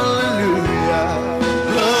 hallelujah.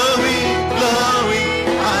 Glory, glory,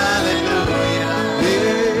 hallelujah.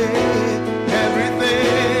 Yeah,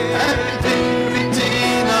 everything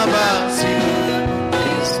written about you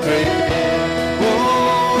is great.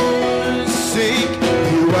 Oh, sing,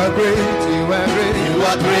 you are great, you are great, you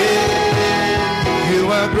are great. You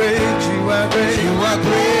are great, you are great, you are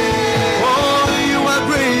great. Oh, you are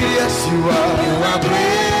great, yes you are. You are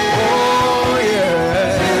great. Oh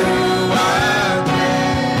yeah. You are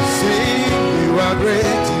great. Sing, you are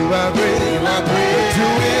great, you are great, you are great.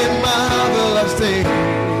 Doing marvelous things.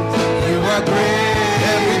 You are great.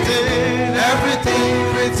 Everything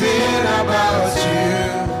written about you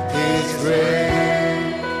is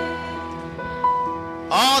great.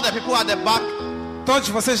 All the people at the back, Todos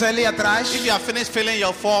vocês ali atrás, if you have finished filling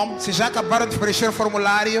your form, se já acabaram de preencher o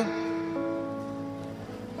formulário,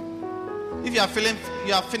 if you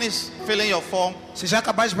have finished filling your form, se já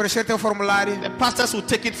acabaram de preencher teu formulário, the pastors will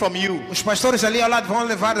take it from you os pastores ali ao lado vão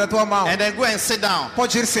levar da tua mão. and then go and sit down.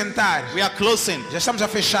 Pode ir sentar. We are closing. Já estamos a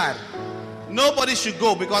fechar. Nobody should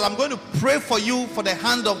go because I'm going to pray for you for the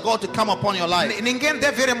hand of God to come upon your life. Ninguém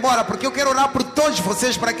deve ir embora, porque eu quero orar por todos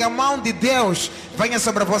vocês para que a mão de Deus venha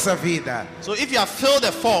sobre a vossa vida. So if you have filled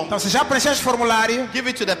the form, Então, se já preencheste o formulário, give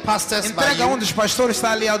it to the pastors by entrega a you dos pastores que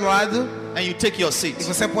está ali ao lado and you take your e seat.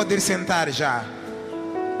 você pode ir sentar já.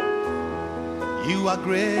 You are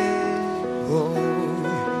great. You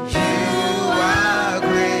are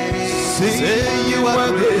great. Say you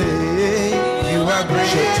are great. You are great.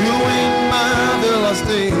 You're doing marvelous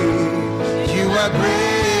things. You are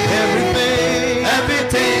great.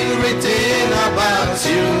 Everything written about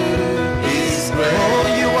you is great. Oh,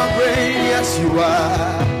 you are great. Yes, you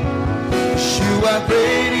are. You are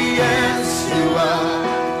great, yes, you are.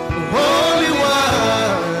 Holy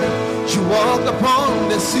One, you walk upon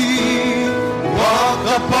the sea, walk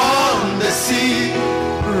upon the sea,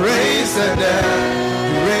 raise the dead,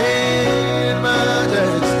 you reign in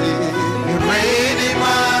majesty, you reign in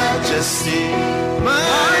majesty,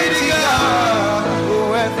 mighty God,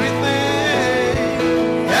 oh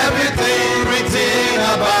everything written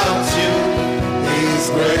about you is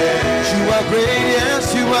great. You are great, yes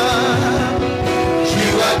you are.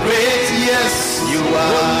 You are great, yes you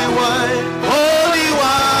are. Holy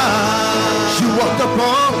One, you walk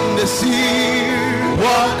upon the sea,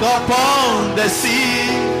 walk upon the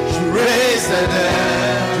sea. You raise the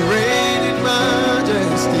dead, you reign in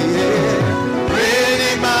majesty, reign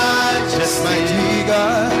in majesty, mighty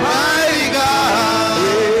God, mighty God.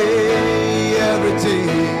 Yeah,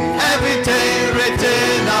 everything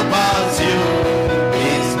written about you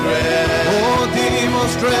is great. Oh,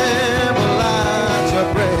 demons tremble at your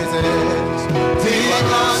presence.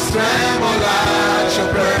 Demons tremble at your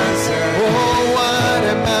presence. Oh, what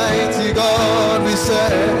a mighty God we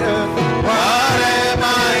serve. What a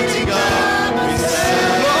mighty God we serve.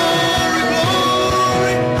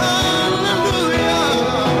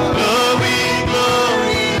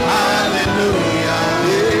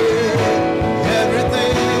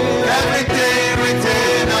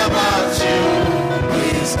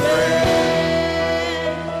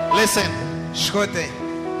 Listen, Escutem,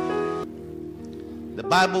 the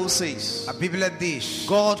Bible says a Bíblia diz: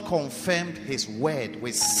 God confirmed his word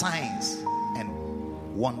with signs and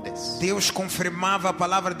wonders. Deus confirmava a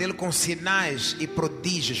palavra dele com sinais e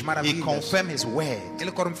prodígios, He maravilhas. confirmed his word.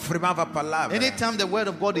 Ele confirmava a palavra. Anytime the word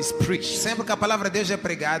of God is preached, Sempre que a palavra de Deus é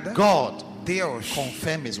pregada, God Deus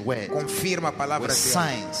confirmed his word confirma a palavra with dele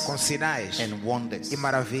signs com sinais and wonders. e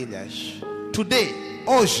maravilhas. Today,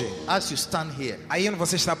 Hoje, as you stand here, aí onde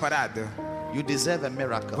você está parado, you deserve a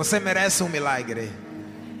miracle. você merece milagre.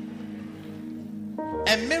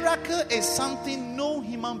 A miracle is something no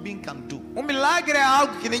human being can do. Milagre é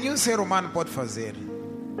algo que nenhum ser humano pode fazer.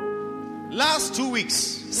 Last 2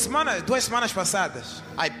 weeks, 2 semanas passadas,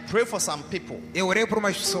 I prayed for some people eu orei por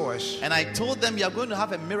umas pessoas and I told them you are going to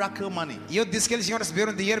have a miracle money. e eu disse que eles iam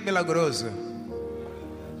receber dinheiro milagroso.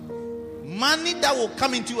 Money that will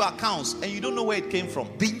come into your accounts and you don't know where it came from.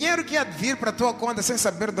 Dinheiro que ia vir para a tua conta sem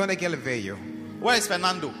saber de onde é que ele veio. Where is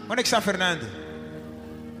Fernando? Onde é que está Fernando?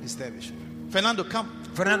 Esteves. Fernando, come.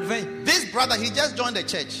 Fernando, vem. This brother, he just joined the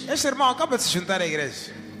church. Este irmão acaba de se juntar à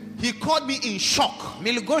igreja. He called me in shock.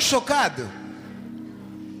 Me ligou chocado.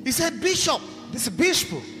 He said, Bishop, Disse: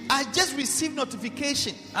 bispo, I just received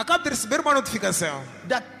notification acabo de receber uma notificação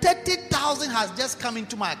that 30,000 has just come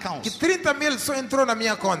into my que account. 30 mil só entrou na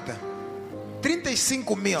minha conta.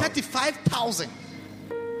 35 mil 35,000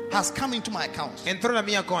 has come into my account. entrou na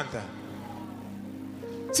minha conta.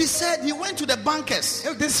 He said he went to the bankers.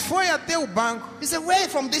 Eu disse: foi até o banco. He said, where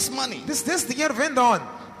from this money? Disse: desse dinheiro vem de onde?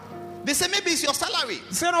 They said, maybe it's your salary.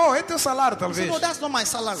 Disseram: oh, é teu salário I talvez. said, no, that's not my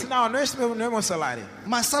salary. Disse: não, não é meu salário.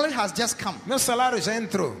 My salary has just come. Meu salário já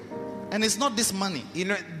entrou. And it's not this money. E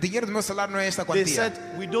dinheiro do meu salário não é esta They quantia. said,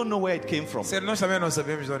 we don't know where it came from. Sério, nós também não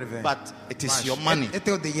sabemos de onde vem. But it is Mas your money. é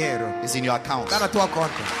teu dinheiro. It's in your account. Está na tua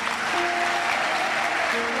conta.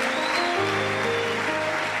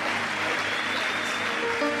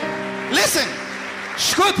 Listen,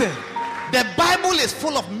 Escutem, the Bible is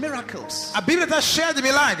full of miracles. a Bíblia está cheia de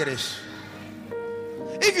milagres.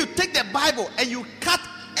 If you take the Bible and you cut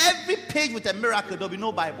every page with a miracle, there will be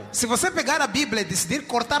no Bible. Se você pegar a Bíblia e decidir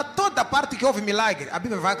cortar toda a parte que houve milagre, a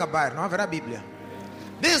Bíblia vai acabar, não haverá Bíblia.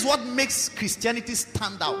 This is what makes Christianity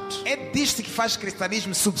stand out. É disto que faz o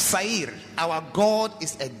cristianismo subsair. Our God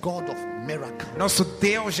is a God of miracles. Nosso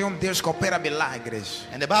Deus é Deus que opera milagres.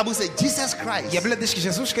 And the Bible says Jesus E a Christ, Bíblia diz que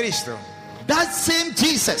Jesus Cristo, that same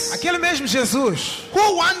Jesus, aquele mesmo Jesus,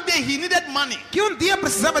 who one day he needed money, que dia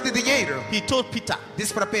precisava de dinheiro, he told Peter,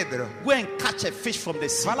 disse para Pedro: go and catch a fish from the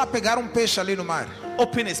sea, vá lá pegar peixe ali no mar,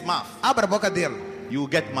 open his mouth, abra a boca dele, you will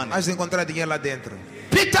get money. has de encontrar dinheiro lá dentro.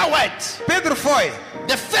 Peter went. Pedro foi.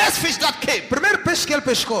 The first fish that came, Primeiro peixe que ele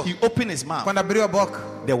pescou, he opened his mouth. quando abriu a boca,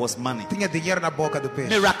 There was money. tinha dinheiro na boca do peixe.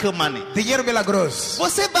 Miracle money. Dinheiro milagroso.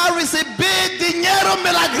 Você vai receber dinheiro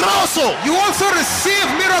milagroso. You also receive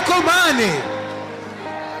miracle money.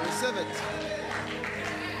 Receive it.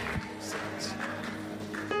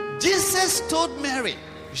 Jesus told Mary,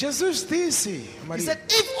 Jesus disse, he Maria, said,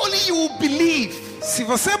 if only you will believe. se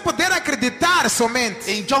você puder acreditar somente.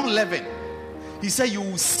 In John 11, he said, you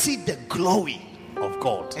will see the glory of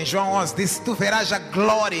God. Em João 11 disse: tu verás a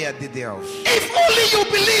glória de Deus. If only you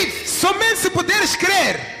believe Somente se puderes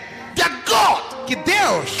crer that God que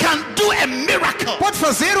Deus can do a miracle. pode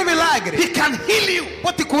fazer milagre, He can heal you.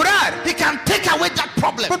 pode te curar, He can take away that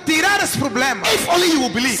problem. pode tirar esse problema. If only you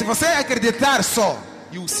will believe, Se você acreditar só,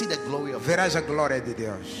 you will see the glory of God. verás a glória de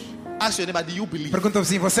Deus. Ask your neighbor, do you believe? Pergunta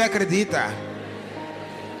assim: você acredita?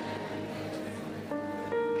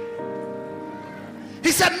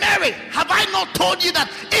 He said, Mary, have I not told you that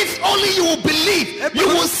if only you will believe, you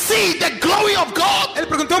will see the glory of God? Ele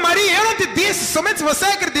perguntou: Maria, eu não te disse, somente se você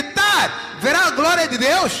acreditar, verá a glória de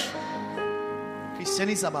Deus?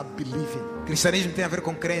 Christianity is about believing Cristianismo tem a ver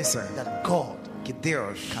com crença that God que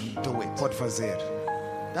Deus can do it. pode fazer.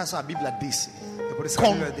 That's what a Bíblia diz. É por isso que a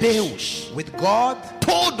Com Bíblia diz, Deus, with God,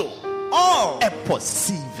 todo all é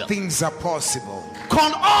possível. things are possible.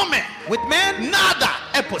 Com homem, With man, nada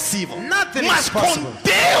é possível. nothing Mas is com possible.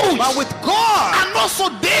 Deus, But with God, a nosso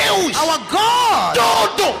Deus, our God,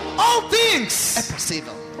 todo all é things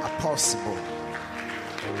possível. are possible.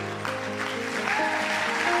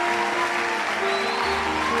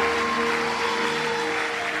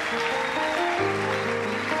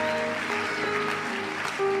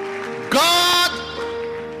 God,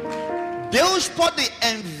 Deus pode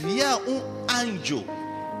enviar anjo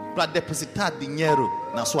para depositar dinheiro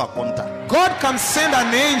na sua conta. God can send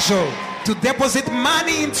an angel to deposit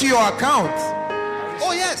money into your account.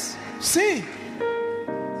 Oh yes. Sim.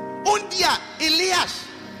 Dia Elias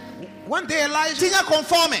One day Elijah, tinha com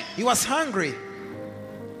fome. he was hungry.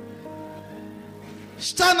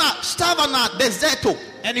 estava na deserto.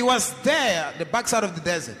 And he was there at the backside of the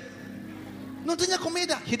desert. Não tinha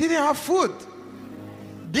comida. He didn't have food.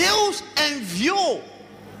 Deus enviou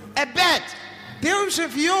a bird, Deus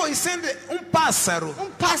enviou e sent pássaro.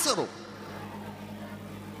 Pássaro.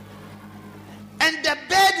 And the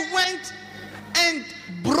bird went and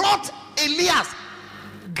brought Elias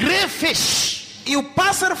grey fish. E o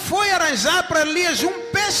pássaro foi arranjar para Elias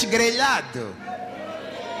peixe grelhado.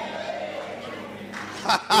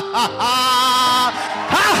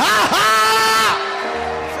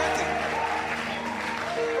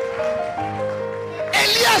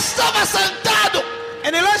 Elias estava sentado.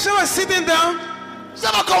 And Elisha was sitting down.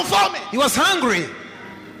 Estava com fome. He was hungry.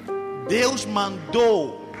 Deus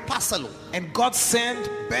mandou pássaro And God sent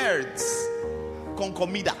birds com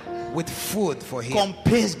comida, with food for him. com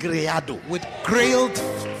peixe grelhado. With grilled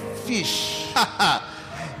fish.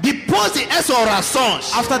 Depois dessas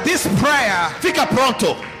orações, After this prayer, fica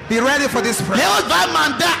pronto. be ready for this prayer. Deus vai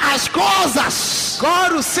mandar as coisas.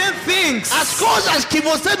 God will send things. As coisas que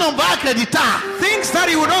você não vai acreditar. Things that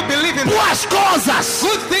you will not believe in. Boas coisas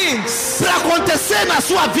Good things para acontecer na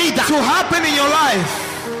sua vida. to happen in your life.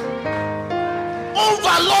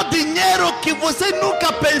 Valor dinheiro que você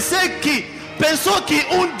nunca pensou que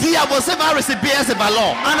dia você vai receber esse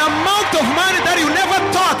valor. An amount of money that you never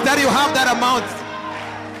thought that you have that amount.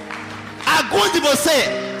 Alguns de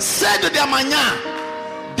você, cedo de amanhã,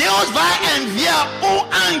 Deus vai enviar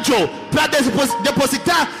anjo para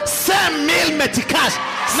depositar 100,000 meticais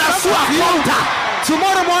na sua conta.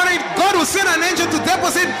 Tomorrow morning, God will send an angel to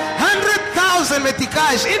deposit 100,000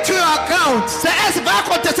 meticais into your account. Se isso vai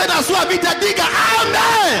acontecer na sua vida, diga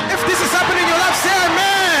amém. If this is happening in your life, say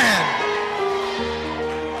amen.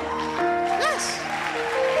 Yes.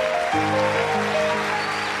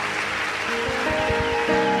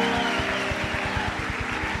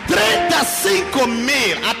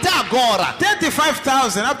 $35,000 até agora.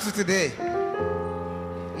 35,000 up to today.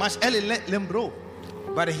 Mas ele lembrou.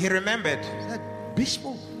 But he remembered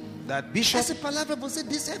Bispo, that Bishop, essa palavra você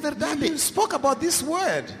disse é verdade. you spoke about this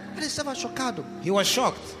word. Ele estava chocado. He was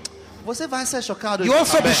shocked. Você vai ser chocado. You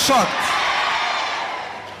also be também. shocked.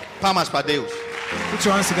 Palmas para Deus. Put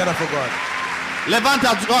your hands together for God. Levanta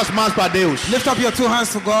as duas mãos para Deus. Lift up your two hands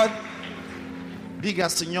to God. Diga,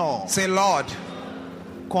 Senhor, Say, Lord,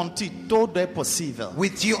 contigo tudo é possível.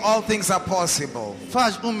 with you all things are possible.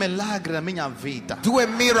 Faz milagre na minha vida. Do a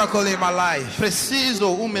miracle in my life.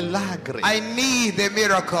 Preciso milagre. I need a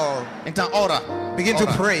miracle. Então, ora. Begin to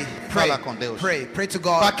pray. Pray. Fala com Deus. Pray to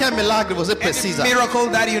God. Qualquer milagre você Any precisa. miracle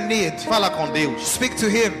that you need, Fala com Deus. speak to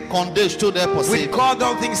Him. Com Deus tudo é With possível. God,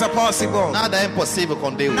 all things are possible. Nada é impossível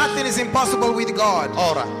com Deus. Nothing is impossible with God.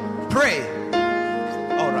 Ora. Pray.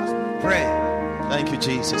 Ora. Pray. Thank you,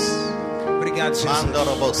 Jesus. Obrigado, Jesus.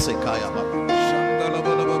 Andarabose kaya baba.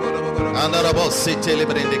 Andarabose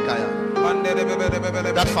telebrende kaya.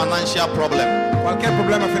 That financial problem. Qualquer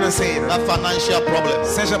problema financeiro, That financial problem.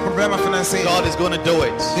 seja problema financeiro, God is going to do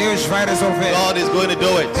it. Deus vai resolver. God is going to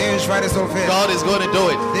do it. Deus vai resolver. God is going to do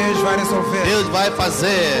it. Deus vai resolver. Deus vai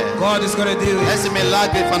fazer God is going to do it. esse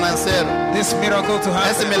milagre financeiro, This miracle to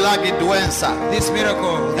esse happen. milagre de doença, This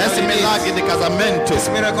miracle. esse milagre de casamento, This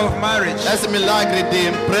miracle of marriage. esse milagre de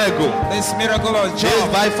emprego. This miracle of Deus job.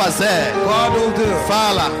 vai fazer. God will do.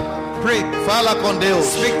 Fala, Pray. fala com Deus.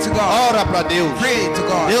 Speak to God. Ora para Deus. Pray to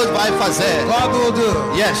God. Deus vai fazer. God will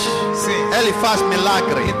do. Yes. Sim. Ele faz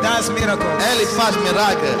milagre. He does miracles. Ele faz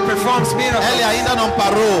milagre. Performs miracles. Ele ainda não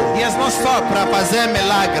parou He has not stopped para fazer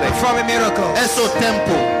milagre. performing miracles. É seu tempo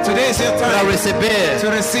Today is your para time receber to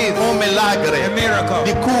receive milagre a miracle,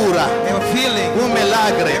 de cura, a healing,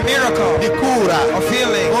 milagre a miracle de cura, of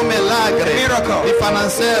healing, milagre a miracle de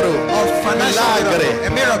financeiro, of financial milagre miracle, a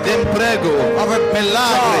miracle de emprego, of a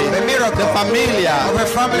milagre job, a miracle de família, of a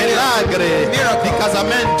family, milagre miracle de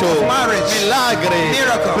casamento, of marriage, milagre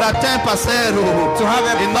miracle para ter parceiro. to have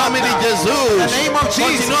a Em nome de partner. Jesus, In the name of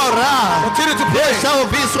Jesus. continue a orar. Continue to Deus pray. está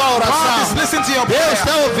ouvindo sua God is oração. listening to your Deus prayer.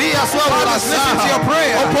 está ouvindo a sua God is oração. listening to your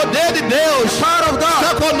prayer. O poder de Deus Power of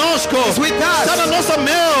está God conosco. is with us. Está no nosso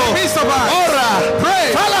meio. Peace of us. Ora,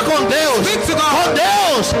 Pray. fala com Deus. Speak to God. Com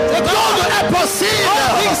Deus, tudo é possível.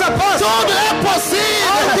 All things are possible. Tudo é possível.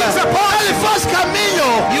 All things are possible. Ele faz caminho.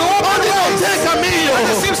 You open Onde não ways. tem caminho. Where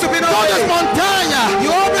there seems to be no Todas way. as montanhas.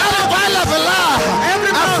 You open Ele vai levelar.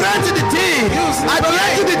 Every À mountain. frente de ti. You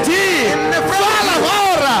Adiante de ti. In the front of Fala, you.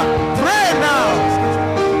 ora. Pray now.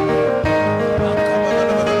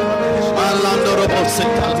 Falando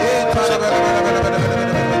robocita.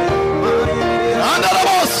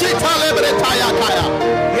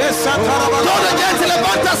 Yes, Satarabala. Toda gente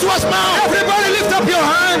levanta suas mãos. Everybody lift up your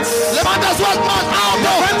hands. Levanta suas mãos alto.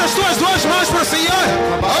 Levanta as tuas duas mãos para para o Senhor.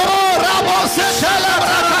 Oh, Rabositela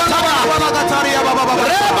Brakataba.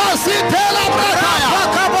 Rebasitela Brakaya.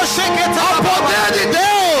 O poder de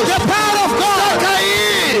Deus. The power of God Está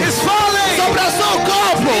cair is falling sobre o seu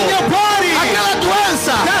corpo. in your body. Aquela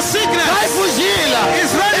doença That sickness vai fugir-la.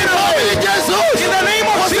 is ready Em to nome de leave. Jesus. In the name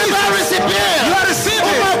of Você vai Jesus. receber You are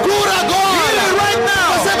receiving uma cura agora. healing right now.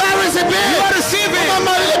 Você vai receber You are receiving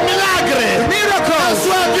milagre na miracles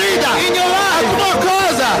sua vida. in your life. Alguma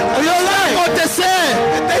coisa Your vai life. acontecer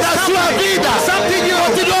na sua vida. Something new.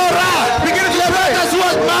 Continue a orar. Begin to Levanta pray. as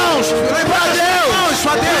suas mãos para mãos Deus.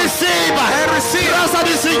 para Deus. Receba And receive graça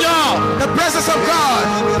do Senhor. the presence of God.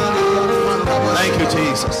 Thank you,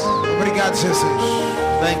 Jesus. Obrigado, Jesus.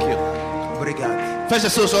 Thank you. Obrigado. Feche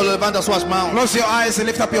seus olhos, levanta as suas mãos. Close your eyes and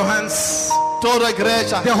lift up your hands. Toda a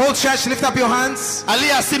igreja. The whole church, lift up your hands.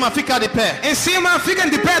 Ali acima fica de pé. Em cima, fiquem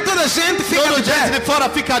de pé. Toda a gente fica Toda de gente pé. de fora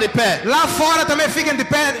fica de pé. Lá fora também fiquem de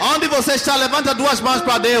pé. Onde você está, levanta duas mãos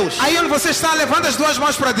para Deus. Aí onde você está, levanta as duas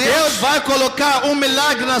mãos para Deus Deus. vai colocar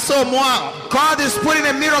milagre na sua mão. God is putting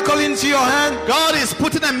a miracle into your hand. God is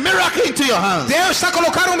putting a miracle into your hands. Deus está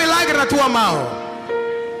colocando milagre na tua mão.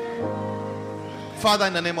 Father,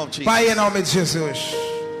 in the name of Jesus. Pai, em nome de Jesus.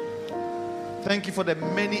 Thank you for the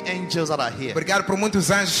many angels that are here. Obrigado por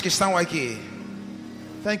muitos anjos que estão aqui.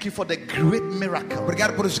 Thank you for the great miracle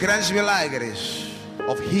Obrigado por os grandes milagres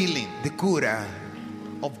of healing, de cura,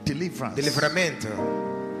 of deliverance, de livramento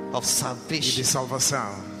of e de salvation,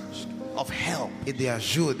 salvação of help e de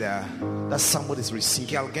ajuda that somebody is que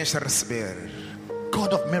receiving. alguém está a receber.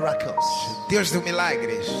 God of miracles, Deus de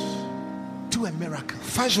milagres, do a miracle.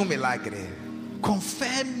 faz milagre.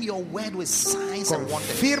 Confirm your word with signs and wonders.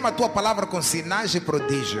 Confirma a tua palavra com sinais e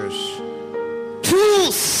prodígios.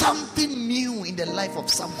 Do something new in the life of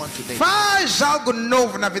someone today. Faz algo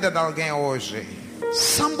novo na vida de alguém hoje.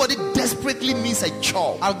 Somebody desperately needs a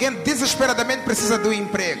job. Alguém desesperadamente precisa do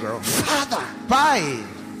emprego. Father, Pai,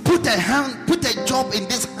 put a job in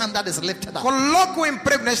this hand that is lifted up. coloca o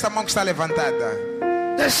emprego nesta mão que está levantada.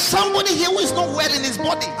 There's somebody here who is not well in his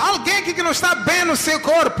body. Alguém aqui que não está bem no seu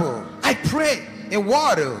corpo. I pray, Eu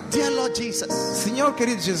oro, dear Lord Jesus, Senhor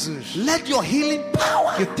querido Jesus, let your healing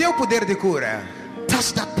power que o teu poder de cura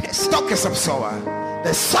touch that person. toque essa pessoa.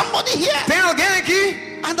 There's somebody here Tem alguém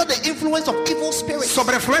aqui under the influence of evil spirits.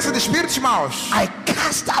 sob a influência de espíritos maus. I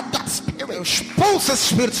cast out that Eu spirit. expulso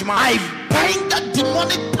esses espíritos maus. I bind that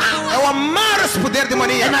demonic power. Eu amarro esse poder And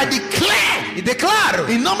demoníaco. I declare, E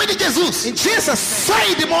declaro, em nome de Jesus, em Jesus,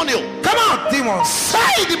 sai demônio, come out demons,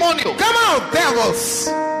 sai demônio. come out devils.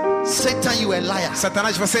 Satan, you a liar.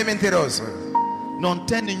 Satanás, você é mentiroso. Não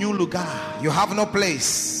tem nenhum lugar. You have no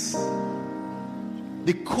place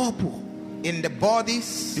De corpo in the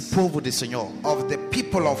bodies do povo do Senhor. of the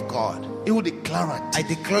people of God. Eu declaro, I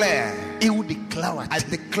declare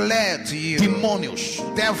to you, demônios,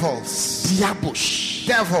 devils, diabos,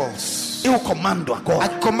 devils, eu comando I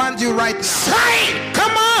agora. command you right now, Sai,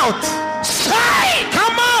 come out, sai,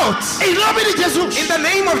 come out, em nome de Jesus. in the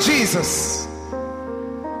name of Jesus.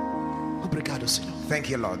 Obrigado, Senhor, Thank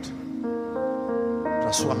you, Lord,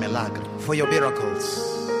 para sua milagre. for your miracles.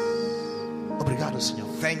 Obrigado, Senhor.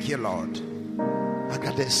 Thank you, Lord.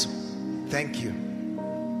 Agradeço. Thank you.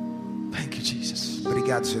 Thank you, Jesus.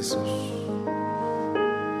 Obrigado, Jesus.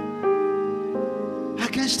 A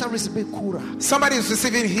quem está recebendo cura? Somebody is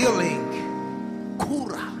receiving healing.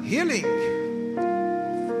 Cura. Healing.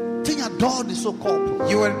 Tenha dor de seu corpo.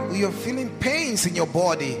 You're feeling pains in your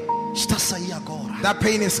body. Está saindo agora. That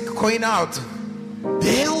pain is going out.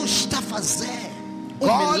 Deus está fazendo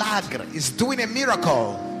God milagre. is doing a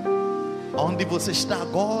miracle. Onde você está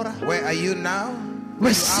agora? Where are you now?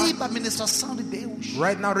 Receba a ministração de Deus.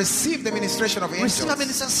 Right now, receive the ministration of Receba a angels.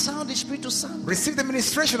 ministração do Espírito Santo. Receive the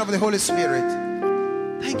ministration of the Holy Spirit.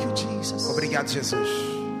 Thank you, Jesus. Obrigado, Jesus.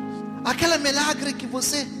 Aquele milagre que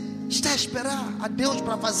você está a esperar a Deus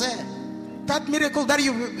para fazer, That miracle that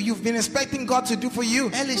you've been expecting God to do for you,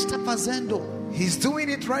 Ele está fazendo He's doing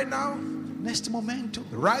it right now. neste momento.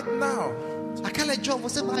 Right now. Aquele job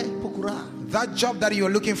você vai procurar. That job that you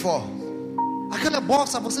are looking for. Aquela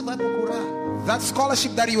bolsa você vai procurar. That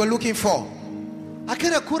scholarship that you are looking for.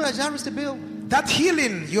 Aquela cura já recebeu. That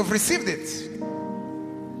healing, you've received it.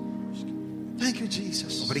 Thank you,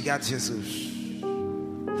 Jesus. Obrigado, Jesus.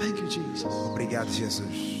 Thank you, Jesus. Obrigado, Jesus.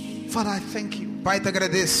 Father, I thank you. Pai, te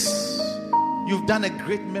agradeço. You've done a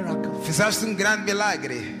great miracle. Fizeste grande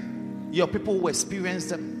milagre. Your people will experience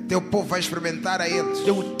them. Teu povo vai experimentar a eles.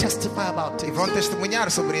 They will testify about E it. vão testemunhar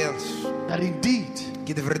sobre eles. That indeed,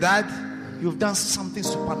 Que de verdade, you've done something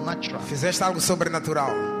supernatural fizeste algo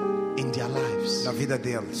sobrenatural in their lives. na vida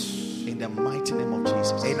deles. In the mighty name of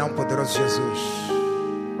Jesus. Em nome poderoso de Jesus.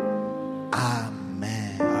 Amen.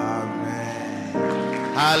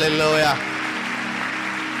 Hallelujah.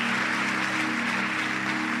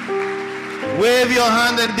 Wave your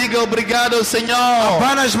hand and diga obrigado, Senhor.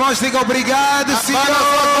 Abana as mãos, diga obrigado, Senhor. Abana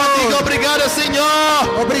as mãos, diga obrigado,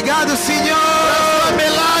 Senhor. Obrigado, Senhor. Por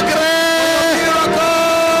milagre.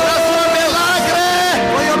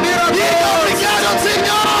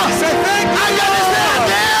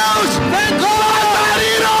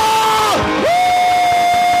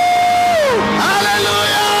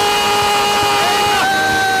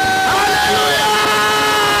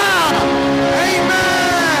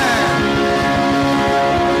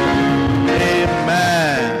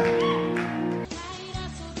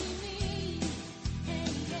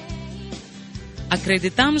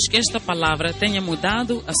 Acreditamos que esta palavra tenha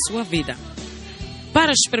mudado a sua vida.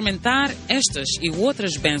 Para experimentar estas e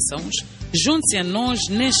outras bênçãos, junte-se a nós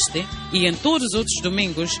neste e em todos os outros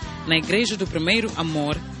domingos na Igreja do Primeiro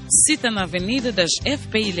Amor, cita na Avenida das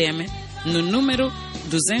FPILM, no número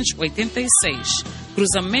 286,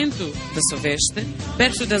 cruzamento da Soveste,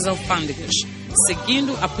 perto das alfândegas,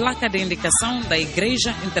 seguindo a placa de indicação da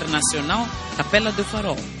Igreja Internacional Capela do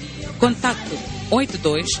Farol. Contato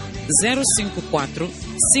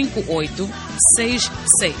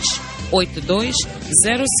 82-054-5866.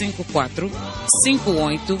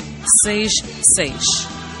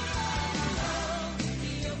 82-054-5866.